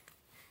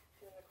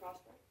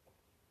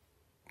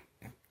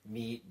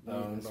 meat,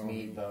 bones,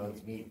 meat,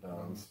 bones, meat,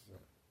 bones.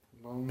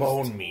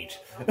 Bone meat.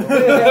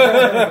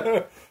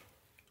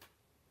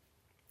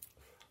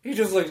 He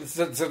just like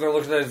sits there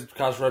looking at his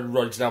costume,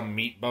 writes down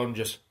meat bone,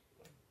 just.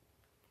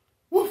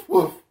 Woof,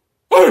 woof.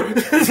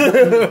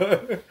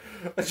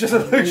 It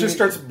just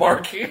starts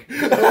barking.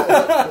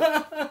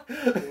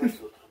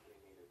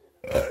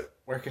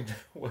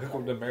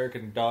 Welcome to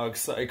American Dog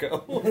Psycho.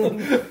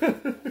 Bateman's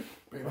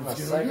A been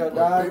psycho a good boy.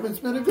 dog? Bateman's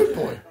been a good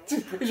boy.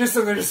 He's just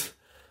sitting there, just.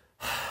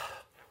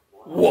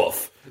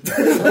 Woof. Woof.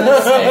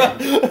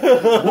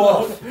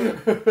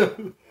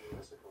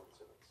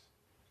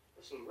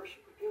 Listen, where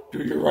should we go? Do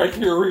you like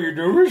your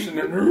news in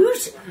the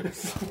news?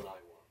 That's what I want.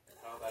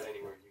 How about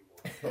anywhere you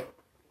want?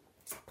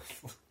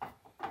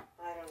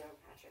 I don't know,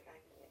 Patrick. I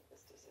can make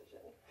this decision.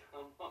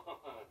 Come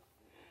on.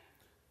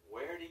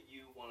 Where do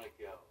you want to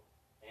go?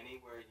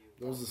 Anywhere you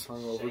Those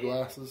want. is hungover Say it.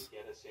 glasses.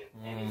 Get us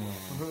in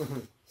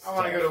anywhere. I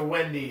want to go to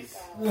Wendy's.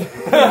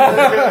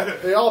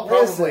 They all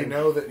probably Listen.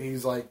 know that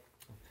he's like,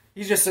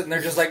 He's just sitting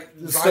there, just like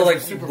His still eyes like are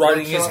super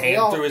running his bloodshot. They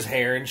hand all- through his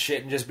hair and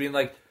shit, and just being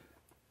like,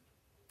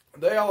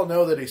 they all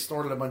know that he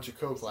snorted a bunch of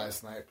coke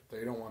last night, but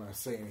they don't want to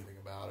say anything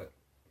about it.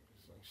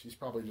 So she's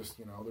probably just,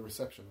 the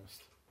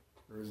receptionist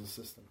or his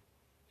assistant.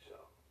 So,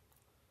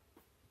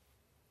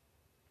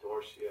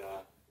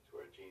 Dorsia is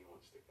where Gene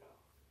wants to go.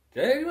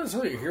 "Did anyone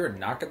tell you hear a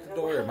knock at the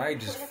door? Or am I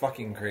just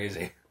fucking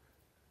crazy?"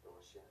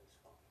 Dorsia is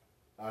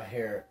fine. I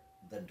hear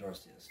that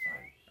Dorsey is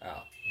fine.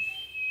 Oh,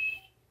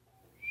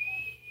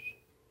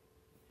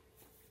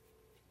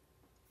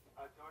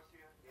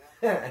 Dorsia,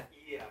 yeah?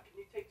 Yeah, can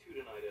you take 2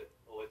 tonight at,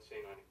 let's say,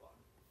 9 o'clock?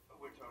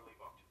 We're totally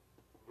booked.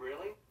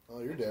 Really?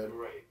 Oh, you're dead.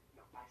 Great.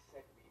 No, I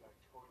said we are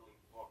totally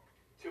booked.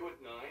 2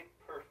 at 9?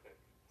 Perfect.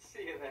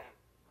 See you then.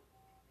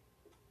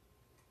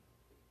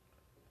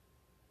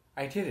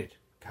 I did it,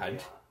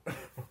 cunt. Yeah.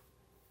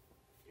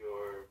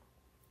 You're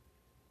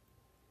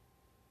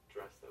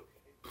dressed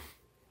okay.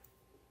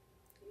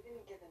 You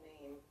didn't give a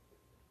name.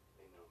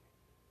 They know me.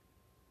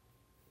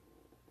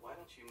 Why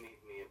don't you meet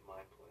me at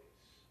my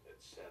place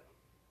at 7?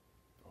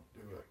 Don't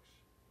do it.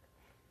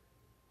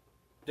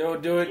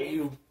 Don't do it,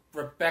 you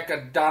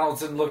Rebecca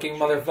Donaldson-looking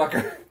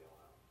motherfucker.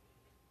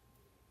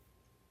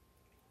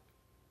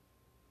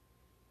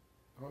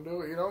 Don't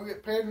do it. You don't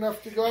get paid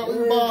enough to go out with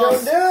your Don't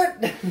boss.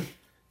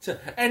 do it.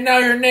 And now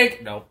you're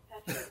naked. Nope.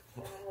 Patrick, I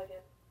want to look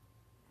at.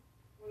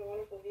 What a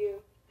wonderful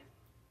view.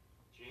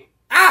 Gene?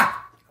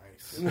 Ah!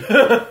 Nice.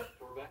 Rebecca?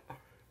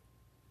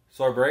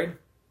 Sore brain?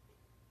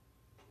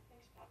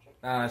 Thanks, Patrick.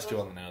 Nah, that's too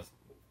on the nose.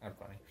 Not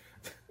funny.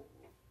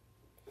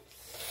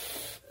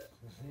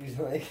 He's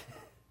like,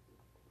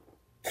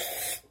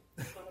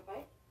 Want a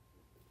bite?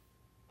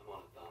 I'm on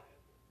a diet,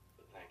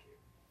 but thank you.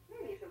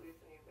 No need to lose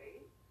any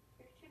weight.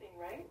 You're kidding,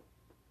 right?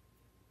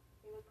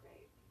 You look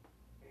great.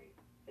 Very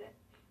fit.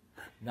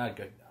 Not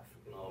good enough.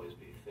 You can always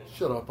be thin.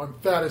 Shut up. I'm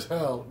fat as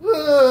hell. Ah.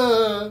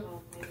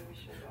 Well, maybe we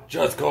should go.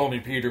 Just call me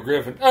Peter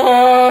Griffin.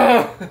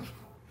 Ah! That's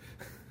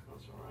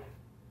alright.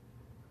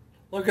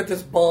 Look at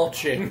this ball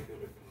chin.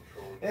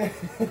 Good at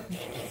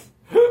controlling.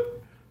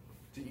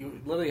 Do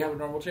you literally have a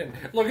normal chin?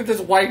 Look at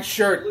this white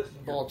shirt.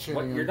 Ball chin.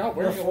 What? again. You're not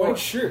wearing a white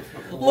shirt.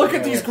 Look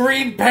at these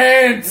green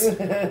pants.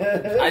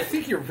 I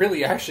think you're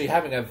really actually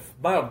having a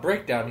mild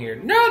breakdown here.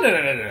 No.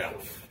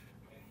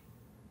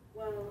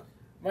 Well,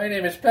 My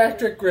name is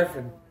Patrick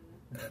Griffin.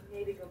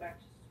 Maybe go back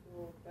to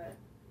school, but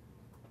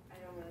I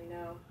don't really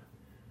know.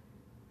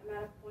 I'm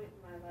at a point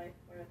in my life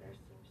where there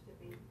seems to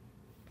be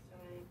so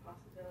many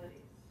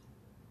possibilities.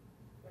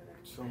 but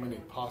I'm So many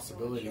not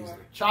possibilities sure.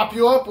 to chop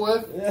you up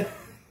with.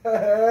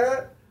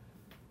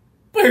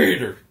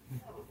 Peter!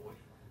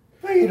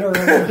 Peter,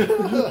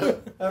 I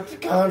have to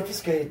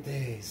confiscate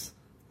these.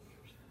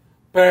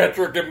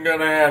 Patrick, I'm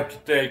gonna have to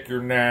take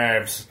your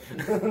knives.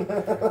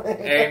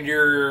 And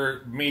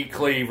your meat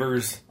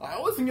cleavers. I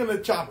wasn't going to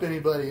chop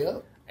anybody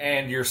up.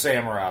 And your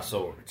samurai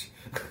swords.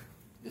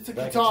 It's a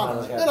That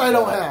katana katana's got that I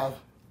don't fire. have.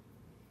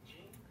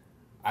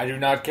 I do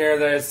not care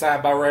that it's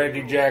signed by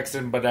Randy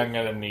Jackson, but I'm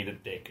gonna need a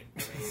ticket. I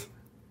guess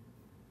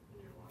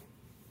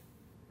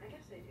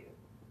I do.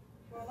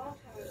 For a long time,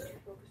 I was too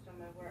focused on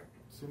my work.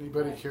 Does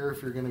anybody care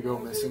if you're going to go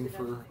missing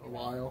for a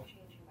while?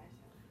 Changing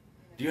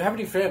myself. Do you have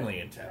any family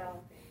in town?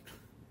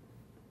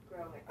 Developing.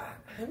 Growing. I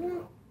don't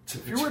know.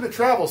 If you were to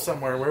travel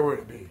somewhere, where would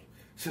it be?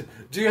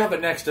 Do you have a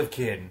next of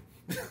kin?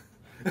 I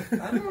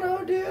don't know,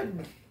 dude.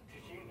 Did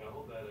you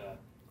know that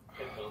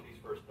Ted Bundy's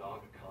first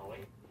dog, a collie,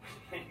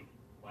 was named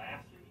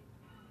Lassie?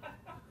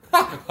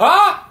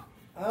 Ah!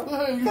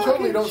 You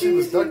totally don't see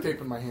this duct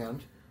tape in my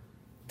hand.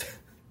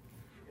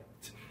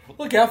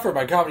 Look out for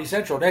my Comedy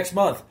Central next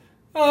month.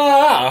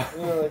 Ah!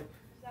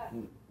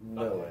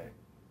 No way.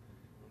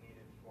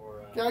 Needed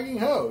for Gagging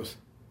hose.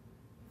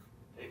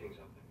 taking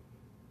something.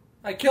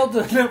 I killed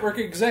the network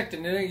exec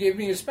and then they gave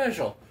me a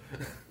special.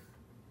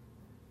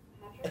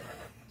 Patrick,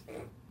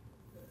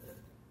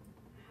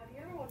 have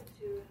you ever wanted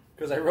to?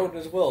 Because I wrote in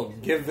his will,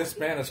 give this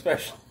man a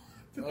special.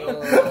 No,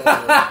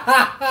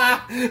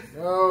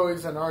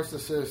 he's a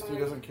narcissist. He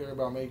doesn't care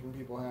about making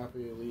people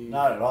happy. Leave.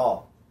 Not at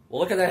all.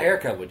 Well, look at that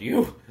haircut, would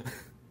you?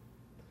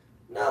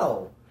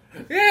 No.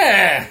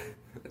 Yeah!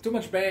 Too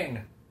much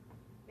bang.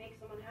 Make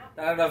someone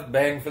happy. Not enough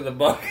bang for the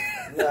buck.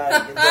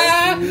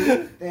 Thank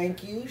you.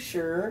 Thank you,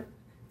 sure.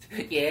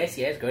 Yes,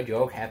 good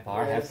joke. Half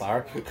bar, Yes. half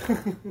bar.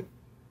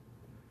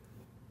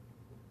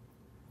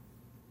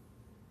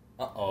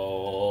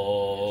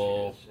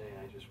 Uh-oh. I should say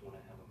I just want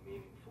to have a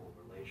meaningful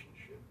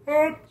relationship.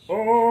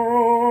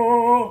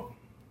 Uh-oh.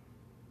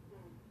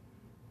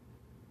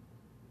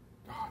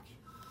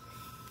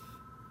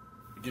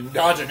 You can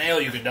dodge a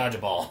nail, you can dodge a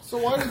ball. So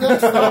why did that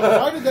stop?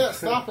 Why did that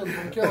stop him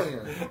from killing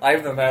her?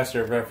 I'm the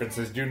master of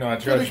references. Do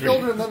not Could have judge killed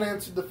her me. and then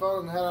answered the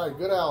phone and had a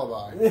good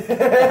alibi.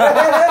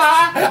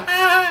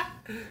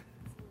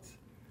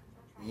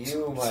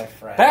 You, my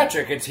friend,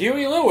 Patrick, it's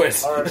Huey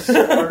Lewis. are a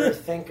smarter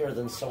thinker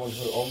than someone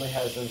who only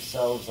has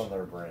themselves on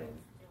their brain.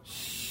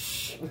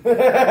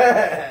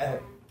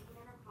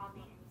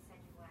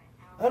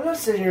 I'm not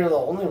saying you're the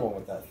only one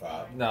with that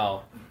thought.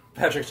 No.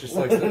 Patrick's just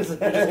like, you just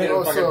get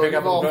Oh, a fucking so pick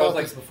up you've all on the phone.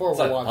 thought It's this like, before it's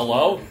we're like, watching.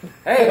 hello?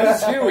 Hey,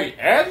 this is Huey.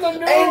 And the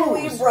news. And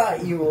we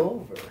brought you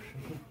over.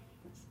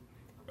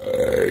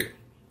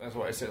 That's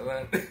why I said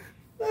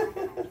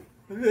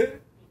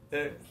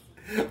that.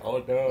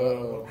 Oh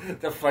no.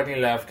 The funny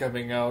laugh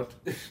coming out.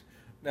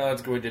 Now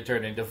it's going to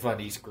turn into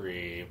funny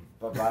scream.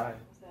 Bye-bye.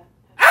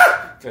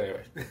 So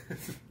anyway.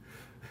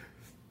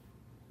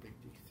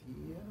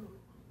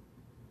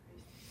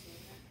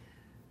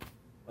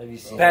 Have you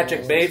seen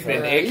Patrick it?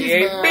 Bateman, He's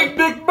a.k.a. mad. Big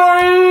Dick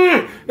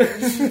Boy!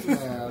 He's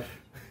mad.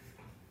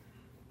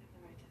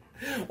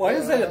 Why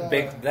is that a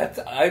big...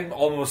 I'm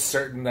almost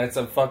certain that's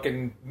a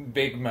fucking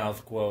Big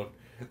Mouth quote.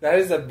 That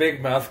is a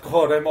Big Mouth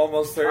quote. I'm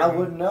almost certain. I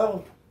wouldn't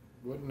know.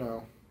 Wouldn't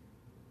know.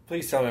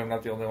 Please tell me I'm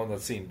not the only one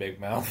that's seen Big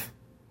Mouth.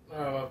 I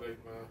love Big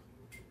Mouth.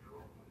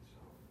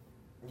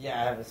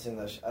 Yeah, I haven't seen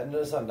that. I know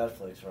it's on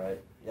Netflix, right?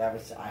 Yeah,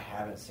 I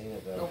haven't seen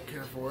it though. Don't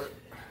care for it.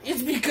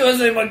 It's because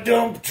I'm a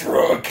dump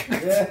truck.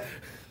 Yeah.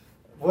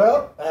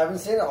 Well, I haven't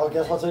seen it. I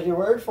guess I'll take your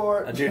word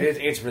for it. Dude,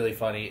 it's really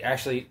funny.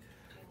 Actually,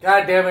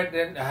 God damn it,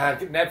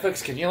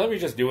 Netflix, can you let me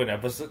just do an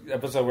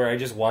episode where I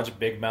just watch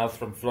Big Mouth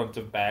from front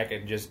to back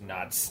and just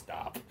not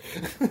stop?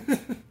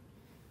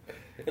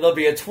 It'll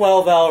be a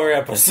 12-hour You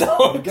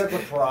episode. get the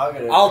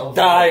prerogative. I'll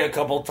die a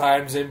couple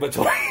times in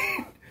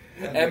between.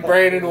 And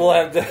Brandon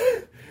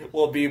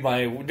will be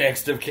my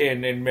next of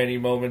kin in many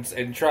moments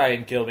and try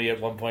and kill me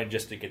at one point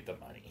just to get the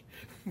money.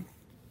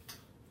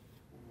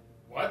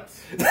 What?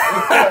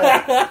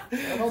 I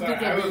don't Sorry,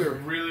 think I I was either.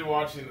 really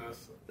watching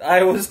this.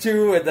 I was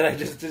too, and then I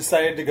just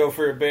decided to go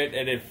for a bit,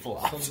 and it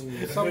flopped.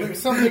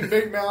 Something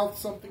Big Mouth,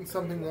 something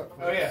that.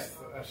 Oh yes,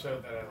 a show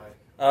that I like.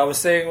 I was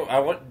saying,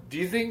 do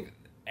you think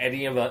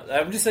any of us,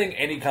 I'm just saying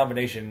any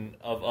combination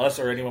of us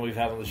or anyone we've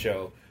had on the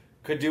show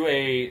could do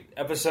a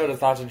episode of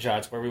Thoughts and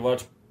Shots where we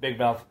watch Big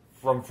Mouth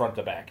from front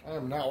to back? I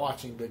am not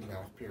watching Big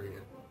Mouth,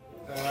 period.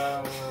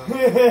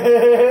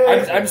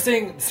 I'm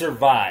saying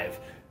survive.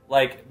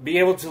 Like, be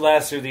able to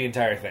last through the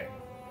entire thing.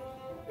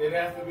 It'd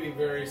have to be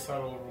very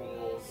subtle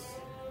rules.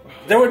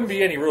 There wouldn't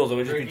be any rules. It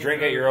would just be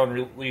drink at your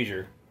own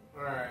leisure.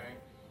 Alright.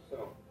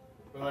 So,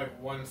 But like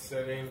one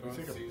sitting, one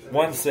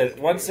season.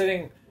 One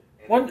sitting.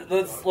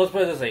 Let's put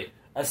it this way: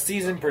 a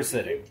season per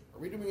sitting. Are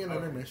we doing an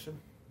intermission?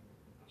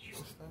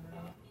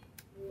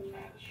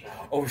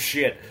 Oh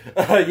shit!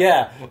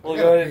 Yeah, we'll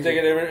go ahead and take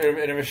an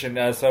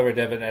intermission. So we're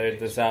Devin edit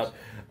this out.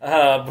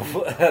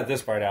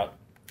 This part out.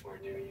 No,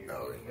 you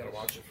gotta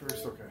watch it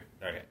first. Okay.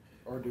 Okay.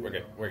 Or do We're it.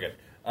 good. We're good.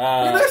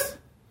 This?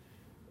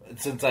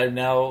 Since I've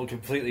now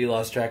completely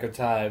lost track of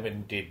time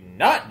and did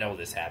not know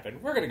this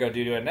happened, we're gonna go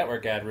do a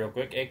network ad real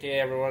quick, aka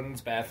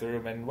everyone's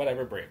bathroom and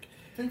whatever break.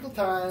 Tinkle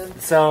time.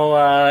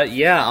 So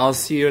yeah, I'll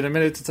see you in a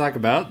minute to talk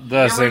about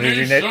the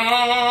Synergy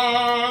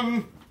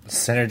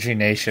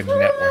Nation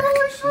Network.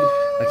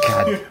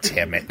 God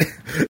damn it!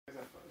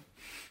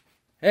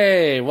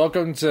 Hey,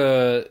 welcome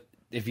to.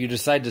 If you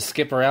decide to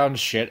skip around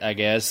shit, I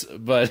guess,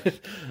 but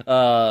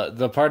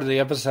the part of the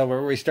episode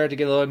where we start to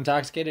get a little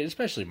intoxicated,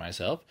 especially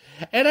myself,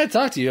 and I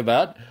talk to you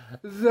about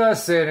the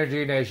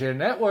Synergy Nation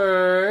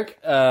Network.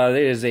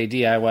 It is a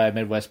DIY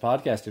Midwest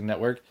podcasting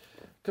network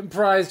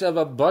comprised of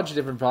a bunch of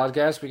different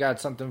podcasts. We got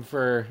something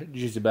for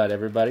just about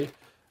everybody.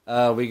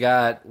 We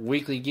got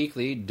Weekly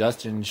Geekly,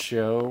 Dustin's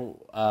show,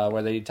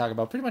 where they talk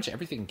about pretty much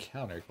everything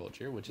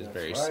counterculture, which is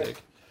very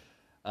sick.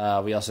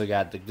 We also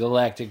got the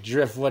Galactic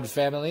Driftwood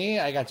family.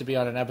 I got to be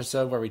on an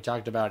episode where we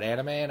talked about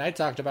anime, and I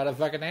talked about a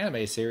fucking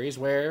anime series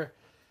where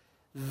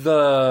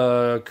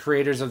the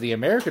creators of the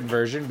American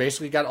version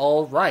basically got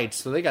all rights,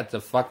 so they got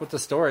to fuck with the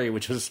story,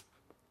 which was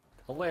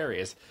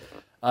hilarious.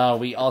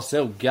 We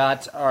also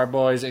got our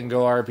boys in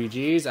Go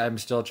RPGs. I'm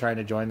still trying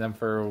to join them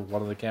for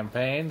one of the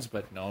campaigns,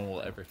 but no one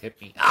will ever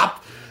hit me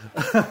up.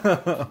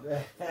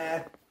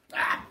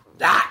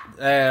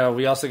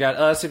 We also got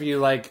us, if you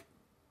like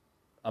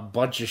a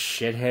bunch of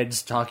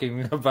shitheads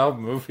talking about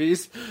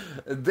movies.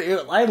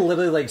 I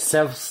literally like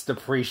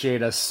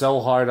self-depreciate us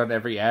so hard on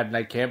every ad, and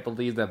I can't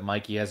believe that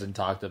Mikey hasn't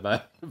talked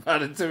about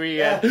it to me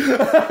yet.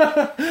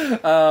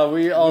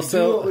 We also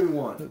do what we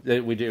want.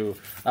 We do.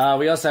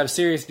 We also have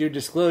Serious Dude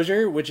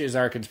Disclosure, which is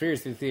our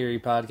conspiracy theory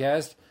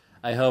podcast.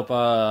 I hope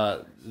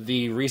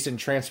the recent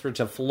transfer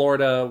to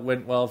Florida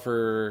went well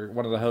for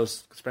one of the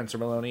hosts, Spencer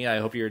Maloney. I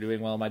hope you're doing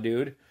well, my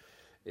dude,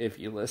 if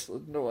you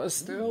listen to us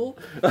still.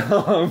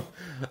 And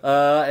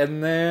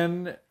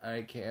then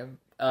I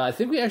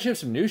think we actually have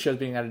some new shows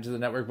being added to the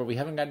network, but we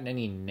haven't gotten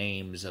any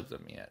names of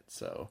them yet.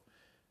 So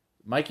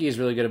Mikey is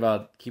really good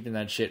about keeping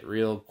that shit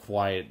real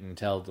quiet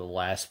until the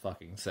last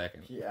fucking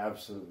second. He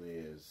absolutely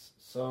is.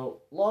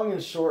 So, long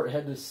and short,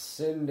 head to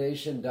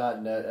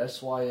synnation.net,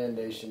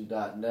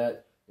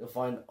 synnation.net. You'll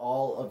find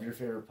all of your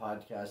favorite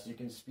podcasts. You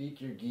can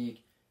speak your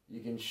geek.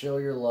 You can show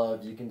your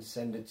love. You can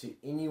send it to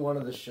any one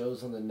of the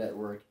shows on the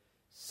network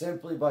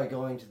simply by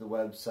going to the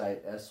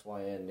website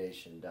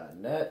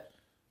synnation.net,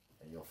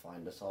 and you'll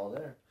find us all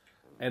there.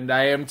 And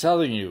I am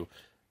telling you,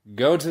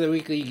 go to the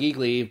Weekly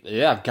Geekly.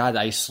 Yeah, God,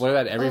 I swear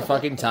that every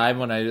fucking time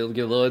when I get a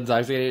little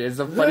intoxicated. It's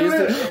the funniest.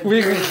 The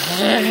Weekly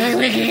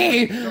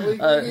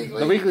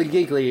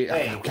Geekly.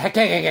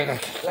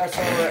 That's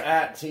how we're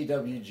at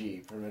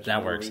TWG. Pretty much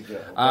That works. We go.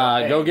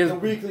 Go give the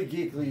Weekly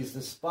Geekly is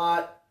the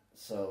spot.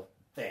 So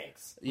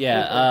thanks.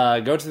 Yeah,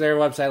 go to their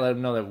website. Let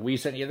them know that we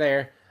sent you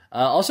there.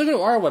 Also, go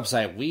to our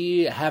website.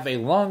 We have a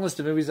long list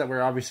of movies that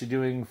we're obviously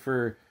doing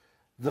for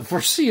the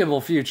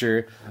foreseeable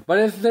future. But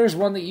if there's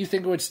one that you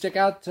think would stick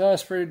out to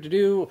us to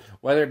do,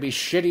 whether it be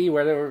shitty,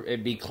 whether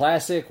it be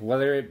classic,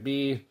 whether it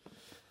be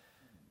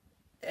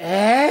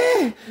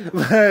but,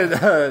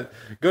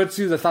 go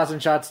to the Thoughts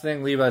and Shots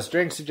thing. Leave us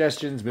drink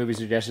suggestions, movie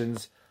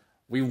suggestions.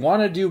 We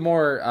want to do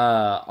more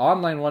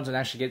online ones and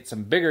actually get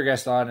some bigger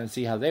guests on and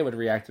see how they would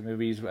react to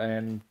movies,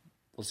 and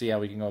we'll see how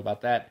we can go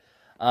about that.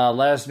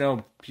 Let us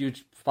know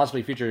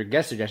possibly future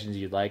guest suggestions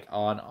you'd like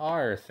on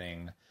our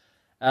thing.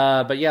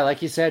 But yeah,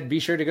 like you said, be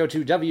sure to go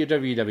to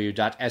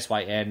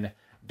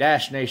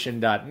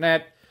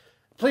www.syn-nation.net.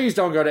 Please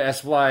don't go to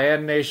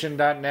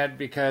synnation.net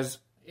because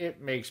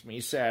it makes me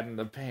sad in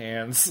the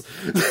pants.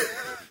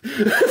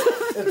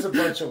 It's a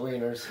bunch of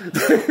wieners.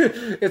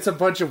 It's a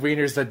bunch of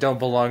wieners that don't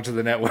belong to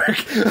the network.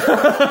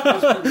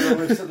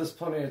 We've said this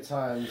plenty of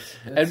times.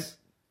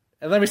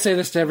 And let me say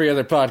this to every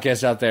other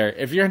podcast out there: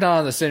 if you're not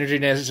on the Synergy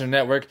Nation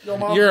Network,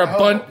 you're a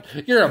bunch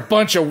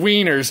of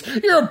wieners.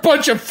 You're a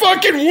bunch of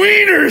fucking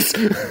wieners.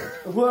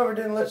 Whoever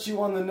didn't let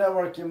you on the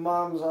network, your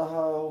mom's a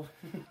hoe.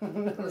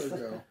 There we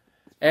go.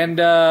 And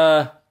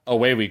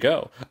away we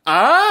go.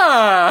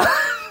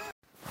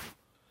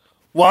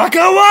 Waka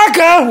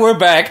waka! We're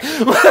back.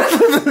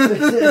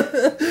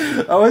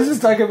 I was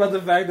just talking about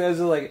the fact that I was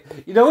like,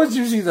 you know what's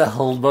usually the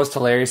most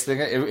hilarious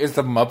thing? Is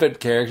the Muppet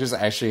characters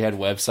actually had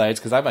websites,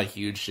 because I'm a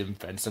huge Jim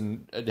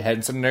Henson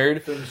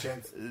nerd.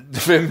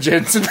 Jim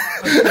Jensen.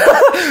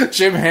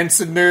 Jim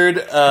Henson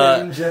nerd.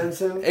 Jim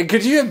Jensen. And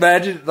could you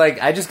imagine, like,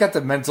 I just got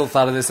the mental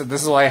thought of this, and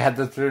this is why I had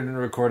to turn the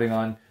recording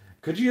on.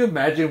 Could you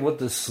imagine what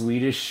the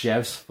Swedish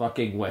Chef's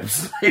fucking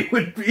website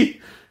would be?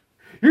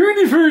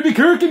 You're for the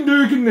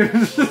Kirkendurken.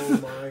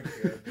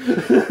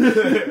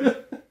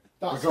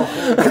 Oh my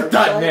god.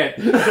 .net. .net.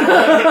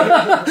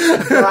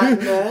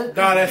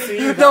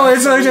 No,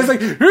 it's like just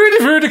like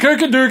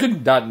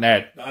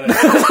 .net.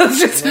 Let's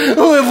just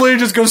literally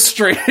just go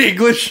straight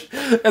English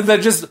and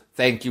then just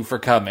thank you for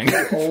coming.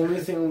 The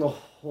only thing in the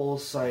whole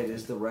site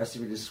is the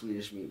recipe to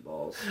Swedish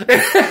meatballs.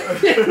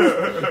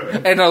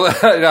 And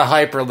a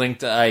hyperlink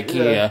to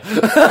IKEA.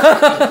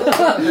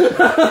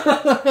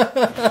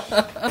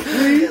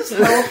 Please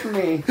help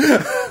me.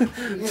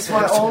 It's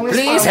my only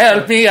Please sponsor.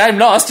 help me, I'm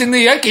lost in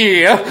the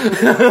IKEA.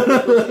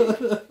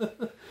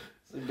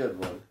 It's a good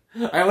one.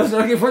 I was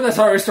looking for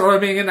the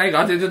storming and I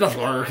got into the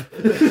floor. What?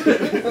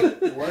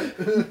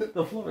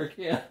 The floor,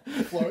 yeah.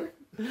 Floor?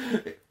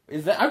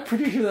 Is that? I'm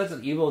pretty sure that's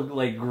an evil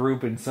like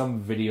group in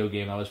some video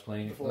game I was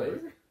playing. Floor?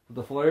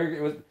 The Flurg?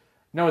 It was,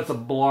 no, it's a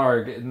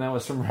Blarg, and that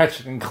was from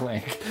Ratchet and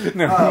Clank.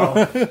 No.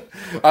 Oh.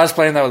 I was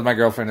playing that with my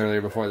girlfriend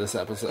earlier before this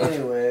episode.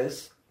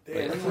 Anyways.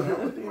 Damn, what's the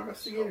hell with the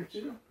investigator,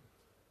 too?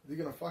 Is he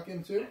gonna fuck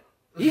him, too?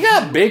 He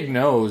got a big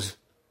nose.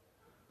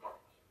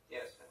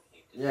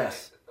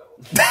 Yes.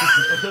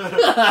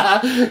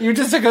 You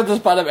just took up the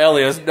spot of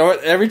Elias. No,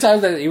 every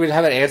time that you would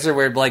have an answer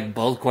where like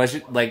both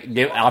questions, like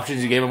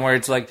options you gave him, where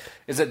it's like,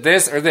 is it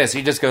this or this?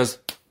 He just goes,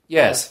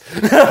 yes.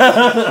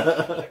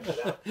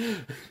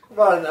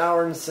 About an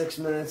hour and 6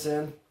 minutes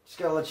in. Just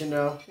gotta let you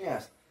know.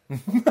 Yes.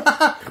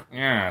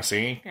 Yeah,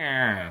 see?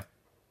 Yeah.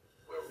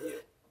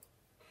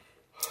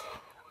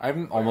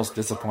 I'm almost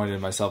disappointed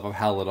in myself of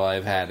how little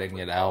I've had and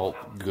yet how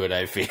good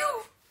I feel.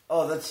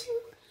 Oh, that's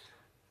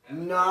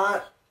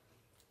not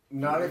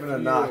even a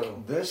knock.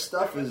 This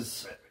stuff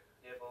is...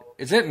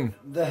 It's hitting.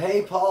 The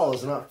Hey Paul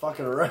is not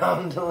fucking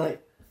around.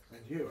 Like,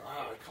 And you,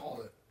 I called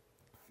it.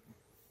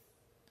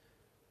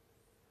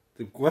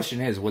 The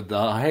question is, would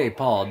the Hey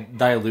Paul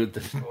dilute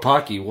the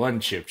Pocky One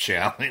Chip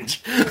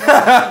Challenge?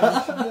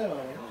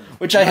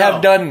 Which I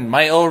have done.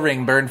 My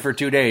O-ring burned for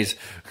 2 days.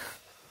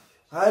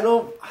 I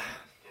don't...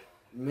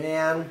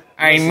 Man.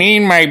 I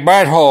mean my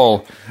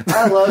butthole.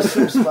 I love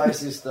some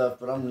spicy stuff,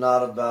 but I'm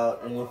not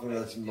about anything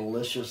that's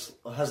malicious,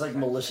 has like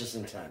malicious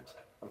intent.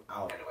 I'm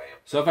out.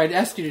 So if I'd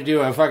asked you to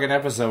do a fucking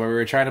episode where we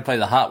were trying to play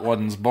the Hot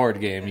Ones board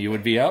game, you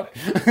would be out?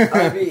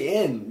 I'd be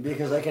in,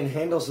 because I can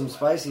handle some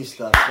spicy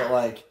stuff, but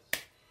like,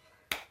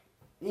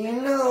 you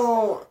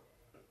know,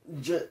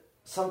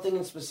 something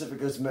in specific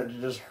that's meant to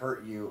just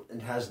hurt you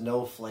and has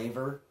no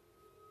flavor,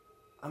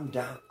 I'm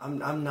down.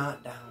 I'm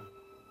not down.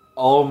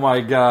 Oh my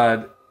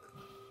god.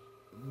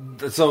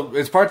 So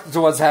it's part to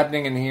what's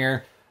happening in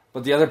here,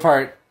 but the other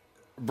part,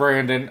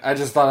 Brandon, I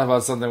just thought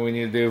about something we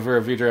need to do for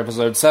a future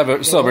episode.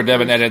 Silver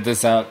Devin, edit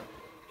this out.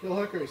 Kill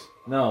hookers.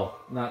 No,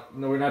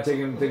 we're not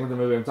taking anything from the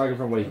movie. I'm talking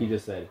from what he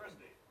just said.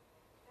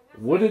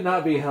 Would it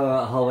not be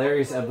a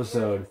hilarious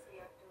episode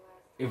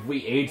if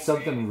we ate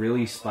something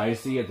really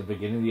spicy at the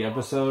beginning of the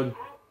episode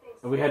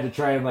and we had to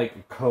try and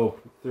like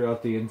cope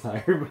throughout the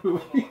entire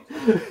movie?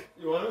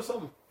 You want to know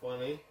something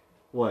funny?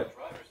 What?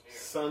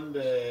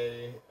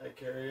 Sunday at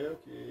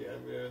karaoke,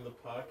 I'm doing the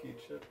Pocky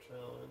Chip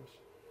Challenge.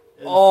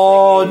 And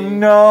Oh singing-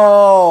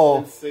 no!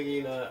 And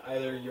singing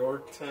either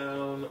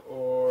Yorktown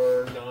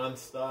or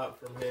Nonstop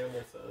from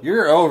Hamilton.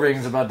 Your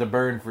O-ring's about to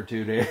burn for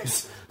 2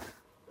 days.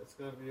 It's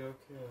gonna be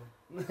okay.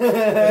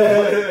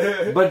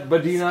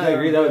 But do you not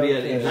agree that would be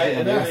an I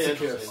interesting think idea? it'd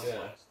be interesting, yeah.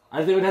 I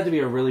think it would have to be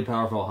a really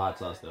powerful hot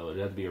sauce, though. It would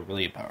have to be a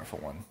really powerful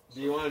one.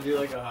 Do you want to do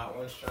like a Hot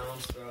Ones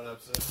challenge throughout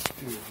episode?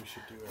 Dude, we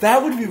should do it.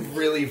 That would be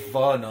really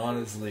fun,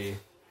 honestly.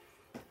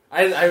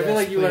 I feel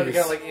like you would have to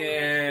please. kind of like,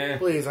 eh.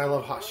 Please, I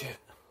love hot shit.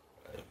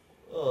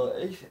 Oh,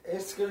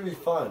 it's gonna be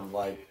fun.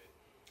 Like,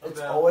 it's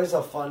Okay. always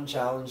a fun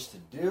challenge to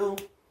do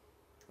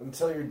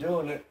until you're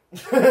doing it.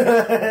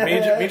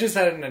 Me just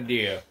had an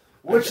idea.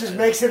 Which just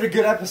makes it a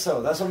good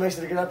episode. That's what makes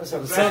it a good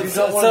episode. So you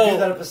so- don't want so- to do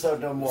that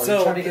episode no more. So,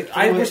 you're trying to get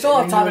through we're it, still and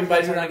off you topic, know but I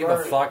you do not guys give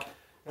are a fuck.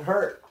 It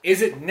hurt.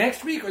 Is it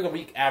next week or the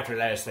week after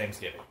that is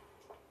Thanksgiving?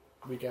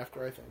 Week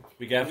after, I think.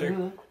 Week after?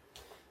 Mhm.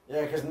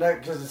 Yeah,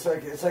 because it's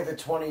like the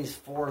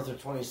 24th or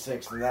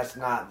 26th, and that's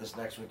not this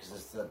next week because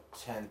it's the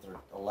 10th or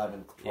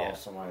 11th, 12th, Yeah.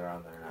 somewhere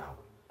around there now.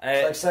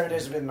 It's like 7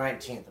 days will be the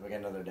 19th, and we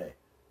get another day.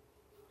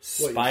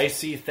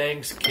 Spicy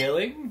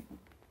Thanksgiving?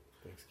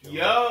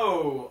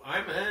 Yo,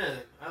 I'm in.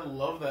 I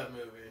love that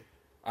movie.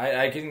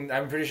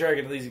 I'm pretty sure I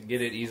can at least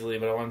get it easily,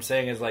 but what I'm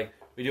saying is like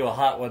we do a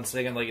hot one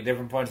thing and like at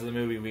different points of the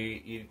movie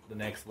we eat the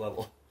next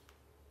level.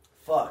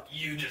 Fuck.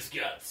 You just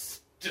got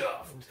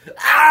stuffed.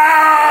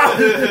 Ah!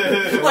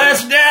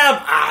 Last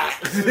dab! Ah!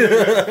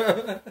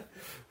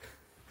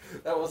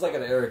 That was like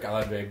an Eric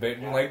Andre bit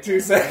in like 2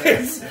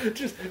 seconds.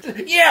 just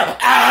yeah!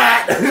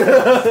 Ah!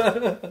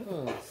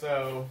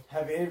 So,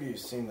 Have any of you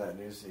seen that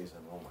new season?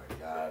 Oh my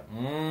god.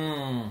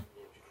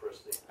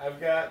 I've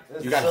got...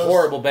 It's You got so-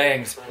 horrible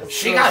bangs. it's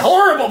She so- got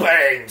horrible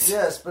bangs!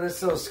 Yes, but it's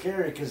so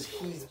scary because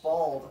he's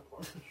bald.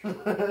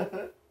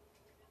 Are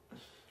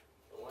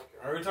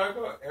we talking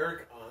about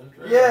Eric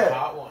Andre? Yeah. Or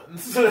Hot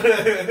Ones?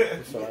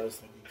 That's what I was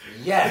thinking.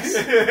 Yes.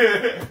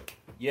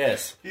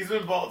 Yes. He's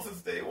been bald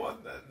since day one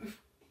then.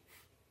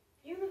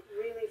 You look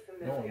really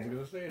familiar.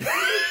 gonna say it.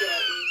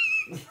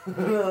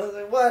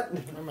 What?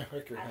 I'm a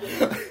hooker.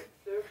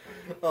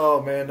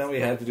 Oh man, now we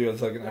have to do a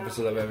second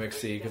episode of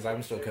MXC because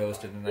I'm still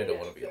coasting and I don't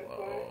want to be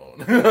alone.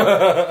 You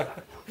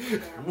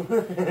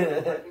bring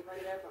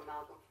it up from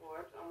Malcolm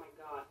Forbes. Oh my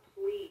god,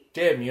 please.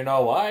 Tim, you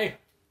know why?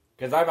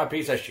 Because I'm a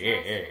piece of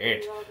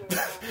shit.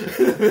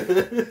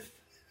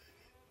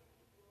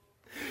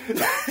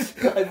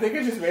 I think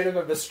I just made him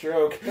a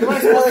stroke. He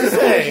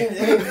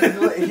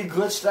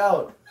glitched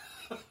out.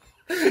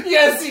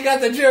 Yes, you got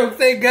the joke.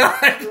 Thank God.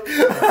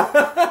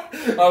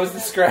 I was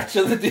the scratch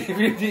of the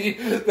DVD.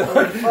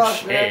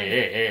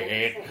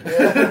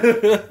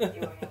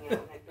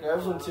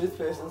 Grab some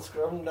toothpaste and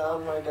scrub them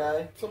down, my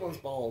guy. Someone's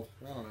bald.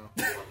 I don't know.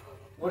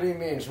 What do you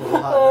mean? It's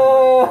really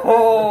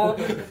hot.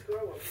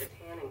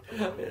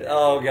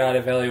 Oh God!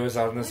 If Ellie was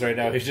on this right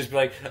now, he'd just be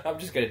like, "I'm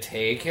just gonna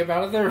take him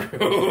out of the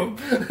room."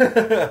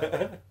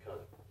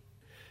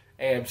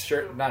 Hey, I'm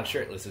not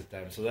shirtless this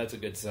time, so that's a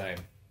good sign.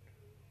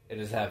 It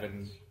has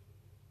happened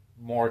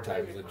more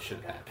times than it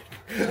should happen.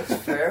 That's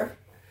fair.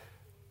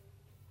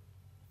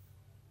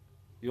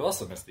 You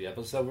also missed the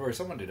episode where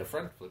someone did a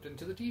front flip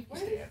into the TV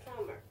stand.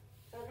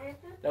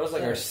 That was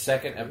like our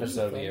second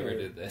episode we ever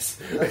did this.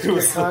 That's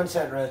good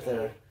content right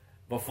there.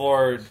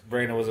 Before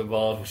Brandon was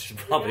involved, which is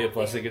probably a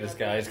blessing in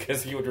disguise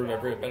because he would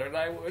remember it better than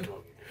I would. Why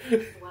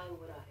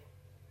would I?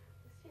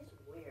 This is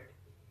weird.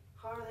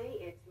 Harley,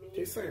 it's me.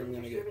 Tastes like I'm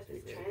gonna get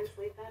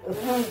translate that if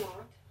you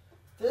want.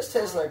 This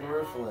tastes like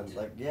Roofland.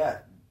 Like, yeah.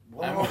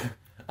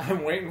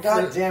 I'm waiting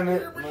God for... damn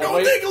it.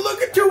 Don't take a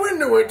look at your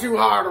window it too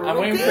hard. I'm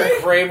waiting for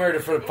Kramer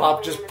to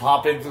pop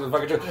into the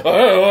fucking...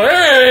 Oh,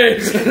 hey!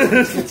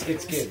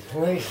 Skid.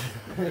 Please.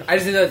 I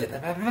just know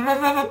that...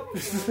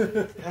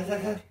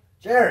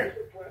 Jerry.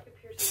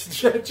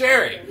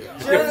 Jerry.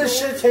 This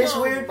shit tastes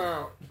weird.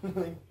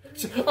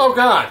 Oh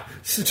God!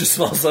 It just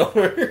smells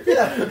over.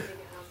 Yeah.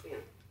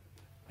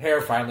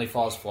 Hair finally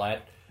falls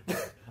flat.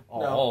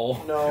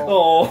 No.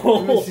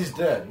 Oh. That means he's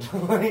dead.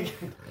 Like,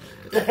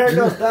 the hair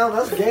goes down,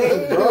 that's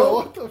game, bro.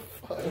 What the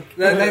fuck?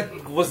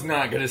 That was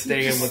not going to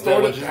stay in with that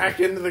Throw one. it back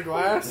into the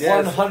glass?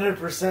 Yes.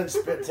 100%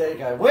 spit take.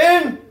 I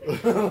win!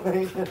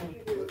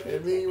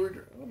 And then you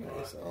were... Oh,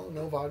 nice. Oh,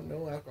 no vodka,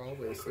 no alcohol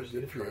wasted.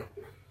 Good for you.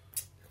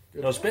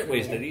 Good. No spit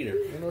wasted either.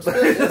 No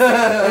spit.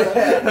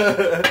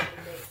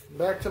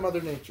 Back to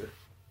Mother Nature.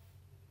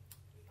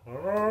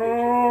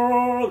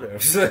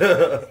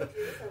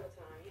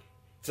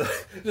 So,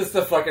 just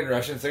the fucking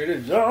Russian singer.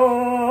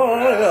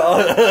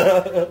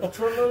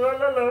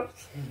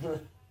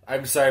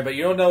 I'm sorry, but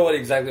you don't know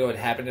exactly what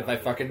happened if I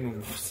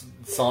fucking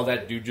saw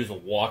that dude just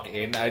walk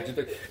in. I just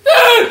like,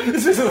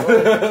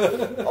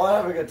 Oh, I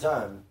have a good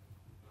time.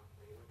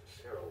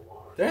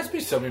 there has to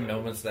be so many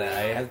moments that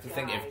I have to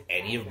think if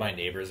any of my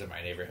neighbors in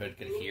my neighborhood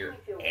could hear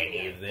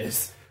any of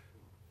this.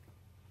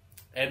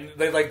 And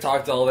they like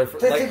talk to all their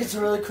friends. They think it's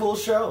a really cool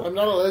show. I'm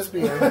not a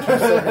lesbian. 2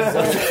 seconds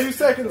later. 2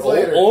 seconds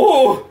later.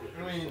 Oh!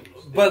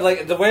 But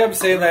like the way I'm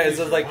saying that is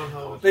just, like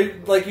they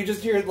like you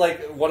just hear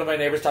like one of my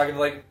neighbors talking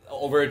like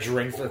over a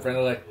drink to a friend.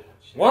 They're like,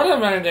 one of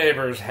my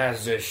neighbors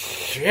has this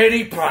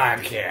shitty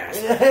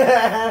podcast,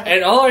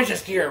 and all I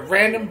just hear at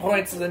random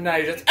points of the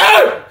night is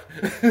oh!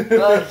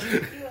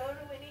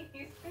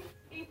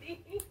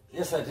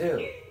 Yes, I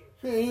do.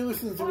 Hey, he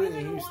listens to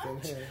Whitney Houston.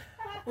 Hey.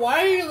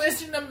 Why are you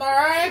listening to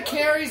Mariah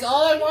Carey's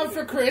 "All I Want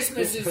for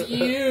Christmas Is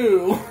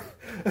You"?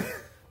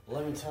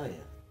 Let me tell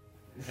you.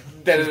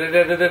 Tis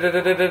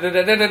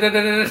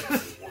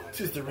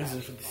the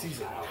reason for the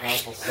season.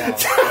 Powerful song.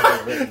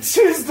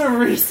 Tis the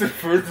reason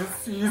for the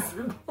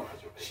season.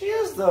 She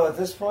is, though, at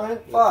this point.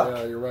 Fuck.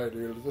 Yeah, you're right,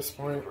 dude. At this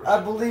point. I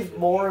believe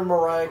more in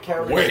Mariah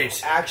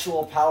Carey's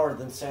actual power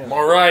than Santa.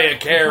 Mariah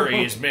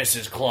Carey is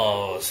Mrs.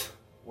 Claus.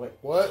 Wait.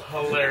 What?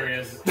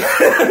 Hilarious.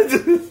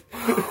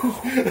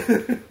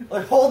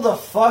 Like, hold the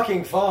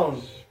fucking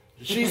phone.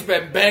 She's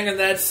been banging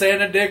that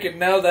Santa dick, and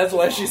now that's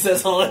why she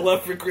says all I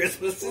love for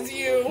Christmas is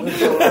you.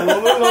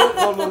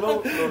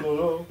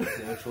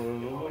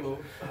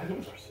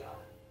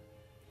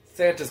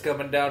 Santa's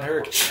coming down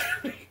her. It's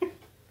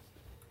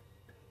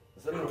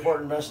an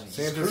important message. It's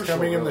Santa's crucial,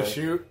 coming in the really.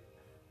 chute.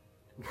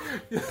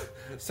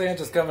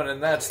 Santa's coming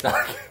in that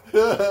stock.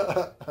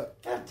 God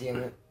damn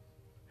it.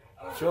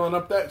 Filling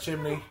up that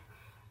chimney.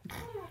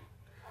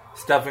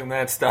 Stuffing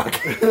that stock.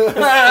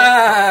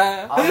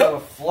 I'm gonna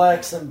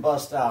flex and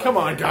bust out. Come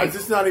on, guys.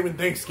 It's not even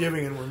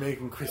Thanksgiving and we're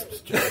making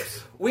Christmas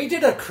jokes. We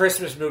did a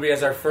Christmas movie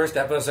as our first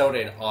episode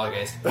in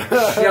August.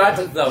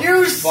 Shut the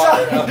You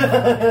fuck suck! up.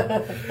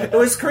 It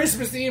was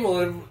Christmas Evil,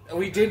 and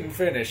we didn't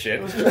finish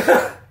it.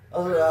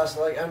 Otherwise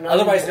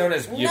known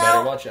as You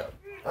Better Watch Out.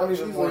 I'm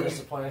even more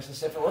disappointed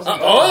since if it wasn't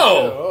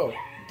Oh!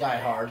 Die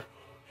Hard.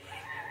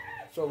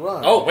 So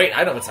run. Oh, wait,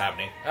 I know what's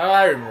happening. Oh,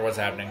 I remember what's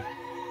happening.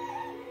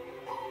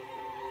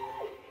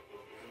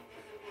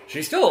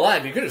 She's still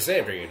alive. You could have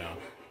saved her, you know.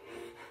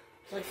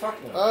 It's like, fuck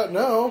no.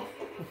 No.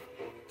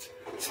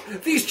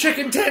 These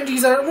chicken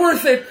tendies aren't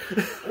worth it.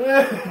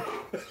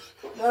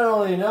 Not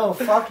only no,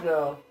 fuck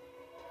no.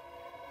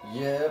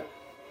 Yep.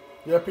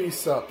 Yuppie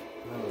sup.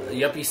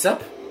 Yuppie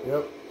sup?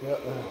 Yep.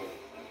 Yep.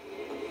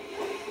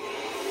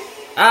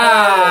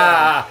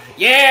 Ah!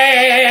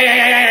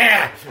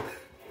 Yeah!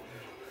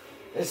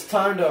 It's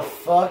time to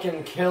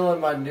fucking kill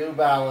in my New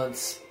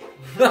Balance.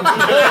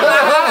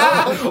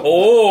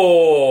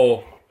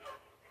 Oh!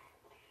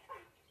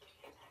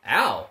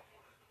 Ow.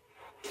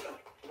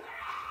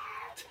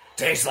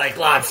 Tastes like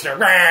lobster.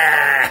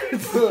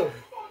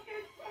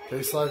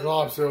 Tastes like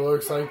lobster,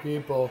 looks like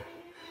people.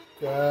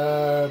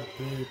 God,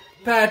 people.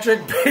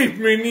 Patrick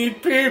Bateman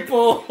eat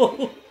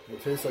people.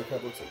 It tastes like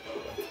that, looks like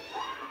people.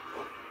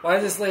 Why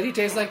does this lady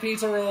taste like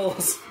pizza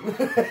rolls?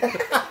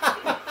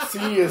 C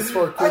is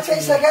for I cooking.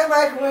 taste like I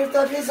microwaved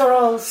the pizza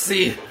rolls.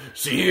 C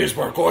is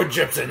for corn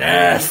chips and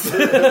ass.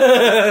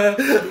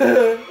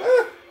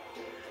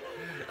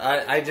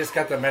 I just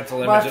got the mental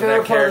image My of favorite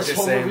that part of character this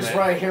whole saying movie is that.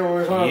 right here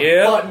where we're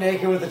Yep. butt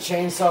naked with a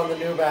chainsaw and the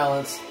New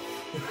Balance.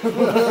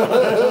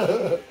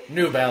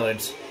 New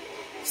Balance.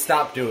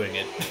 Stop doing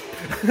it.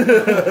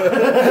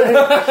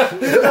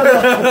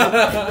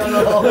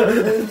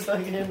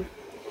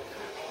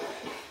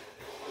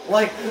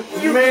 Like,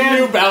 New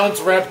man, Balance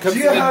rep comes do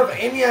you in. have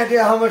any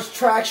idea how much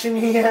traction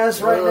he has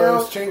right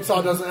now? His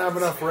chainsaw doesn't have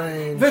enough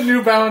range. The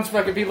New Balance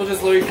fucking people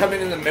just literally come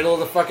in the middle of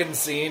the fucking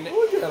scene.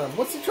 Look at him.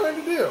 What's he trying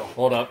to do?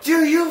 Hold up.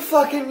 Dude, you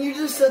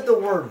just said the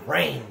word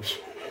range.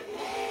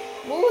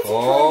 Well, what's he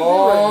trying to do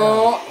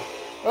right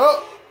now?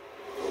 Oh!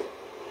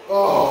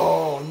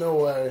 Oh, no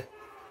way.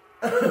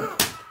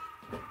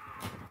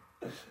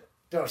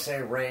 Don't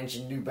say range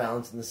and New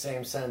Balance in the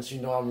same sentence.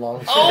 You know I'm long.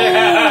 That's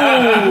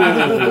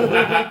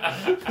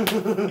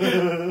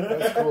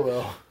cool,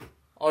 though.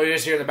 All you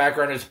just hear in the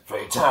background is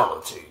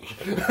fatality.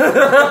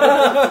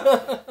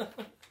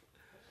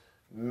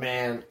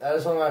 Man, that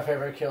is one of my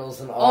favorite kills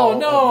in all Oh,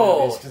 no. of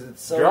movies because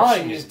it's so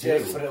Drawing cheese it,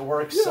 dick, too. but it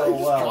works Yeah, so he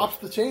just well. drops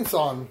the chainsaw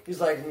on.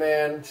 He's like,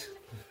 man,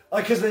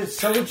 like because it's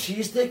so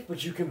cheese dick,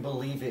 but you can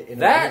believe it in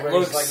a That way where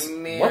looks... he's like,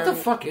 man, What the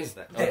fuck is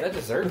that? Oh, that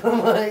dessert? I'm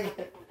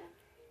like,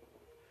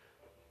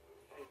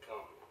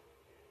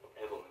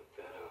 Evelyn,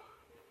 that,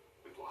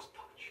 we've lost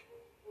touch.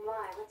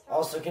 Why? What's wrong?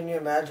 also, can you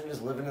imagine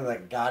just living in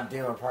that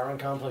goddamn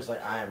apartment complex?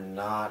 Like, I am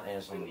not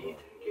answering the door.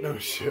 No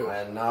shit. I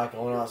am not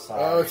going outside.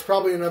 Oh, it's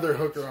probably another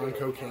hooker on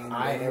cocaine.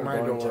 I am my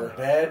going door. to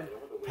bed.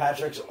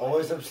 Patrick's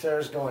always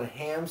upstairs going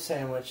ham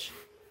sandwich.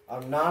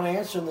 I'm not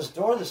answering this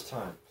door this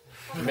time.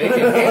 Making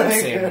ham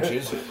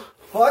sandwiches.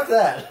 Fuck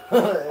that.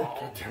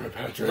 God damn it,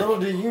 Patrick. Little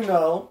do you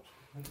know.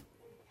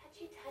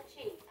 Touchy.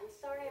 I'm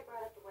sorry I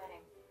brought up the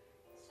wedding.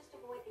 Let's just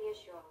avoid the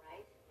issue, all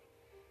right?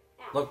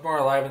 Now, Look more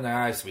alive in the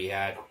eyes,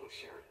 sweetheart.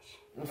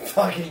 Fucking serious.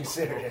 Fucking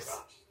serious.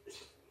 This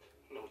is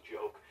no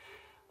joke.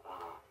 I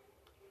don't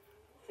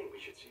think we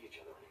should see each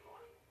other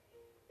anymore.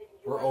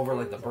 We're over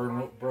like the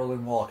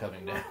Berlin Wall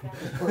coming down.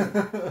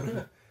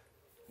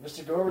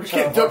 Mr. Gorbachev,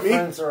 can't our dump me.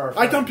 friends are our I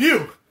friends. dump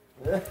you!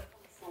 I know that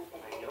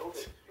you're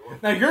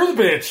Now you're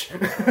the bitch.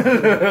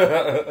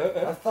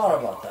 I thought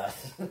about that.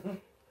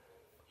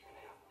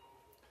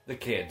 The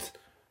kids.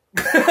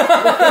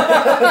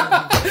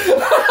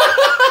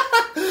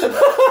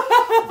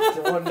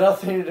 It want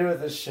nothing to do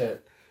with this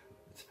shit.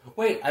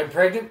 Wait, I'm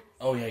pregnant?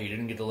 Oh yeah, you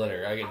didn't get the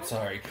letter. I get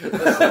sorry. We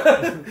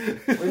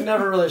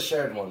never really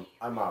shared one.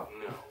 I'm out.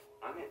 no.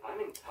 I'm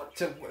in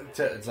touch.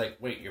 It's like,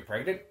 wait, you're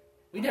pregnant?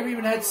 We never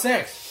even had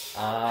sex.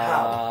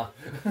 How?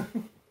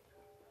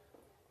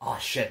 Oh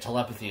shit,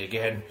 telepathy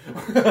again.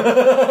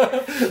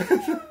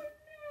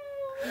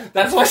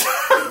 That's why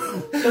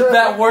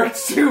that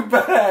works too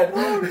bad.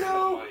 Oh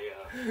no!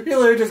 He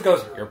literally just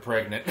goes, "You're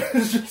pregnant."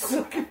 It's just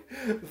like, what do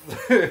you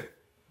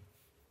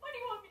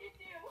want me to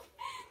do?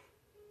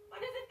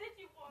 What is it that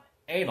you want?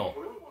 anal. I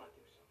really want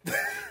to do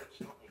something.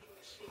 Stop making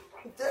this scene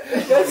right.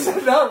 That's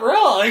not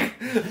wrong.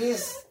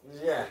 He's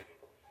yeah.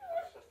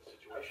 That's the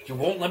situation. You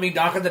won't let me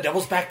knock on the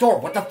devil's back door.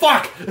 What the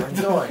fuck? I'm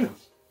doing.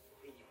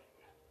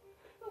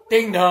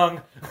 Ding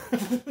dong.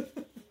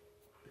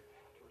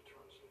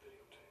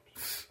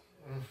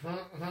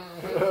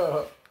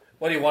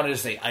 What do you want to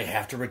say? I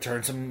have to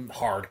return some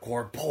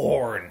hardcore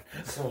porn.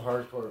 Some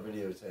hardcore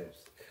videotapes.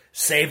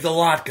 Save the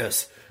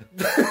latkes.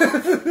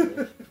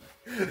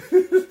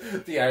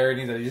 The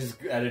irony that he's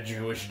at a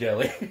Jewish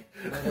deli.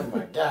 Oh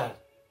my god.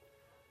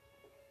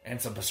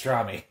 And some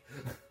pastrami.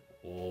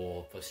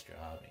 Oh,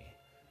 pastrami.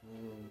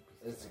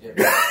 It's good.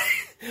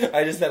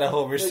 I just had a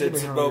Homer Making me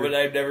Simpson hungry. moment.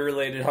 I've never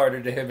related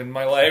harder to him in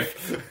my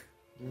life.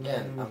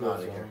 Again, I'm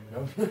out of here.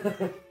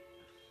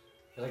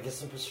 Can I get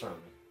some pastrami?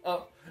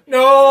 Oh.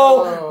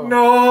 No!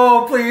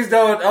 No! Please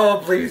don't!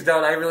 Oh, please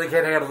don't. I really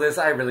can't handle this.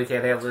 I really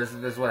can't handle this.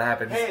 This is what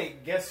happens. Hey,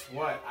 guess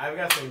what? I've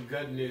got some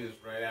good news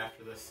right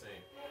after this scene.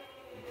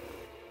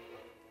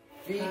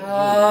 Feed me.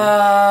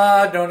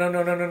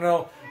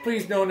 No.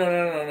 Please, no. No. What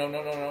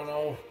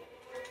are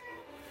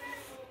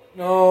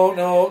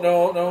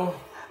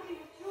you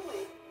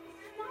doing?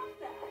 Stop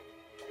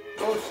that.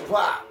 Oh,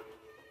 swap.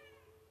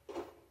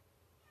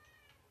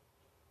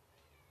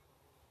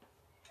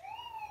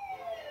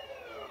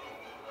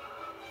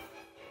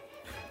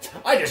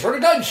 I just heard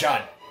a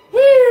gunshot. Woo!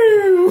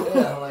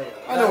 Yeah, like,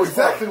 I know that's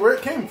exactly where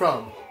it came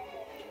from.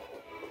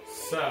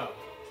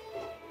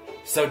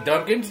 So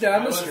Duncan's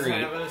down I the was street.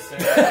 having a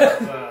cigarette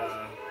with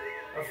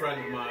a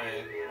friend of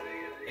mine,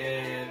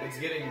 and it's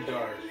getting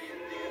dark.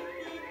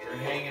 We're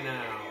hanging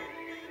out,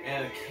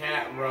 and a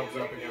cat rubs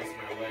up against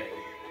my leg.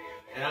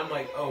 And I'm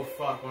like, oh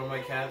fuck, one of my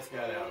cats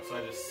got out. So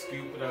I just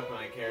scoop it up and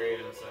I carry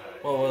it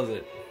inside. What was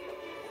it?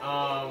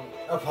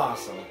 A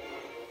possum.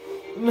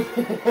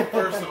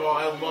 First of all,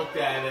 I looked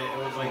at it and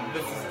was like,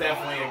 this is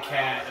definitely a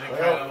cat, and it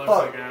Well, kind of looks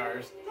fuck. like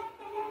ours.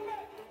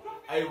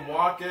 I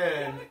walk in,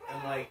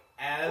 and like,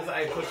 as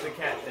I push the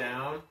cat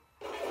down,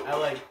 I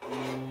like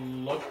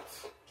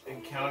looked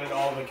and counted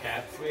all the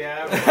cats we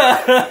have.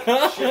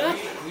 Shit,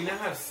 we now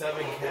have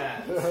 7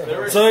 cats. There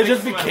were So it 6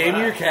 just to my became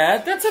your left.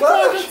 cat? That's a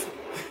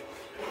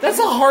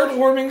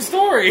heartwarming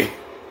story.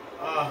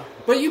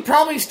 But you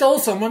probably stole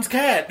someone's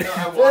cat. No,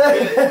 I walk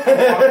in,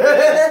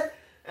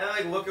 and I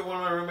like look at one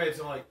of my roommates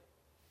and I'm like,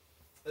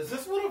 is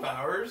this one of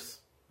ours?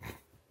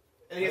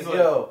 And he's like,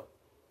 No.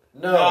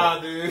 nah,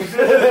 dude.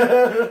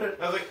 I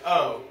was like,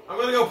 oh, I'm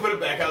gonna go put it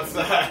back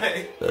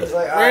outside. He's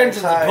like,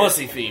 Brandon's a alright,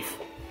 pussy thief.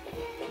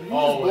 Did you just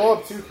blow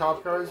up 2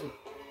 cop cars with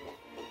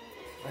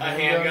A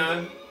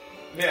handgun?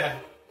 Yeah.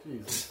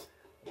 Jesus.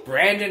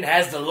 Brandon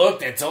has the look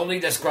that's only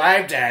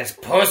described as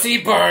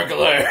pussy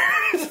burglar.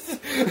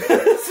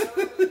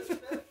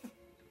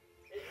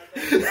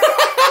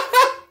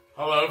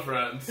 Hello,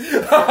 friends.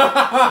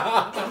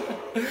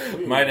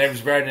 My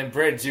name's Brandon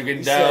Prince. You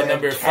can dial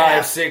number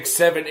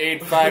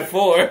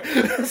 567854.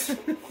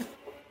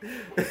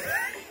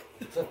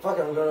 So fuck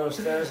it, I'm going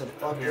upstairs and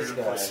fuck this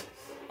guy.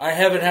 I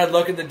haven't had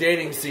luck in the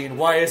dating scene.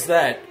 Why is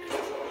that?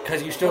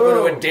 Because you still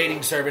go to a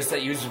dating service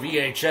that uses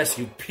VHS,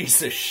 you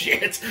piece of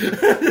shit.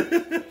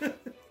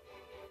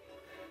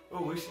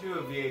 Oh, we should do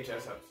a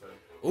VHS episode.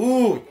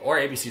 Ooh, or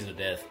ABC's of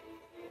Death.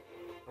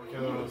 Or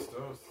Killer Los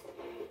Dos.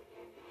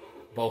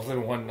 Both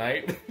in one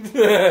night.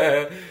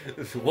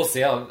 We'll see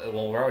how.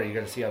 Well, we're already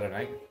going to see how the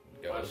night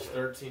Watch goes.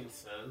 13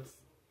 Cents.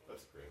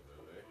 That's a great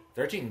movie.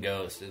 13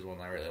 Ghosts is one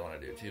I really want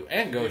to do too,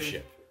 and Ghost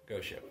Ship.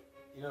 Ghost Ship.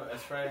 You know,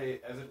 as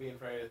it being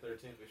Friday the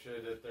 13th, we should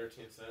have did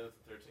 13 Cents and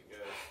 13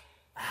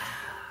 Ghosts.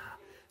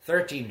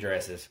 13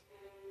 dresses.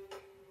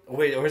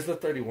 Wait, where's the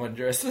 31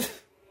 dresses?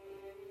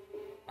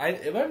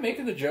 Am I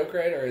making the joke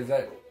right, or is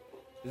it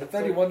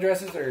 31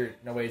 dresses, or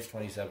no? Wait, it's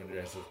 27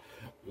 dresses.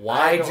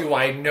 Why do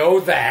I know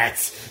that?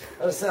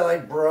 I was saying,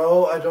 like,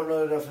 bro, I don't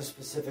know enough of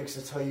specifics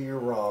to tell you you're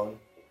wrong.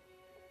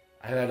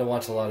 I had to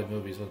watch a lot of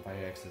movies with my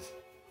exes.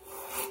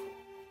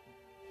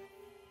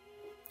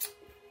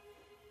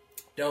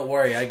 Don't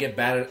worry, I get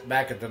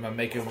back at them and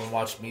making them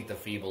watch Meet the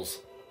Feebles.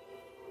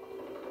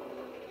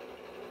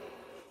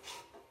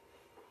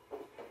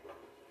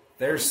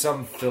 There's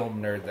some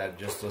film nerd that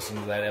just listened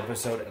to that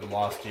episode and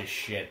lost his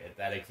shit at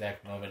that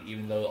exact moment,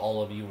 even though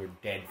all of you were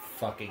dead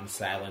fucking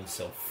silent,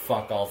 so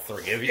fuck all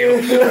 3 of you.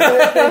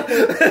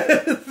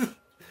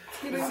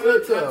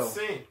 It's a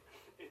scene.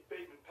 It's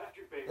Bateman,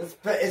 Patrick Bateman.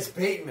 It's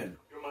Bateman.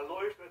 You're my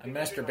lawyer's been I'm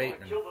Master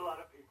Bateman. I killed a lot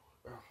of people.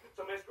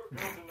 Some escort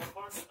girls in an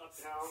apartment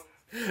uptown.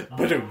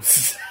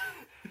 Badooms.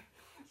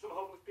 Some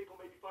homeless people,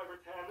 maybe 5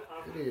 or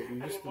 10. Idiot, you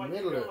I just didn't find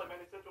admitted the girl. it. I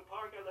met in Central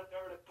Park. I left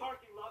her in a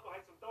parking lot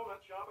behind some donut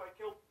shop. I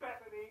killed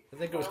Bethany. I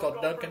think it was My called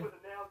girlfriend Duncan. With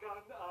a nail gun.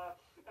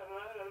 And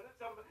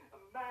a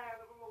man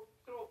will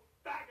throw a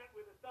faggot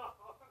with a dog.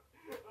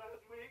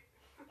 Last week,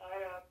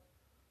 I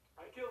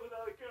killed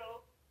another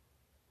girl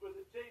with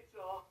a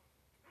chainsaw.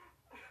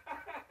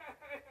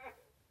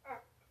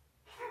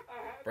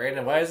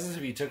 Brandon, why is this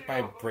if you took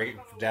my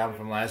breakdown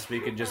from last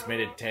week and just made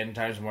it 10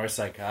 times more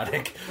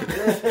psychotic?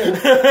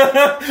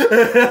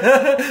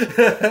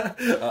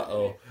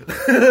 Uh-oh.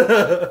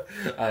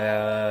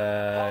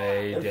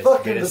 I And just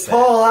fucking made a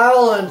Paul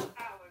Allen.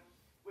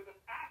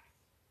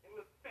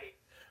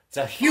 It's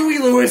a Huey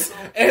Lewis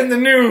and the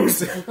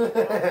news. I don't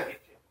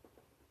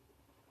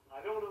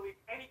want to leave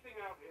anything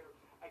out here.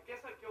 I guess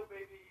I killed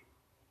maybe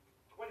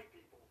 20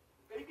 people.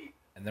 Maybe.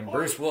 And then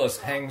Bruce Willis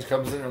comes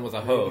in with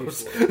a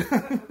hose.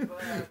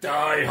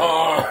 Die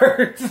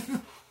hard.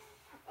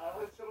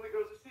 Somebody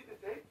goes to see the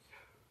tapes.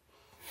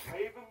 I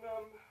even,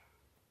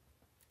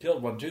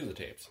 Killed one, 2 of the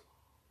tapes.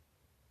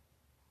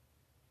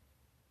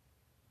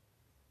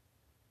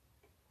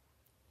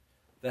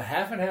 The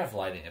half and half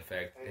lighting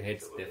effect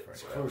hits different.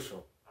 It's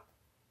crucial.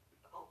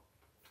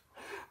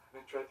 I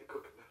tried to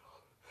cook a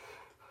little.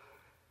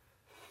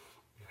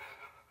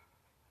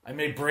 I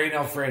made brain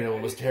Alfredo.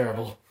 It was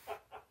terrible.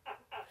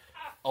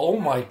 Oh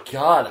my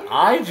god,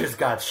 I just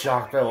got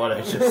shocked by what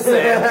I just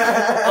said.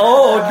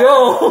 Oh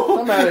no!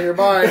 I'm out of here,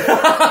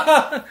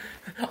 bye.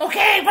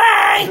 Okay,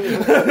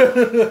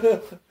 bye!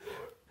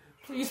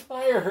 Please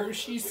fire her,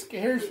 she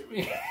scares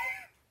me.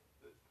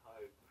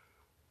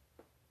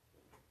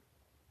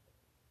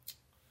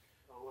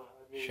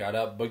 Shut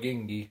up,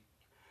 Bagingi.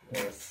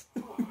 Yes.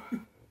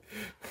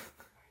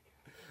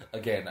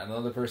 Again,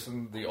 another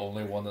person, the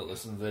only one that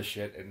listens to this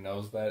shit and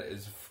knows that,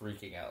 is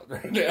freaking out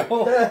right now.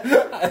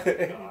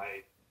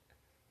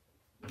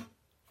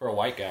 For a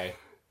white guy.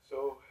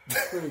 So,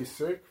 Pretty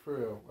sick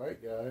for a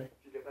white guy. if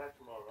you get back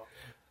tomorrow,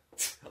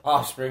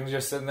 Offspring's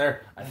just sitting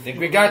there. I think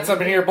we got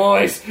something here,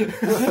 boys. Fucking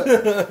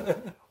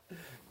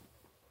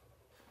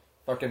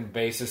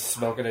bassist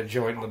smoking a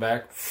joint in the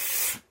back.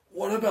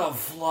 What about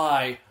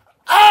Fly?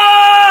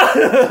 Ah!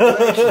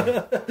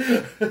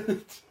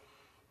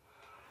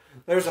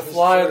 There's a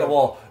fly on the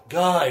wall.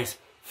 Guys,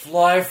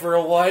 Fly for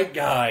a white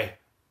guy.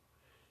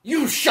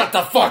 You shut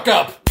the fuck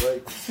up!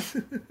 Right.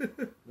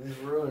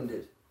 We've ruined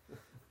it.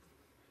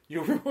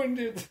 You ruined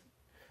it.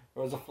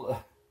 There was a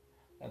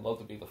I'd love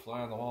to be the fly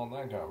on the wall in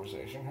that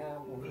conversation.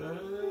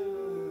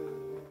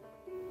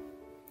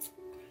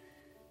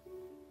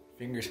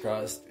 Fingers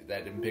crossed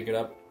that didn't pick it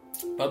up.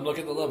 But look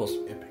at the levels.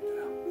 It picked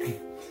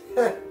it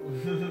up.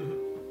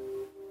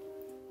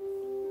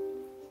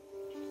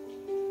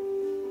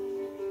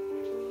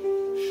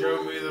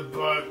 Show me the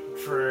butt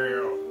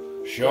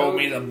trail. Show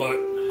me the butt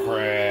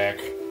crack.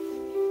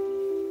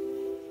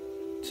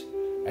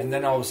 And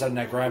then all of a sudden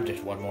I grabbed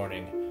it one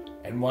morning,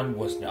 and one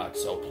was not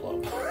so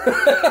plump.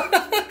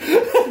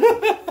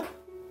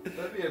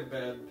 That'd be a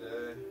bad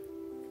day.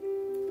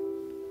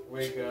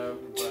 Wake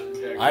up, button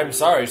jack. I'm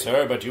sorry,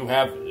 sir, but you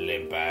have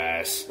limp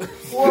ass.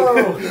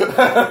 Whoa!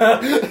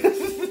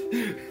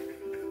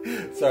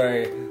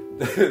 Sorry.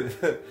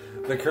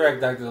 The correct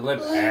doctor,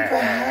 limp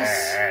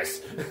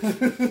ass.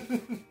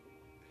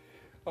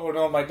 Oh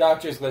no, my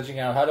doctor's glitching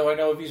out. How do I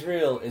know if he's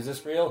real? Is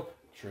this real?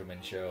 Truman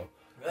Show.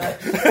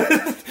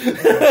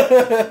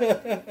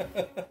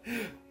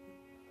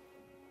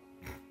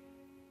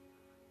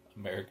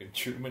 American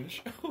Truman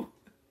Show.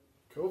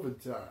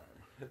 COVID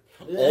time.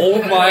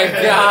 Oh my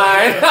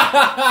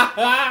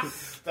god!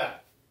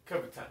 Stop.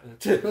 COVID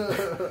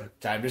time.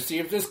 Time to see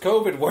if this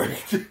COVID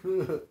worked.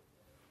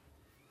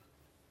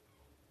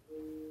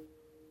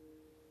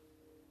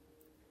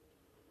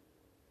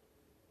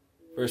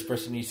 First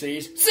person he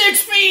sees,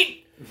 6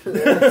 feet!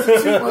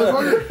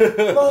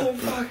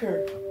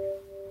 Motherfucker!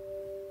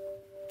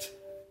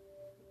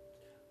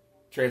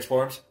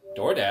 Transforms,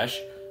 DoorDash.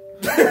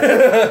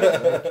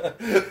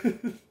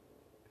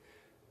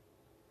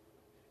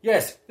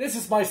 Yes, this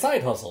is my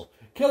side hustle.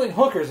 Killing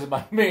hookers is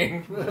my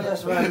main.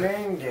 Yes, my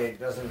main gig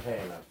doesn't pay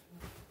enough.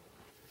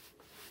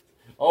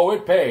 Oh,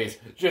 it pays,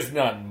 just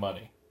not in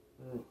money.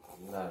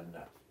 Not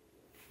enough.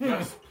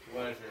 Just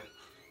pleasure.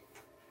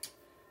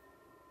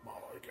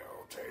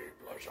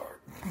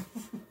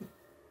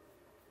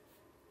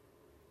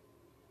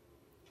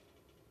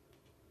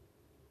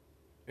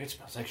 It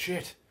smells like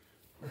shit.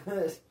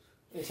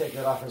 You take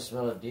that off and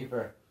smell it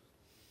deeper.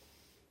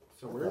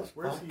 So where's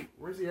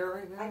he at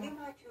right now? I do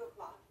my 2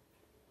 o'clock.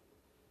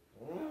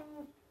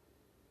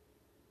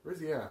 Where's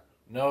he at?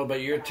 No,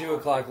 but you're 2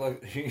 o'clock.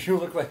 You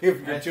look like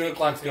if you're 2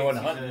 o'clock's going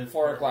hunting,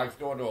 4 o'clock's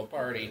going to a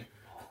party.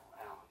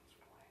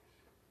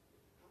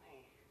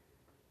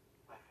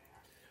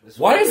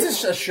 Why is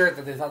this a shirt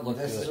that they thought looked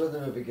This good? is where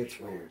the movie gets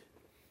weird.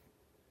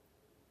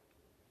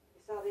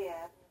 You saw the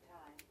ad in the Times.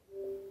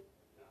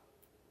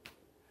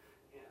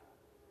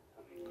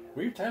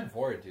 Weird time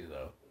for it too,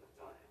 though.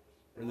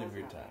 Really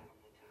weird time.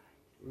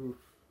 Oof.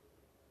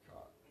 I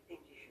think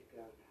you should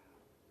go now.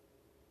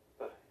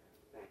 But,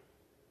 hey,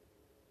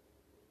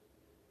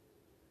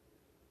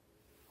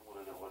 I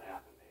want to know what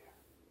happened there.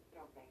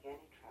 Don't make any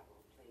trouble,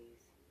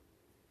 please.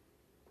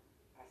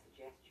 I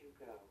suggest you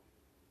go.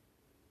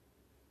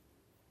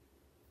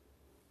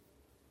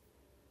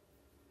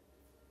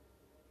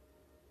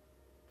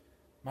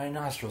 My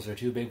nostrils are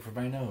too big for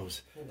my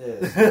nose. It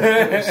is.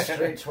 It goes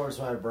straight towards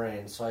my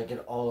brain, so I get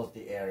all of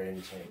the air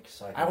intake.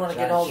 So I want to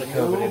get all the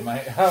COVID in my.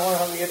 I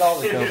want to get all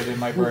the COVID in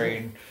my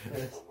brain.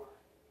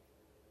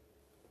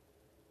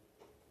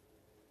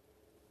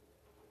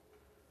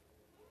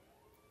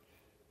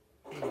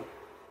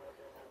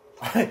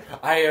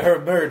 I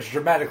emerged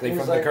dramatically He's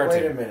from like, the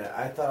cartoon. wait a minute,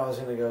 I thought I was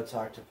going to go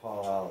talk to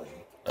Paul Alley.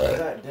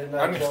 Didn't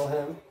I kill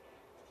him?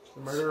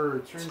 The murderer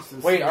returns to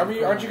the Wait, scene aren't of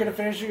you crime. going to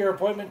finish your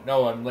appointment?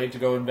 No, I'm late to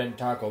go invent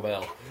Taco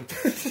Bell.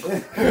 Pretty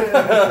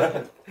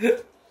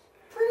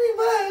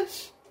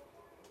much.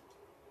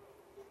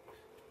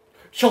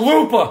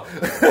 Chalupa!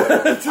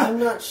 I'm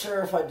not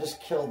sure if I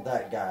just killed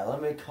that guy.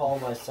 Let me call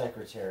my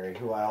secretary,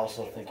 who I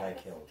also think I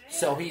killed.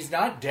 So he's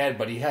not dead,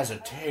 but he has a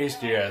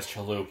tasty-ass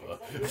chalupa.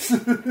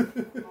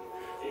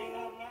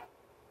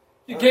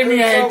 You gave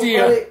me an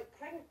idea. Craig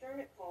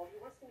McDermott called. He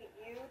wants to meet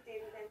you,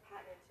 David Van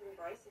Patten, and Tim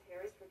Bryce at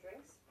Harry's for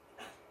drinks.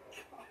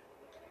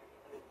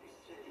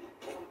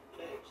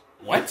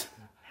 What?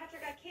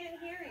 Patrick, I can't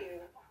hear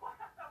you. What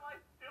am I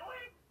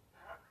doing?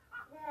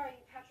 Where are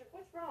you, Patrick?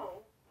 What's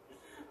wrong?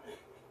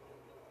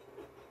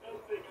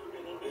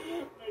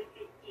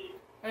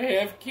 I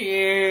have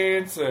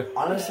cancer.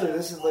 Honestly,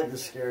 this is like the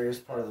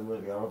scariest part of the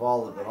movie out of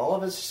all of it. All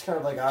of it's just kind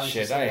of like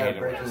obviously Shit, I hate it.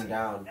 breaking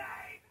down.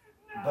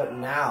 But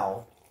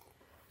now,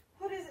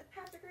 What is it,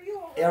 Patrick? Are you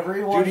all right?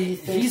 everyone Dude, he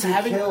thinks he's he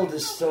having- killed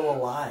is still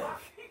alive.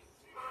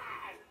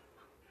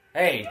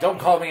 Hey, don't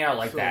call me out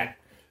like that.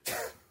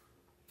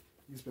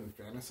 He's been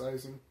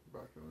fantasizing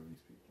about killing these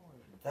people.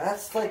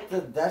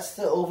 That's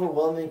the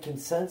overwhelming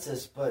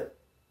consensus, but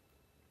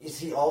is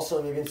he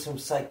also maybe in some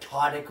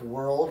psychotic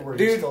world where he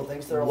Dude, still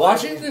thinks they're alive?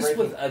 watching and he's this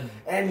breaking- with a...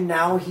 and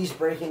now he's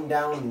breaking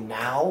down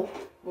now?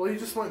 Well, he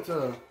just went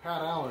to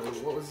Pat Allen.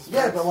 What was his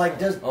Yeah, face? but like,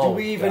 do Oh,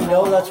 we even God.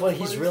 know that's what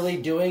he's really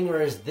doing, or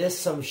is this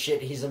some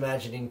shit he's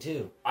imagining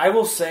too? I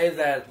will say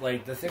that,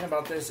 like, the thing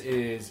about this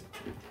is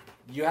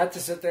you have to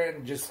sit there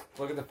and just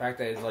look at the fact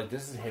that it's like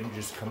this is him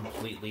just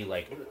completely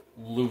like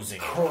losing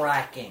it.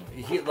 Cracking.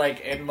 He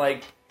like and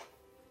like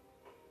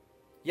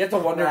You have to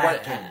wonder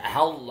Cracking.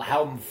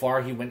 how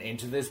far he went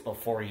into this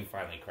before he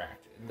finally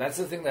cracked. That's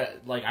the thing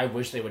that like I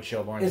wish they would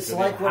show more. In It's this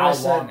like movie. what How I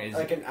said, long is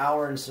like it? an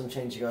hour and some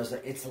change ago.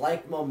 It's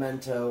like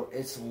Memento.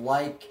 It's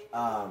like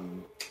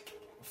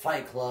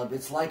Fight Club.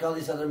 It's like all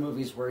these other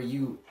movies where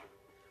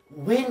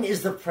when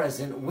is the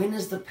present? When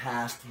is the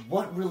past?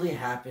 What really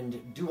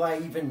happened? Do I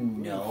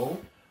even know?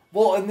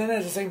 Well, and then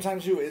at the same time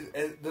too,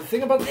 the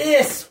thing about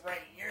This right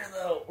here,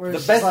 though, where The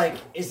it's best- just like,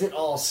 is it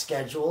all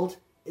scheduled?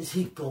 Is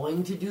he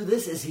going to do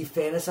this? Is he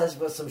fantasizing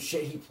about some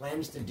shit he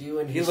plans to do?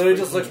 And he he's literally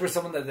just freaking- looks for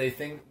someone that they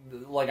think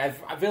like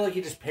I feel like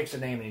he just picks a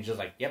name and he's just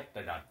like, yep,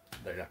 they're done.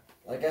 They're done.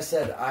 Like I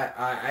said,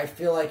 I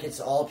feel like it's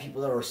all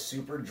people that were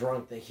super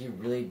drunk that he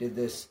really did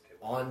this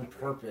on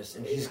purpose,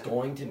 and he's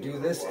going to do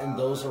this, and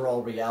those are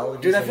all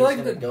realities. Dude, I that feel he's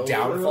like the gonna go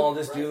downfall of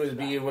through. this dude would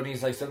be when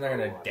he's like sitting there in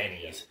a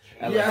Denny's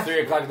at Yeah. like 3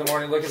 o'clock in the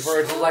morning looking for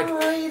it, just like,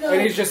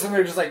 and he's just sitting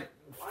there just like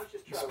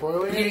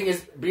Spoiler. beating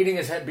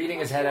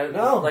his head out,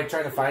 No. like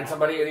trying to find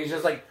somebody, and he's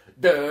just like,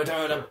 duh,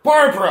 duh, duh,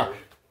 Barbara.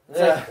 It's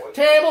Yeah. like,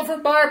 table for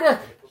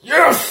Barbara.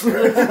 Yes.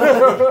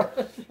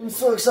 I'm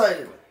so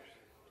excited.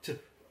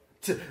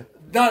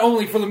 Not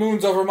only for the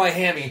moons over my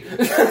hammy.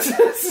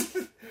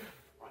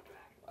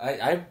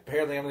 I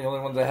apparently am the only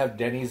one that have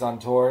Denny's on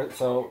tour,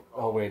 so...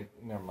 Oh, wait.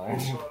 Never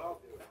mind.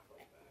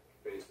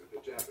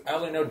 I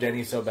only know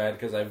Denny's so bad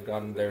because I've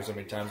gone there so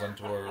many times on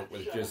tour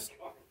with just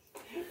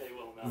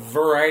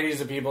varieties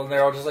of people, and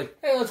they're all just like,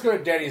 hey, let's go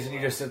to Denny's, and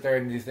you just sit there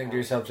and you think to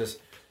yourself just,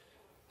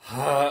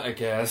 I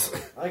guess.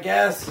 I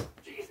guess.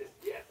 Jesus,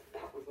 yes,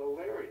 that was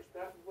hilarious.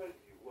 That was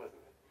you, wasn't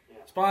it?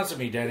 Yeah. Sponsor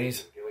me,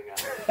 Denny's. Feeling out.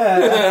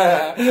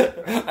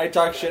 I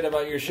talk shit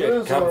about your shit.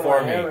 Moves Come over for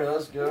my me. hammer,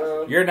 let's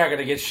go. You're not going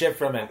to get shit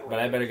from it, but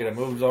I better get a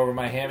moves over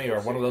my hammy or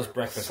one of those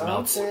breakfast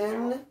melts.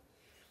 Something.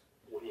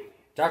 What do you mean?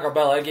 Taco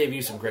Bell, I gave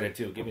you some credit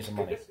too. Give me some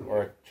money.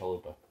 Or a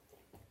chalupa.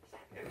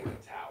 Getting the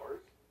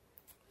towers?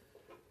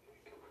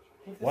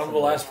 One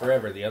will last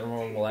forever. The other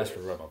one will last for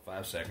about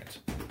 5 seconds.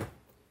 I'm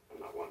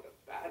not one to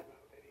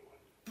badmouth anyone.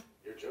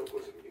 Your joke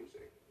was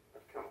amusing.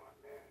 But come on,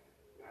 man.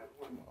 That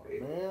one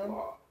made man.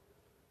 flaw.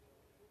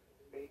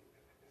 Bateman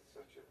is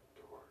such a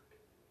dork.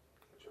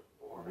 Such a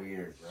boring.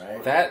 Weird,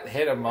 right? That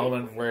hit a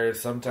moment where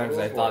sometimes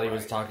I thought he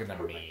was talking to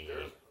me.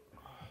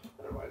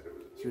 Otherwise, it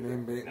was. Is your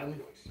name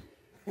Bateman?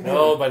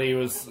 No, but he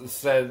was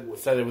said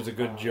it was a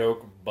good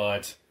joke,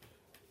 but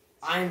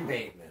I'm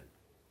Bateman.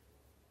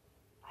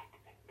 Like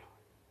Victor.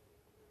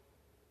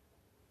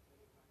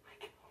 I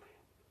killed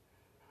him.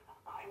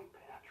 I'm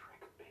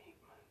Patrick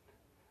Bateman.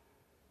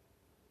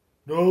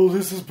 no,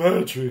 this is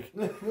Patrick.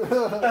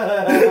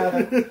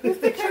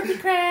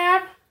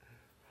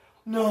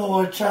 No,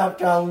 I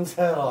chopped Alan's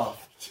head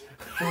off.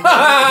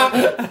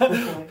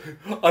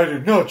 I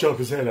did not chop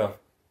his head off.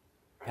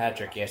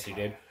 Patrick, yes, you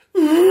did.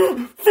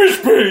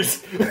 Fish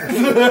paste!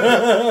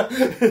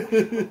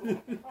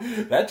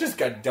 That just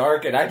got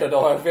dark, and I don't know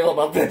how I feel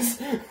about this.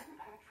 Patrick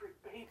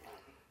Bateman.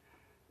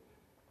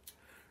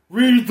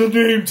 Read the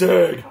name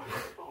tag!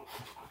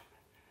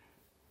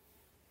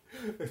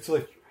 It's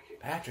like,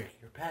 Patrick,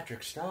 you're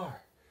Patrick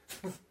Star.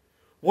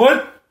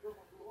 What?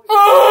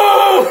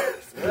 Oh!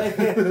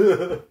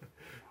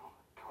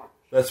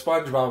 The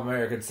SpongeBob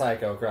American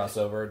Psycho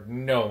crossover,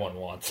 no one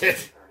wants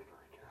it.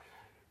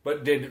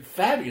 But did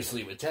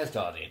fabulously with test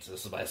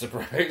audiences by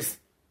surprise.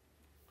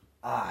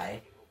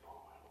 I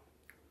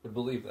Would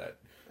believe that.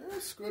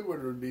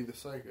 Squidward would be the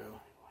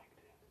psycho.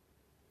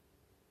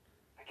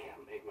 I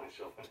can't make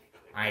myself any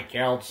clearer. I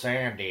killed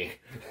Sandy.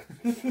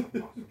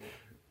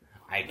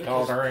 I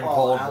killed her in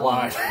Paul cold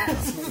blood. Allen.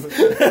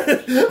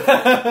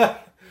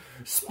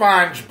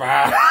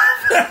 SpongeBob.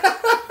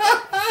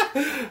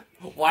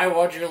 Why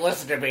won't you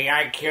listen to me?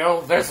 I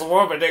killed this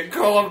woman in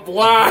cold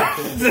blood.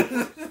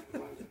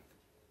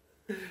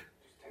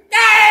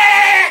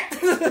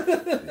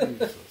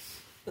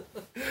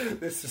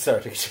 This is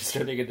just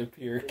turning into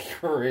pure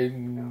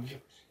cringe.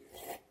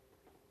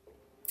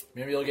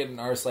 Maybe you'll get an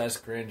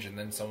r/cringe and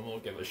then someone will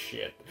give a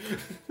shit.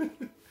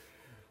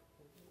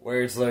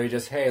 Where it's literally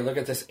just, hey, look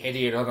at this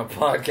idiot on a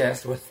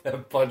podcast with a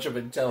bunch of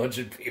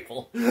intelligent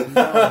people.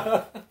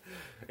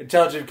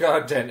 Intelligent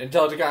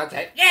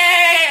content.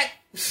 Yeah!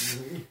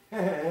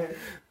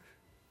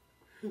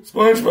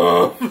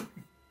 SpongeBob!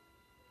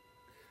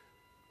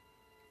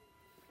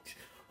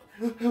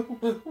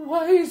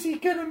 Why is he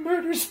gonna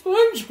murder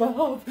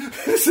SpongeBob?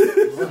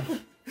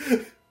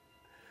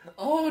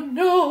 Oh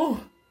no!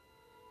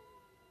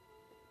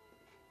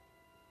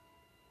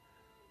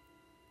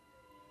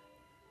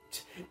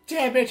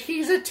 Damn it,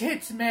 he's a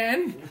tits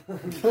man.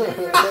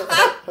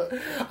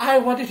 I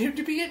wanted him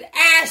to be an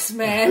ass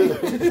man. You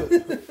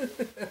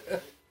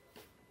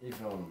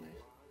phoned me.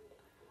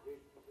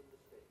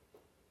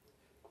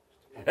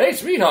 Hey,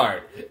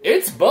 sweetheart,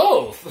 it's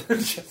both.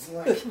 Just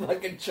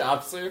like a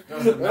chopser.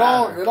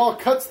 It all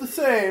cuts the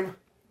same.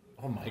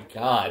 Oh my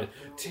god,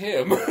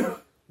 Tim.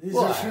 These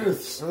are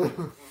truths.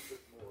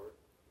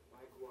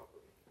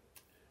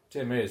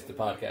 Tim is the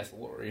podcast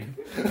Lori.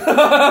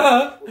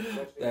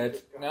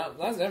 That's no,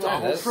 that's never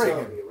mind. That's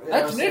Reagan.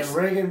 That's Yeah, Nick's. so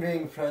Reagan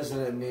being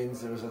president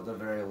means it was at the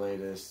very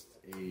latest.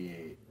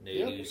 88.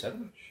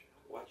 87?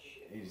 What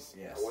shit? Yes.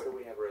 Now, where do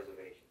we have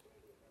reservations?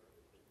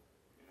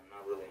 I'm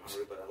not really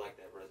hungry, but I'd like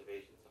to have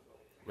reservations someplace.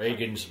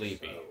 Reagan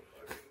Sleepy.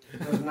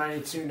 It was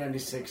 92,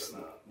 96,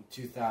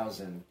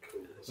 2000.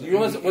 So You know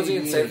what's the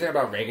insane thing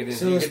about Reagan is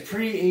so it was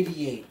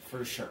pre-88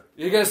 for sure.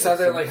 you guys sat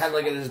there and like had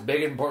like this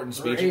big important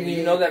speech. And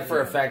you know that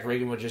for a fact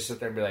Reagan would just sit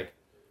there and be like,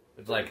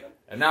 it's like,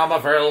 and now my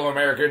fellow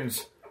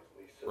Americans,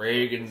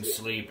 Reagan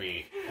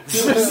Sleepy.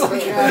 It's just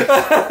like,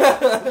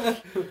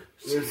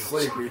 It's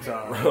sleepy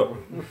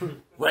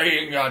time.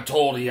 Reagan got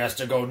told he has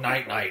to go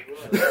night-night.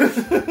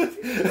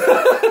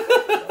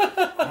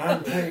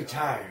 I'm pretty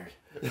tired.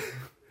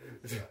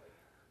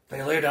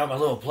 They laid down my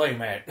little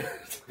playmat.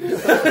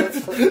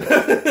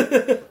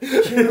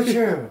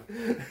 Choo-choo.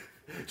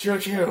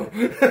 Choo-choo.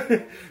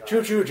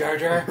 Choo-choo, Jar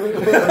Jar.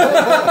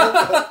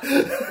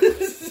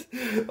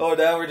 Oh,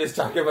 now we're just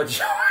talking about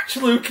George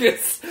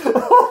Lucas.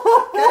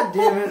 God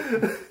damn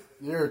it.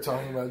 You're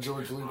talking about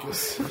George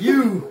Lucas.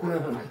 You.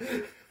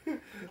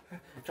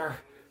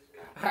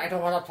 I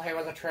don't want to play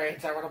with the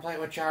trains. I want to play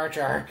with Jar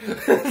Jar.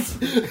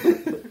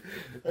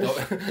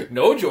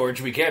 No,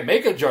 George, we can't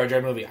make a Jar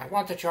Jar movie. I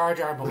want the Jar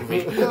Jar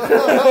movie.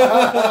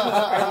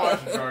 I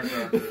watch a Jar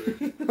Jar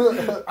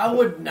movie. I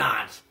would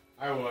not.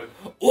 I would.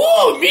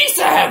 Ooh,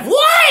 Misa have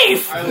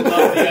wife! I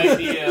love the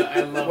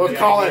idea. We'll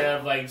call it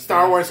of, like,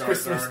 Star Wars Jar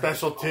Christmas Jar.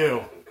 Special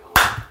 2.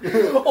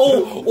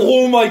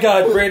 Oh my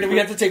God, Brandon, we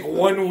have to take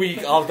 1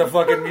 week off the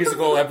fucking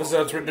musical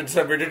episodes for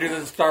December to do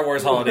the Star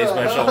Wars holiday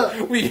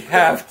special. We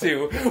have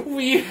to.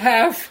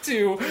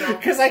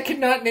 Because I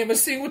cannot name a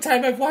single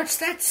time I've watched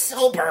that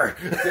sober.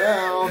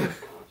 Down.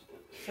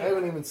 I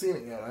haven't even seen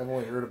it yet. I've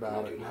only heard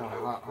about it and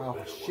how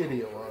shitty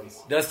it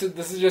was. Dustin,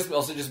 this is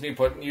just me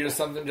putting you to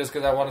something just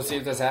because I want to see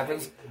if this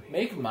happens.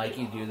 Make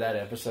Mikey do that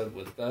episode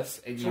with us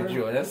and you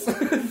join us.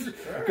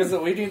 Because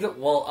we need to.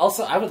 Well,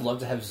 also, I would love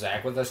to have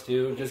Zach with us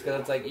too, just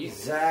because it's like.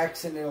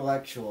 Zach's an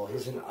intellectual.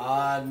 He's an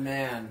odd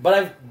man.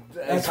 But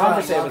That's I've why I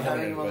conversated love with him.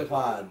 having him on the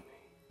pod.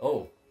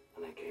 Oh.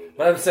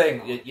 But I'm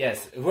saying,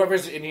 yes,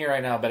 whoever's in here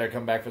right now better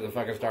come back for the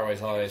fucking Star Wars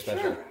holiday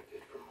special.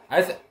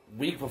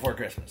 Week before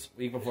Christmas.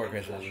 Week before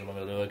Christmas is when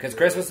we'll do it. Because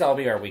Christmas, that'll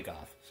be our week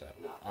off. So,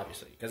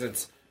 obviously. Because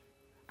it's...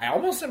 I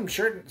almost am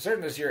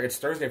certain this year it's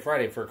Thursday,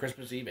 Friday for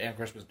Christmas Eve and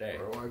Christmas Day.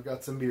 Oh, I've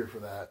got some beer for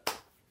that.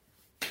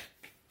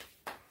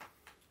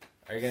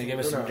 Are you going to give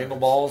us some jingle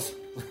balls?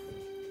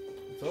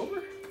 It's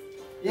over?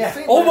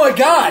 Yeah. Oh my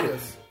God!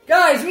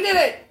 Guys, we did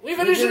it! We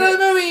finished another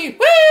movie! Woo!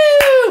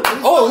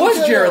 Oh, it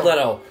was Jared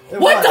Leto.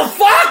 What the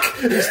fuck?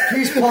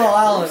 He's Paul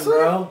Allen,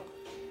 bro.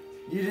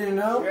 You didn't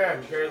know? Yeah,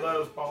 Jared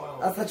Leto's Paul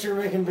Allen. I thought you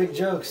were making big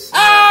jokes.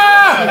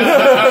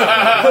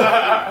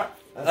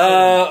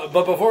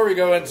 But before we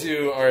go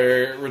into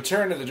our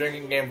return to the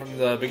drinking game from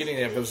the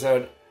beginning of the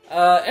episode,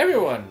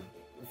 everyone,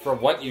 from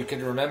what you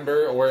can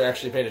remember or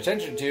actually paid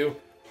attention to,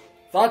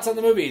 thoughts on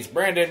the movies.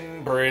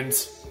 Brandon,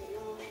 Prince.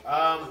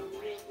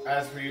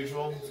 As per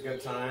usual, it's a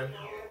good time.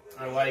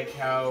 I like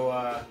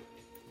how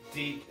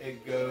deep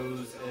it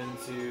goes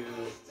into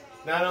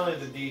not only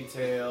the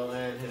detail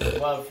and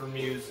his love for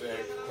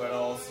music, but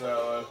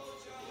also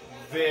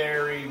a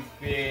very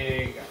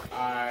big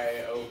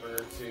eye over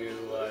to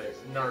like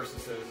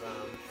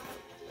narcissism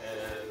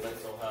and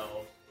mental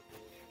health.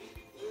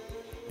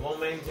 We'll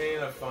maintain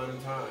a fun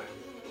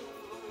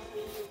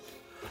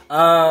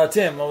time.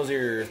 Tim, what was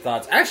your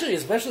thoughts? Actually,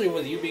 especially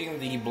with you being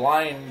the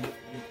blind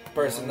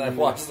person that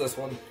watched this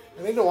one.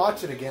 I need to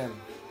watch it again.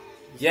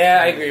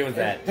 Yeah, I agree with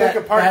that. Pick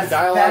apart the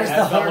dialogue. That is the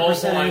That's the 100% whole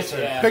point, answer.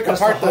 yeah. Pick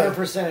That's apart the the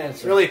 100%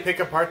 answer. Really pick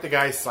apart the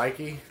guy's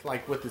psyche,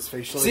 like with his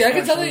facial See, I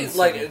can tell you,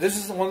 expressions. like, this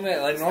is the one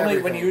that, like,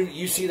 normally when everything.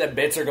 you see that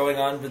bits are going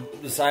on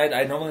the side,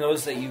 I normally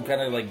notice that you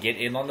kind of, like, get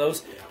in on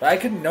those. But I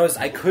couldn't notice,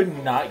 I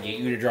could not get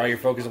you to draw your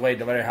focus away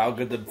no matter how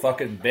good the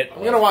fucking bit was.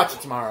 I'm gonna watch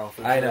it tomorrow.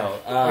 For I sure. know.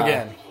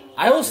 Again.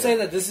 I will say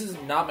that this is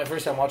not my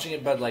first time watching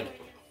it, but, like,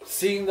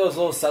 seeing those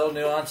little subtle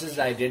nuances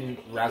I didn't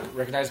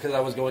recognize because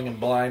I was going in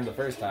blind the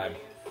first time.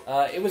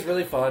 It was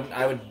really fun.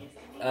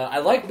 I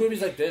like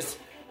movies like this,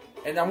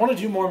 and I want to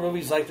do more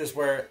movies like this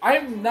where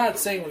I'm not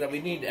saying that we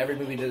need every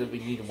movie that we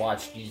need to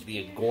watch needs to be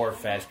a gore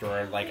fest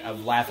or like a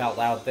laugh out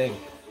loud thing.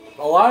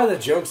 A lot of the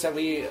jokes that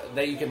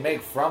you can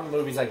make from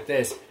movies like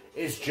this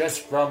is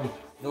just from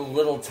the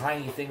little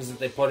tiny things that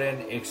they put in,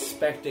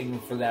 expecting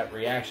for that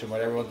reaction when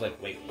everyone's like,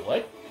 "Wait,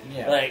 what?"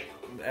 Yeah. Like,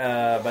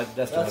 but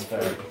that's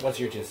fair. what's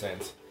your 2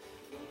 cents?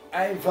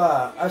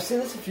 I've seen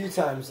this a few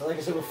times. Like I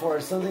said before,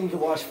 it's something you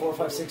can watch 4,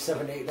 5, 6,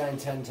 7, 8, 9,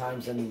 10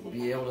 times and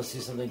be able to see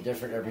something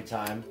different every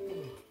time.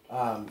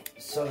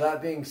 So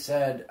that being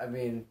said, I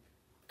mean,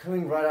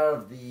 coming right out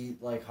of the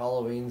like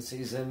Halloween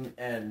season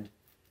and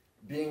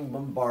being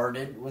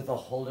bombarded with a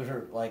whole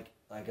different like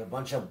a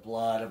bunch of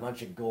blood, a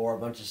bunch of gore, a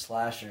bunch of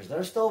slashers.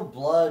 There's still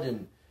blood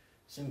and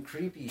some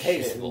creepy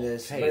shit in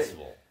this.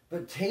 Tasteful.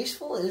 But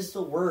tasteful is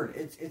the word.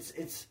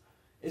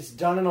 It's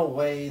done in a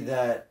way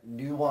that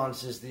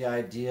nuances the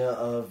idea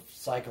of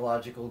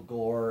psychological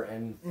gore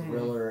and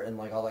thriller and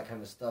like all that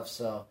kind of stuff.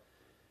 So,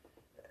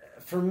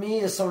 for me,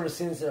 as someone who's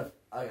seen this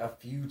a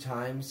few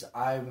times,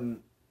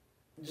 I'm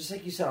just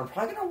like you said, I'm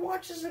probably gonna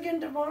watch this again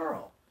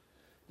tomorrow,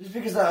 just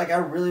because I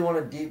really want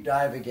to deep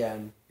dive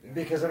again.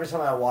 Because every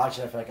time I watch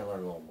it, I feel like I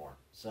learn a little more.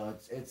 So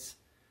it's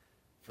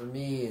for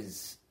me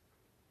is.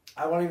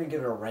 I won't even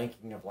give it a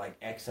ranking of like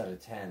X out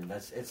of 10.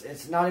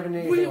 It's not even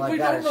anything like that. We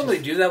don't It's normally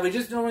just- do that. We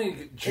just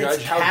normally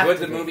judge how good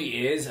the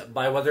movie is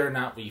by whether or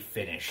not we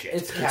finish it.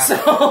 It's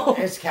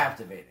captivating. It's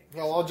captivating.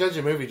 Well, I'll judge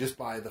a movie just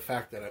by the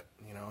fact that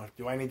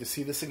do I need to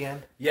see this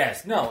again?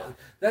 Yes, no.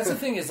 That's the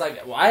thing is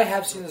like I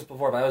have seen this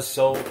before, but I was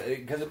so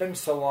because it's been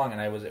so long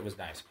and it was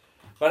nice.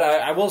 But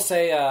I will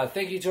say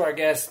thank you to our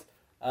guests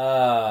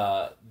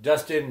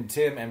Dustin,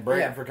 Tim, and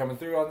Brandon for coming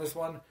through on this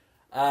one.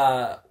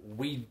 I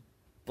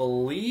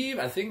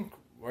think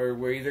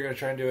we're either going to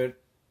try and do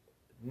it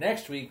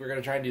next week. We're going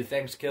to try and do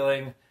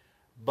Thanksgiving,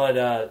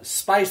 but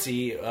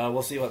spicy.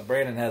 We'll see what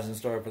Brandon has in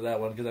store for that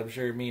one because I'm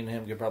sure me and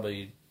him could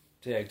probably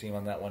tag team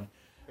on that one.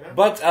 Yeah.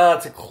 But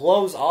to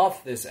close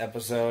off this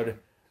episode,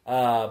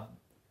 we're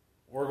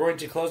going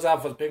to close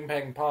off with Ping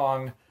Pang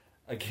Pong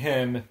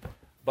again.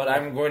 But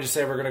I'm going to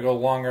say we're going to go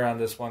longer on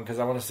this one because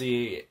I want to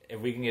see if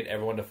we can get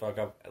everyone to fuck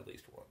up at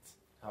least once.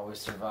 How we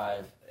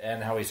survive.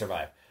 And how we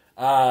survive.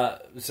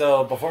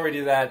 So before we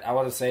do that, I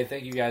want to say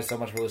thank you guys so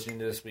much for listening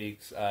to this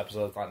week's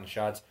episode of Thought and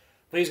Shots.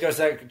 Please go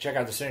check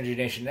out the Synergy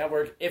Nation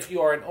Network. If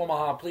you are in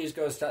Omaha, please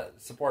go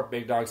support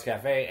Big Dogs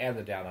Cafe and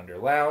the Down Under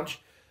Lounge.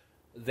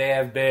 They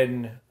have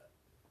been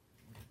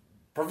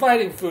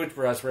providing food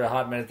for us for a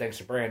hot minute thanks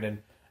to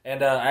Brandon.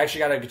 And I actually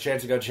got a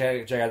chance to go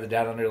check out the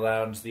Down Under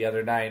Lounge the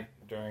other night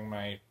during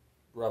my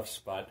rough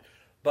spot.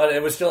 But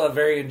it was still a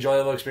very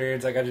enjoyable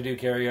experience. I got to do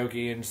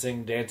karaoke and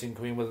sing Dancing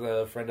Queen with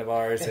a friend of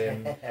ours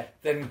and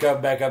then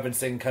come back up and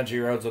sing Country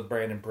Roads with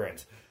Brandon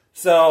Prince.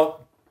 So,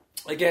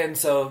 again,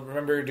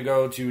 remember to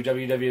go to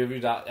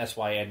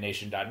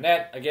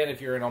www.synnation.net. Again,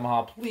 if you're in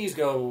Omaha, please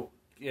go,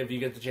 if you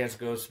get the chance to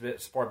go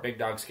support Big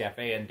Dogs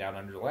Cafe and Down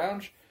Under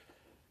Lounge.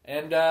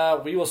 And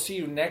we will see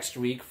you next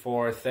week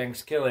for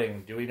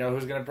Thanksgiving. Do we know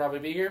who's going to probably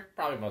be here?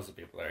 Probably most of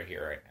the people that are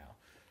here right now.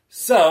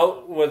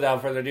 So,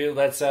 without further ado,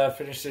 let's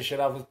finish this shit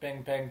off with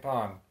Ping Pang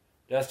Pong.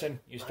 Dustin,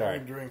 you start. I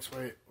need drinks.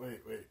 Wait.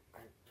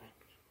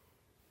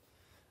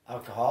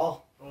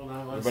 Alcohol? Hold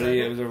on one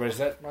Everybody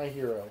set? My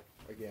hero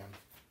again.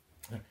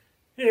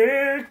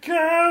 Here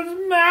comes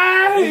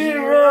my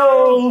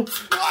hero.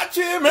 Watch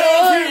him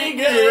as he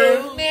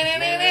goes.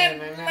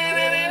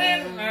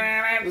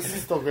 This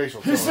is still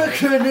Glacial. He's a right?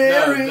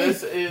 canary. No,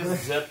 this is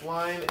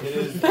Zipline. It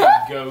is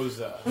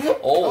Goza.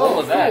 Oh, what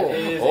was that? It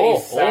is Oh,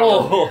 a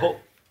sour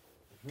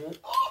beer. I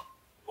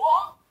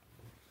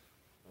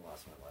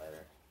lost my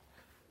lighter.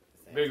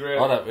 Big Red.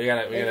 Hold up, we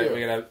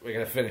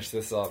gotta finish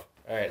this off.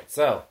 All right,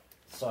 so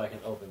I can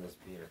open this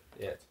beer.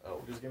 yeah.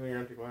 Oh, just give me your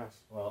empty glass.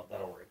 Well,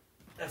 that'll work.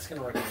 That's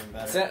gonna work even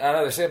better.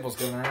 Another sample's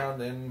going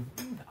around, and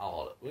I'll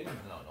hold it. No,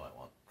 I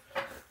won't.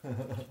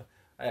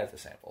 I have to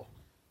sample.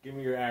 Give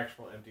me your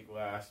actual empty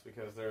glass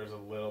because there's a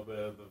little bit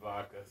of the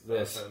vodka stuff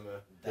This. in the.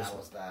 That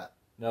was that.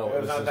 No,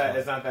 It's not that. one.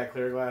 It's not that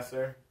clear glass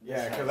there. Yeah,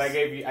 Yes, because yes.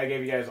 I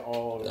gave you guys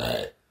all.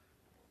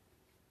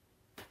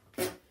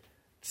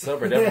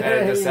 Sober, definitely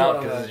edit this You out know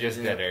because that, it's just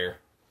dude. dead air.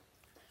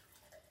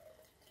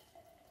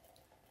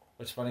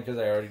 Which is funny because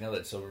I already know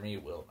that sober me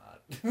will not.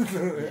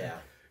 Yeah.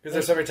 Because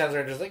there's so many times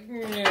where I'm just like,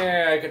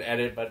 yeah, I could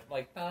edit, but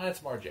like, nah,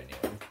 it's more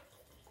genuine.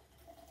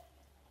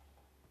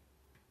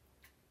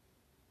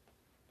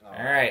 All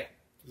right.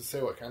 Does it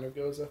say what kind of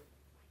Goza?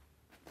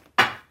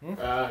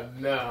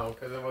 No,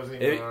 because it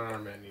wasn't even on our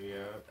menu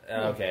yet.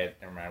 Okay,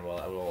 never mind. Well,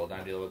 I will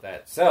not deal with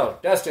that. So,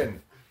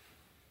 Dustin,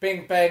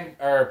 ping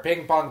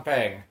pong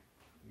pang,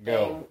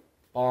 go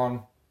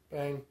pong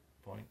Bang.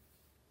 point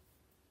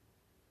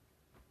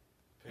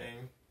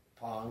Ping,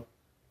 Pong.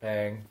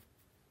 pang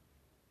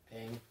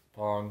Ping.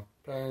 pong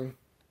Bang.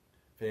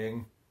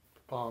 ping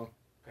Pong.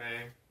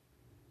 ping,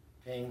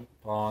 Ping.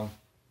 pong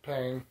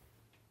Bang.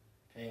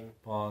 Ping.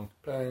 pong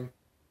Bang.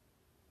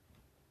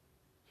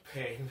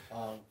 ping.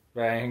 Pong.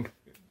 bang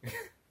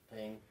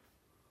Ping.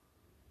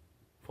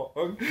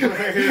 pong.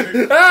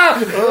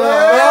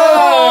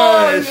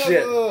 Oh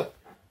shit!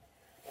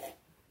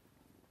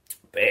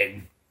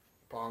 Bang.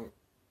 Pong.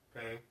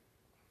 Ping.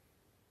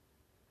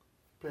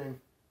 Bang.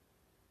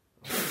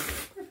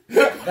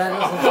 That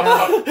doesn't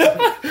count.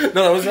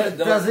 No, that was that.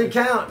 Doesn't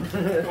count.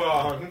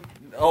 Pong.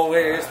 Oh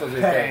wait, it's supposed to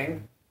be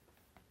Pang.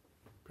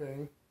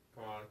 Bang.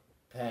 Pong.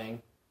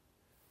 Pang.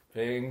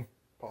 ping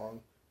Pong.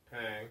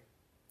 Ping.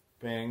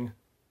 ping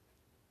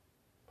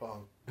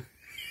Pong.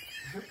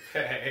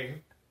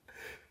 Ping.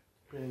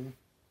 Bang.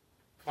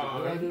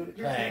 Pong.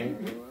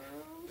 Pang.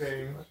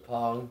 Ping.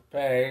 Pong.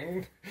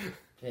 pang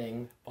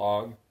Ping.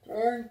 pong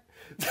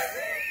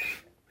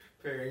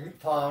Ping.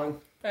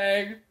 Pong.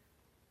 pang.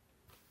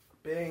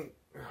 Bang.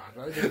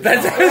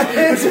 That's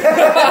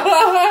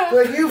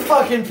But you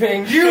fucking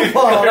ping. You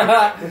pong.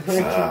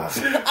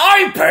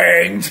 I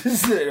pinged.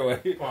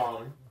 Anyway.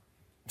 Pong.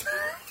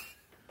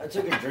 I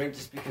took a drink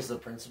just because of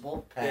the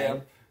principle.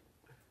 Pang.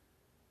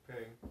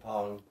 Ping.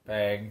 Pong.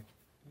 Bang.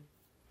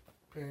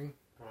 Bang.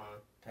 Pong.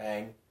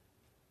 Pang.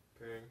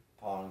 Ping.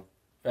 Pong.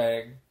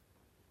 Bang.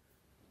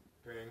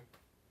 Ping.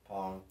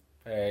 Pong.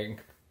 Pang.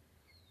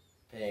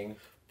 Ping.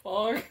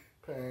 Pong.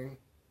 Pang.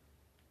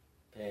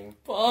 Ping.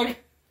 Pong.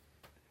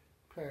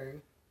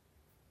 Pang.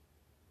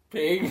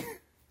 Ping.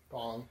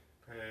 Pong.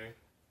 Pang.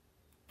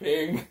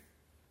 Ping.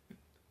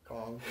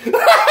 Pong.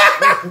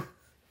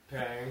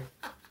 Pang.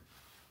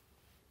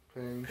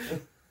 Pang.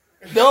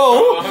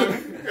 No!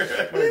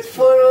 It's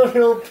fun on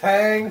little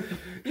pang.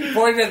 You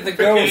pointed at the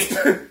ghost.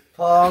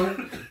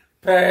 Pong.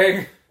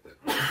 Pang.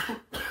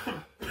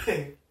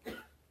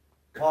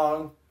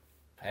 Pong.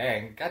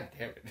 Pang. God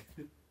damn it.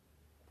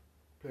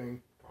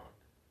 Pang.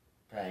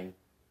 Pang.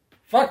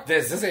 Fuck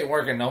this. This ain't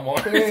working no more.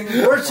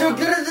 We're too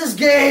good at this We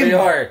game.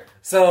 are.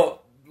 So,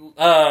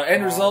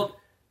 end result.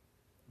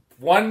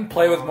 1,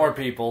 play with more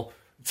people.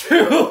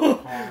 2,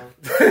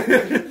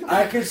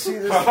 I could see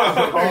this.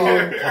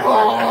 I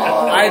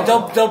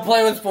don't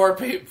play with four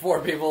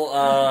people.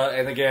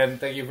 And again,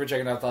 thank you for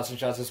checking out Thoughts and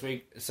Shots this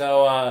week.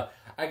 So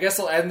I guess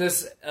I'll end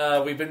this.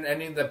 We've been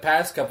ending the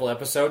past couple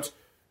episodes.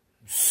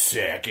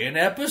 Second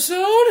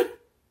episode?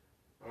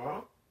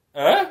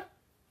 Huh?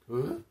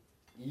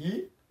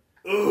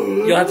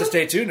 You'll have to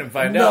stay tuned and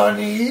find out.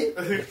 Nani?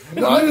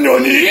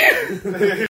 Nani?